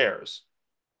down the stairs.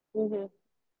 Hmm.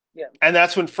 Yeah. And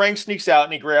that's when Frank sneaks out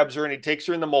and he grabs her and he takes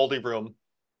her in the moldy room.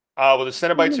 Well, the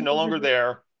Cenobites are no longer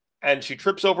there, and she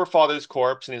trips over father's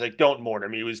corpse, and he's like, "Don't mourn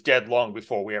him. He was dead long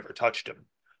before we ever touched him.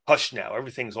 Hush now.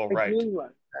 Everything's all I right. do like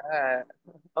that.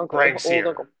 Frank's Old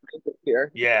Uncle here." Frank is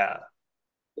here. Yeah,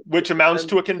 which amounts And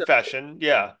to a so, confession.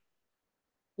 Yeah.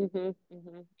 hmm.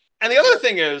 And the other Yep.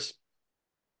 thing is,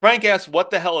 Frank asks,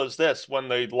 "What the hell is this?" when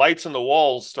the lights on the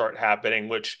walls start happening,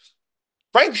 which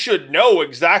Frank should know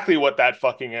exactly what that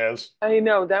fucking is. I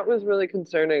know that was really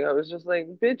concerning. I was just like,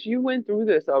 bitch, you went through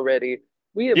this already.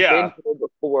 We have been Yeah. here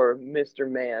before, Mr.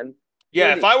 Man. Yeah,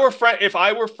 What if it, I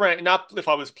were Frank, not if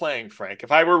I was playing Frank,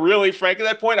 if I were really Frank at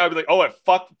that point, I'd be like, "Oh,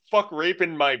 fuck,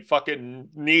 raping my fucking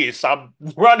niece. I'm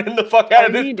running the fuck out I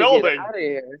of this need to get building." out of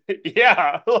here.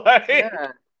 Yeah, like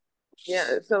Yeah.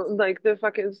 Yeah. So like the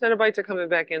fucking Cenobites are coming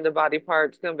back in, the body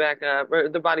parts come back up, or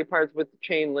the body parts with the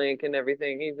chain link and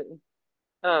everything. Even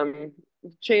um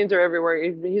chains are everywhere.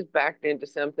 He's backed into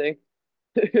something.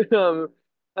 um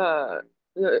uh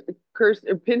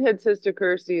Pinhead says to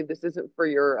Kirsty, "This isn't for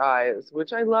your eyes,"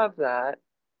 which I love that.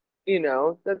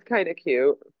 That's kind of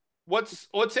cute.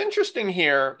 what's interesting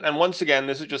here, and once again,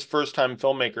 this is just first time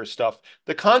filmmaker stuff.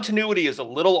 The continuity is a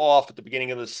little off at the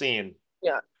beginning of the scene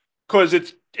Yeah. because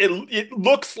it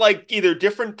looks like either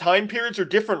different time periods or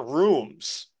different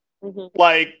rooms. Hmm.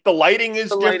 Like the lighting is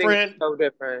The lighting is different. so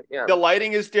different. Yeah. The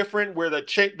lighting is different. Where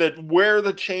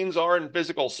the chains are in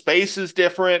physical space is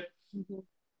different. Hmm.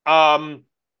 Um,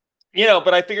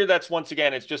 but I figured that's once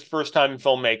again, it's just first time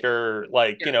filmmaker,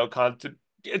 like, Yeah.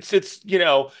 it's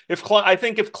if I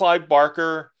think if Clive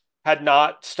Barker had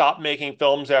not stopped making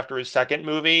films after his second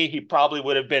movie, he probably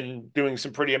would have been doing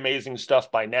some pretty amazing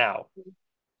stuff by now.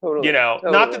 Totally. Not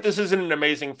that Totally. this isn't an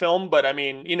amazing film, but I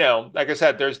mean, like I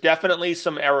said, there's definitely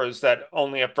some errors that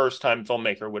only a first time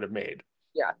filmmaker would have made.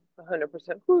 Yeah.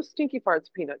 100%. Who stinky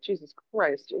farts peanut? Jesus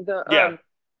Christ. The Yeah.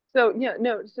 So yeah,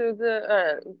 no, so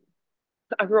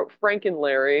I wrote Frank and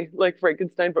Larry, like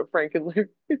Frankenstein, but Frank and Larry.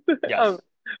 um,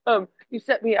 Yes. you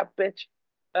set me up, bitch.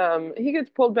 He gets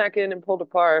pulled back in and pulled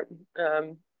apart. Yeah,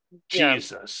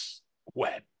 Jesus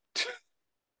wept.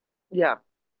 yeah.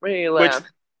 Really Which, laugh.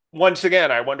 once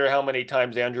again, I wonder how many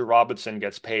times Andrew Robinson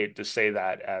gets paid to say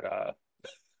that at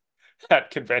Oh,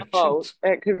 conventions.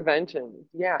 at conventions.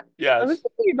 Yeah. I was Yes.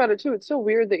 thinking about it too. It's so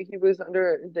weird that he was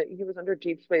under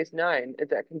Deep Space Nine at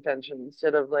that convention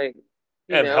instead of like,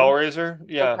 you Of know, Hellraiser, of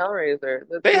yeah. Hellraiser.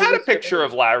 That's They had really a picture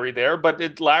of strange. Larry there,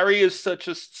 but Larry is such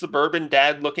a suburban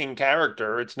dad-looking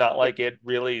character. It's not Yeah. like it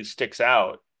really sticks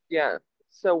out, Yeah.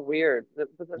 So weird. But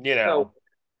that's you so know.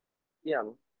 yeah.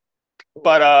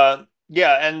 But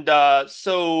yeah, and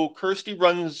so Kirsty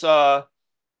runs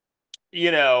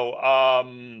you know,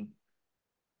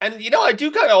 and I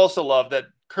do kind of also love that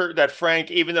that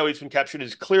Frank, even though he's been captured,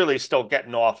 is clearly still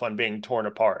getting off on being torn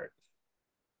apart.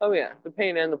 Oh yeah, the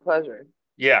pain and the pleasure.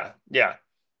 Yeah, yeah.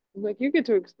 I'm like, you get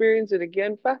to experience it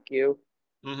again. Fuck you.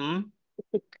 Hmm.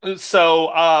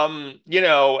 So,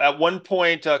 at one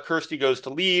point, Kirsty goes to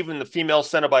leave, and the female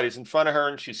Cenobite is in front of her,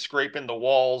 and she's scraping the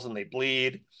walls, and they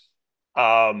bleed.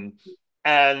 Um,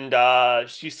 and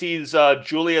she sees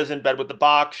Julia's in bed with the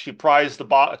box. She pries the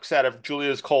box out of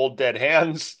Julia's cold, dead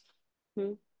hands,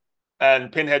 Hmm.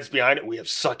 and Pinhead's behind it. We have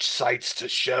such sights to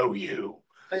show you.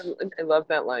 I I love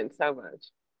that line so much.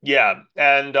 Yeah,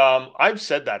 and I've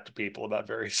said that to people about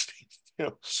various things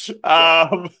too.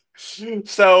 Yeah.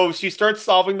 So she starts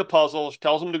solving the puzzle. She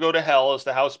tells him to go to hell as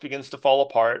the house begins to fall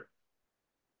apart.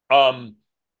 Um,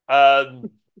 uh,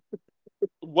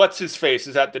 what's his face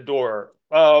is at the door.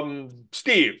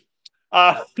 Steve.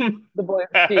 The boy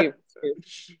Steve.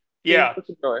 Steve's Yeah. at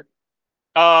the door.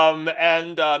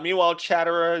 And meanwhile,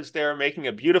 Chatterer is there making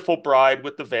a beautiful bride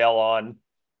with the veil on,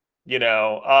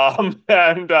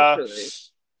 and Literally.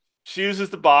 she uses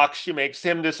the box. She makes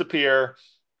him disappear.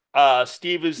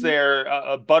 Steve is there.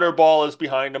 Butterball is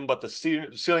behind him, but the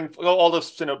ceiling, all the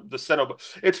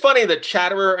Cenobite. It's funny that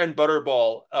Chatterer and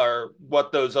Butterball are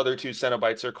what those other two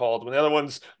Cenobites are called. When the other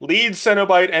one's lead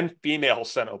Cenobite and female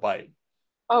Cenobite.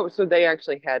 Oh, so they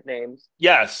actually had names.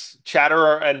 Yes,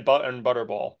 Chatterer and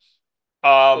Butterball.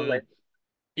 Hilarious. Um,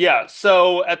 yeah.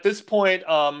 So at this point,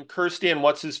 Kirsty and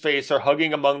what's his face are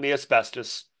hugging among the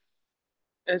asbestos.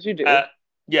 As you Uh, do.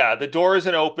 yeah, the door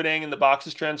isn't opening and the box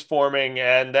is transforming,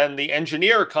 and then the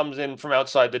engineer comes in from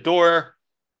outside the door.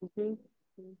 Mhm.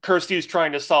 Kirsty's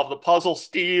trying to solve the puzzle.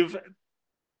 Steve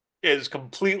is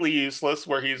completely useless,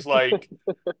 where he's like,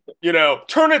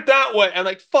 turn it that way. And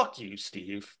like, fuck you,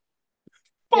 Steve.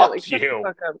 Yeah, like Fuck shut the you.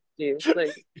 fuck up, Steve.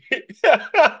 Like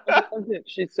I love that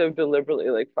she's so deliberately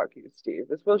like fuck you, Steve.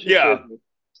 As well she Yeah, should be.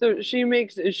 So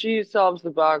she solves the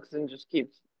box and just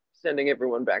keeps sending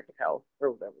everyone back to hell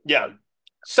or whatever the yeah. fuck.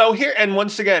 So here, and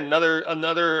once again,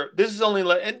 another. This is only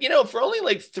like, and for only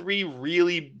like three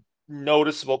really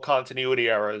noticeable continuity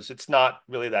errors, it's not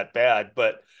really that bad.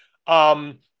 But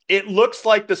it looks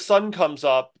like the sun comes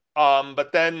up,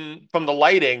 but then from the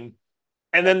lighting,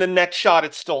 and Yeah. then the next shot,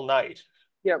 it's still night.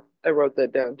 Yep. I wrote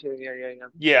that down too. Yeah, yeah, yeah.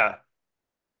 Yeah.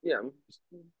 Yeah.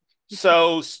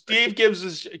 So Steve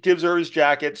gives her his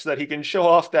jacket so that he can show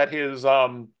off that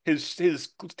his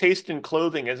taste in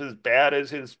clothing is as bad as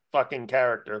his fucking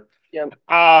character. Yeah.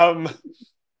 Um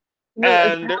No,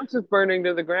 the and house is burning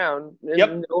to the ground yep,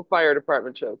 and no fire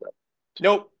department shows up.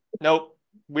 nope, nope.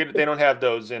 They don't have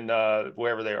those in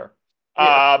wherever they are.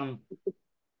 Yeah. Um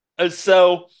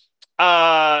so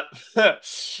uh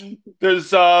there's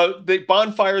the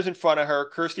bonfires in front of her.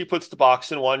 Kirsty puts the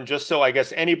box in one just so I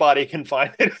guess anybody can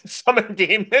find it and summon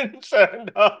demons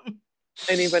and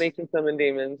Anybody can summon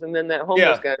demons. And then that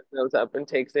homeless yeah. guy shows up and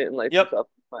takes it and lights Yep. himself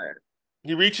on fire.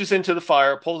 He reaches into the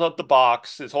fire, pulls out the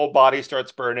box. His whole body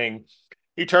starts burning.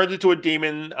 He turns into a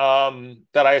demon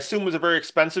that I assume was a very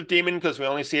expensive demon because we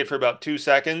only see it for about 2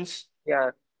 seconds.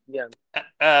 Yeah. Yeah.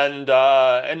 And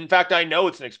in fact, I know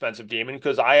it's an expensive demon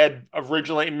because I had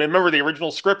originally remember the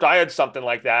original script. I had something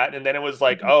like that, and then it was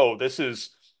like, Mhm. oh, this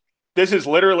is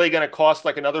literally going to cost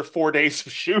like another 4 days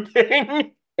of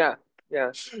shooting. Yeah.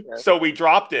 Yeah. Yeah. So we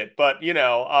dropped it. But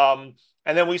and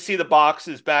then we see the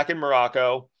boxes back in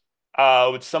Morocco,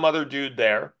 with some other dude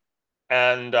there.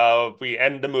 And we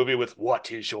end the movie with,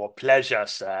 "What is your pleasure,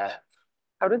 sir?"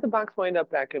 How did the box wind up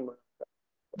back in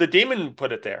The demon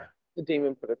put it there. the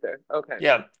demon put it there? Okay.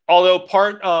 Yeah. Although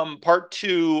part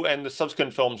two and the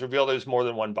subsequent films reveal there's more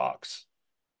than one box.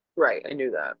 Right. I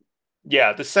knew that.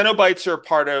 Yeah, the Cenobites are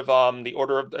part of the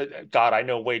Order of God. I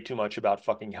know way too much about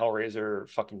fucking Hellraiser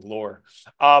fucking lore.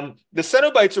 The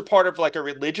Cenobites are part of like a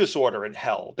religious order in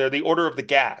hell. They're the Order of the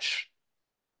Gash.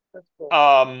 That's cool.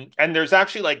 And there's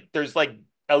actually there's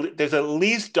at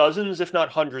least dozens, if not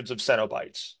hundreds, of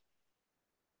Cenobites.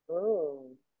 Oh,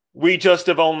 We just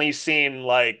have only seen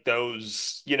like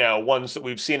those, ones that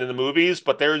we've seen in the movies,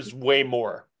 but there's way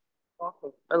more.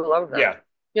 awesome. I love that. Yeah.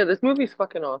 Yeah, this movie's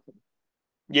fucking awesome.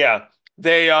 Yeah.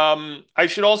 I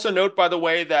should also note, by the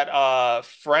way, that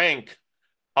Frank,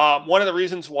 one of the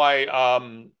reasons why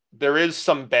there is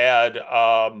some bad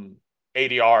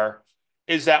ADR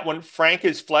is that when Frank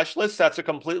is fleshless, that's a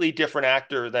completely different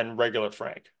actor than regular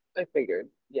Frank. I figured.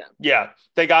 Yeah. Yeah,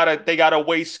 they got a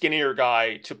way skinnier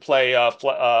guy to play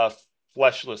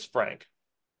fleshless Frank.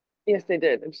 Yes, they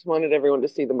did. I just wanted everyone to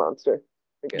see the monster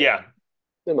again. Yeah.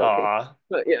 In my opinion. Aw.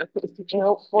 But yeah.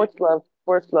 No, forced love.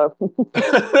 Forced love.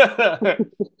 I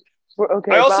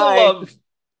Okay, also bye. love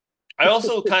I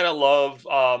also kind of love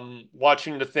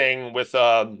watching the thing with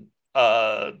the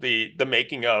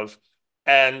making of.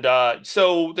 And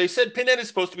so they said Pinhead is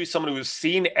supposed to be someone who's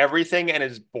seen everything and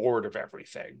is bored of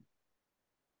everything.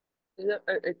 Yeah,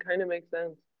 it kind of makes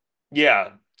sense. Yeah.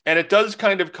 And it does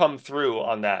kind of come through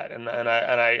on that. And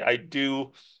I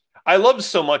do I love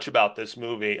so much about this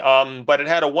movie. But it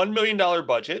had a $1 million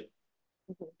budget.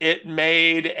 It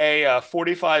made a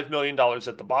 $45 million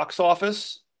at the box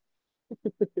office.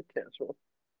 Casual.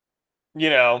 You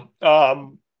know,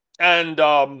 and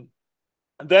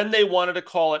then they wanted to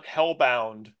call it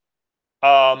Hellbound,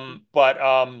 but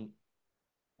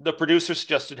the producer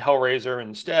suggested Hellraiser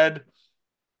instead.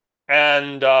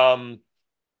 And and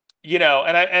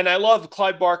I love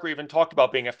Clive Barker even talked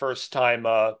about being a first time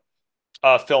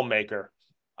filmmaker.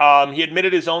 He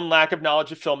admitted his own lack of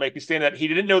knowledge of filmmaking, saying that he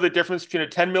didn't know the difference between a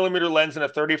 10 millimeter lens and a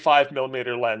 35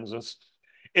 millimeter lens.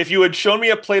 If you had shown me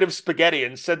a plate of spaghetti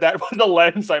and said that was a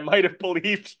lens, I might have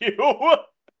believed you.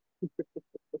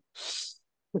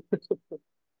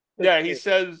 That's Yeah, he great.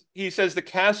 says he says the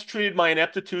cast treated my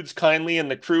ineptitudes kindly and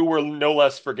the crew were no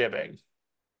less forgiving.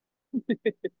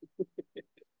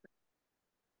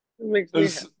 It makes me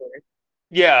This- happy.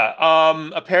 yeah.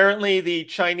 Apparently the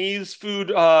Chinese food,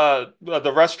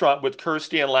 the restaurant with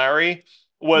Kirsty and Larry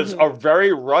was Hmm. a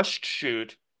very rushed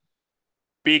shoot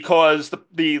because the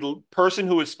person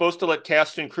who was supposed to let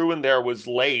cast and crew in there was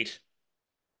late.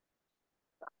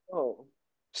 Oh,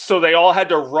 So they all had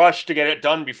to rush to get it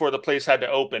done before the place had to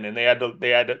open, and they had to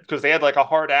because they had like a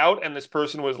hard out, and this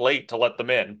person was late to let them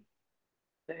in.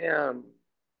 damn.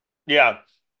 Yeah,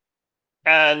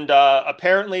 and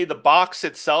apparently the box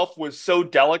itself was so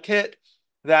delicate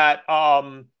that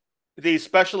the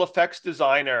special effects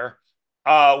designer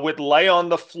would lay on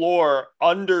the floor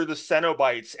under the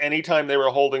Cenobites anytime they were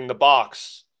holding the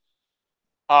box,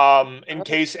 in Oh,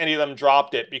 case any of them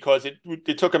dropped it because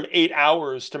it took them 8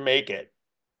 hours to make it.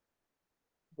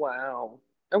 wow.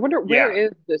 I wonder where Yeah.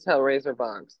 is this Hellraiser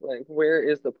box? Like, where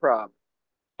is the prop?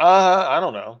 I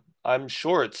don't know. I'm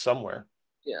sure it's somewhere.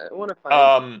 Yeah, I want to find it.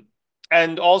 Um,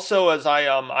 and also as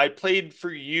I played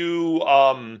for you,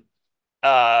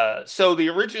 so the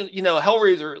original,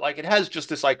 Hellraiser, like it has just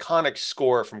this iconic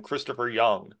score from Christopher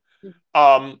Young,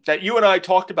 that you and I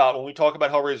talked about when we talked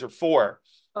about Hellraiser 4,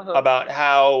 Uh-huh. about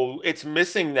how it's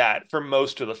missing that for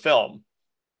most of the film.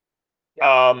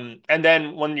 Yeah, And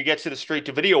then when you get to the straight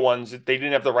to video ones, they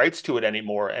didn't have the rights to it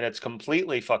anymore, and it's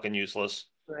completely fucking useless.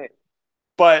 right.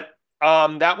 But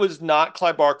that was not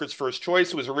Clive Barker's first choice.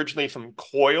 It was originally from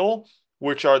Coil,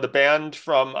 which are the band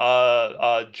from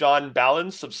John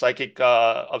Balance of Psychic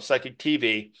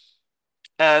TV.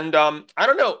 And I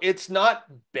don't know, it's not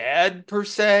bad per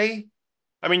se.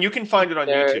 I mean, you can find it on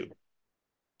There, YouTube,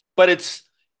 but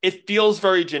it feels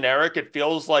very generic. It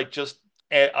feels like just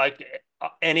like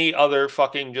any other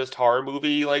fucking just horror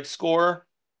movie like score.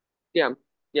 yeah,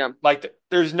 yeah. Like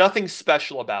there's nothing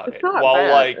special about It's it. not While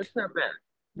bad. like It's not bad.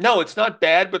 no, it's not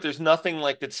bad, but there's nothing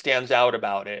like that stands out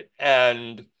about it.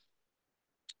 And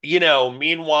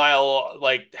meanwhile,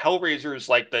 like Hellraiser's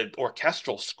like the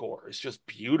orchestral score is just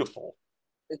beautiful.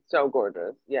 It's so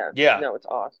gorgeous. Yeah, Yeah, no, it's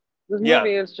awesome. This yeah,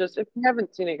 movie is just, if you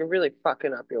haven't seen it, you're really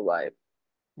fucking up your life.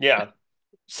 yeah.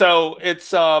 So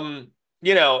it's and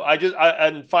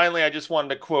finally I just wanted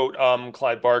to quote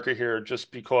Clyde Barker here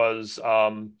just because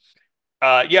yeah,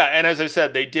 and as I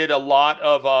said, they did a lot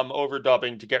of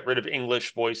overdubbing to get rid of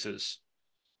English voices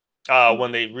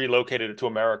when they relocated it to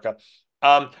America.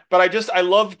 But I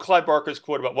love Clyde Barker's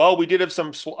quote about, well, we did have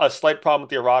a slight problem with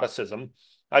the eroticism.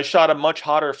 I shot a much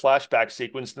hotter flashback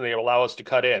sequence than they would allow us to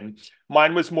cut in.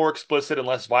 Mine was more explicit and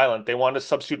less violent. They wanted to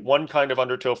substitute one kind of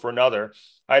undertow for another.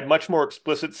 I had much more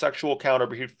explicit sexual counter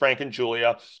between Frank and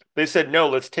Julia. They said, no,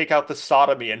 let's take out the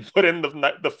sodomy and put in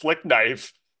the flick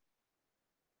knife.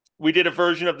 We did a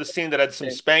version of the scene that had some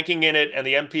Okay. spanking in it, and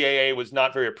the MPAA was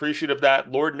not very appreciative of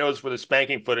that. Lord knows where the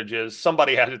spanking footage is.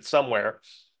 Somebody had it somewhere.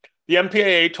 The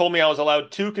MPAA told me I was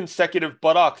allowed 2 consecutive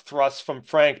buttock thrusts from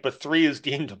Frank, but 3 is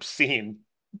deemed obscene.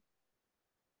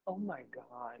 Oh my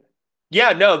God.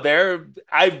 Yeah, no,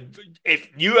 if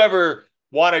you ever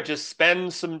want to just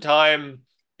spend some time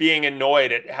being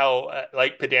annoyed at how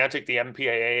like pedantic the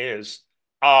MPAA is,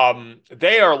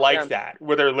 they are Yeah. like that,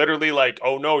 where they're literally like,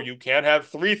 oh no, you can't have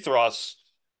 3 thrusts.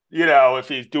 If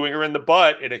he's doing her in the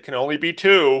butt, it can only be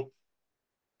 2.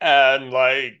 And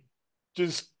like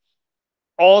just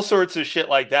all sorts of shit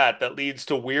like that leads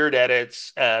to weird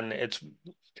edits, and it's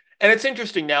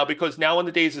interesting now because now in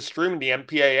the days of streaming, the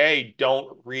MPAA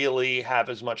don't really have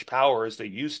as much power as they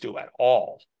used to at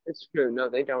all. It's true. No,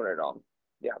 they don't at all.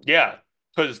 Yeah. Yeah,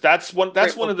 because Grateful for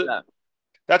that.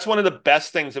 that's one of the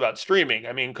best things about streaming.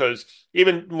 I mean, because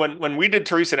even when we did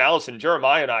Teresa and Allison,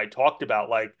 Jeremiah and I talked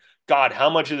about like, God, how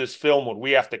much of this film would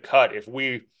we have to cut if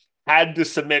we had to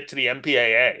submit to the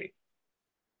MPAA?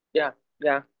 Yeah.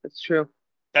 Yeah. It's true.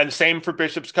 And same for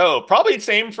Bishop's Cove. Probably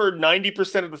same for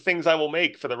 90% of the things I will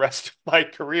make for the rest of my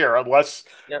career, unless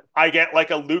Yep. I get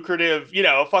like a lucrative,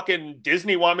 fucking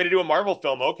Disney want me to do a Marvel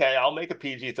film. Okay, I'll make a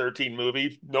PG-13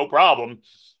 movie, no problem.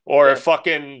 Or Yeah.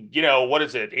 fucking, what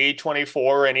is it,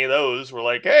 A24, any of those, were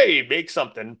like, hey, make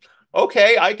something.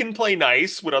 Okay, I can play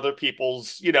nice with other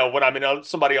people's, when I'm in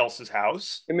somebody else's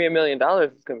house. Give me $1 million.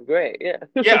 It's gonna be great. Yeah.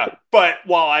 Yeah, but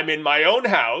while I'm in my own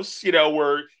house,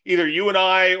 where either you and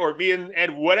I or me and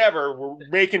Ed, whatever, we're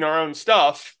making our own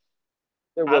stuff.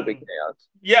 There will be I'm, chaos.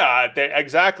 yeah,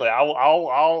 exactly.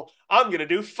 I'm gonna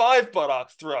do 5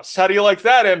 buttock thrusts. How do you like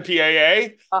that,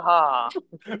 MPAA? Haha.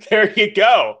 There you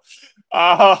go.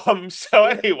 So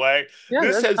Yeah. anyway, Yeah,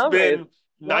 this that's has Hellraiser. been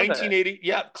Love it. 1980.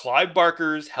 Yeah, Clive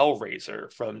Barker's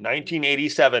Hellraiser from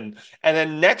 1987. And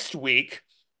then next week,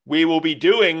 we will be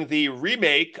doing the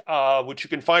remake, which you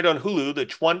can find on Hulu, the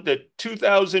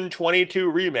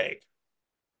 2022 remake.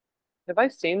 Have I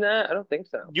seen that? I don't think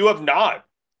so. You have not.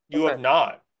 You have Okay.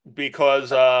 not.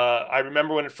 because I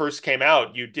remember when it first came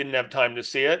out, you didn't have time to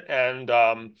see it, and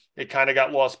it kind of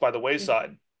got lost by the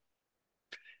wayside.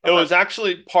 It Okay. was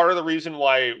actually part of the reason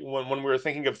why, when we were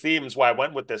thinking of themes, why I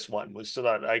went with this one was so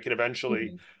that I could eventually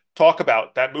Mhm. talk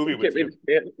about that movie with Get me you. to see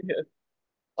it. Yeah. Yeah.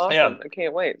 Awesome. I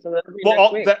can't wait. So that'll be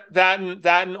Well, next week. that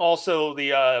and also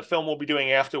the film we'll be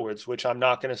doing afterwards, which I'm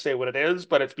not going to say what it is,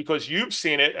 but it's because you've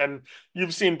seen it and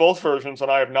you've seen both versions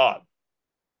and I have not.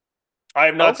 I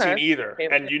have not Okay. seen either,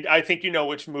 Can't and wait. I think you know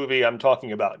which movie I'm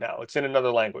talking about now. It's in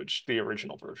another language, the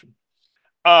original version.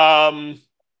 Um,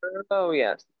 Oh,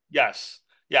 yes. yes,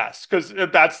 yes, because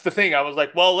that's the thing. I was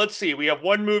like, well, let's see. We have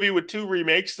one movie with two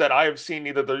remakes that I have seen,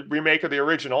 either the remake or the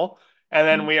original, and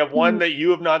then we have one Mhm. that you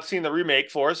have not seen the remake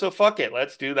for. So fuck it,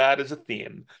 let's do that as a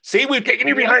theme. See, we've taken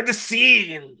you Yep. behind the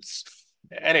scenes.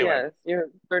 Anyway, Yes. You're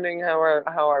learning how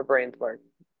our brains work.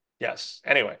 yes.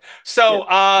 Anyway, so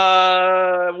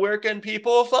Yes. where can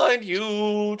people find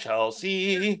you,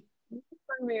 Chelsea?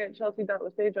 Find me at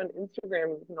Chelsea.Lesage on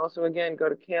Instagram. You can also, again, go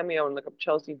to Cameo and look up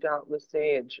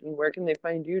Chelsea.Lesage. And where can they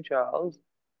find you, Charles?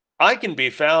 I can be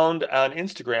found on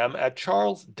Instagram at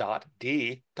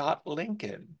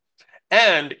charles.d.lincoln.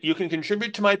 And you can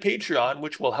contribute to my Patreon,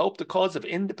 which will help the cause of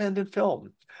independent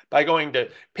film by going to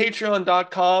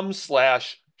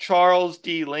patreon.com/Charles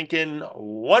D. Lincoln,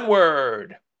 one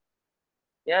word.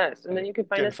 Yes. And And then you you can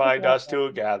find can us find together. us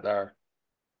together.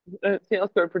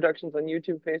 Salesforce Productions on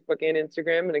YouTube, Facebook, and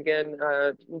Instagram. And again,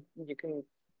 you can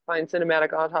find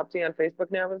Cinematic Autopsy on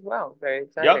Facebook now as well. Very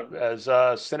exciting. Yep, as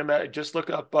cinematic, just look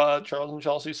up Charles and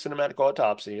Chelsea's Cinematic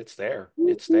Autopsy. It's there.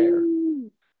 It's there.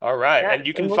 Woo-hoo. All right, Yes, and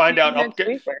you and can we'll see find you out next update.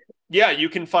 week. Yeah, you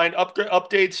can find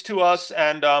updates to us,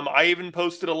 and I even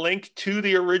posted a link to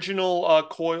the original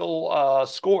Coil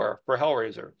score for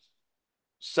Hellraiser.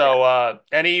 So, Yes.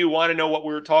 any of you want to know what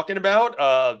we were talking about?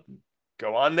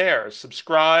 Go on there,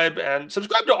 subscribe, and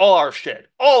subscribe to all our shit,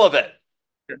 all of it.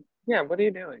 Yeah, what are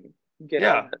you doing? Get on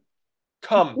Yeah, it.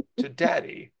 come to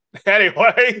daddy.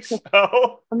 Anyway,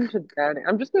 so I'm to daddy.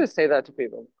 I'm just gonna say that to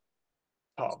people.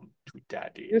 come to You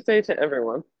daddy. say it to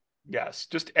everyone. Yes,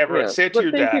 just ever Yeah. say it to But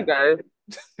your thank you dad.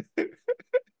 guys.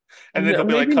 And then No, he'll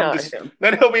be like, maybe come not to, him.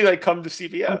 then he'll be like, come to I'm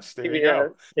CVS. There you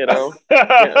go. CBS,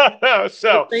 Yeah. But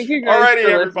So, thank you guys alrighty,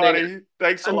 for listening. everybody.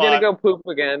 Thanks a I'm gonna lot. go poop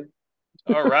again.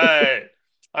 All right.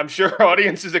 I'm sure our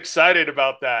audience is excited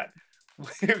about that.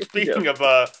 Yeah. Speaking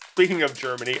of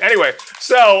Germany. Anyway,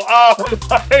 so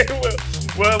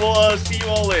we'll see you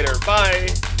all later. Bye.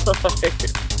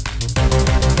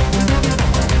 Bye.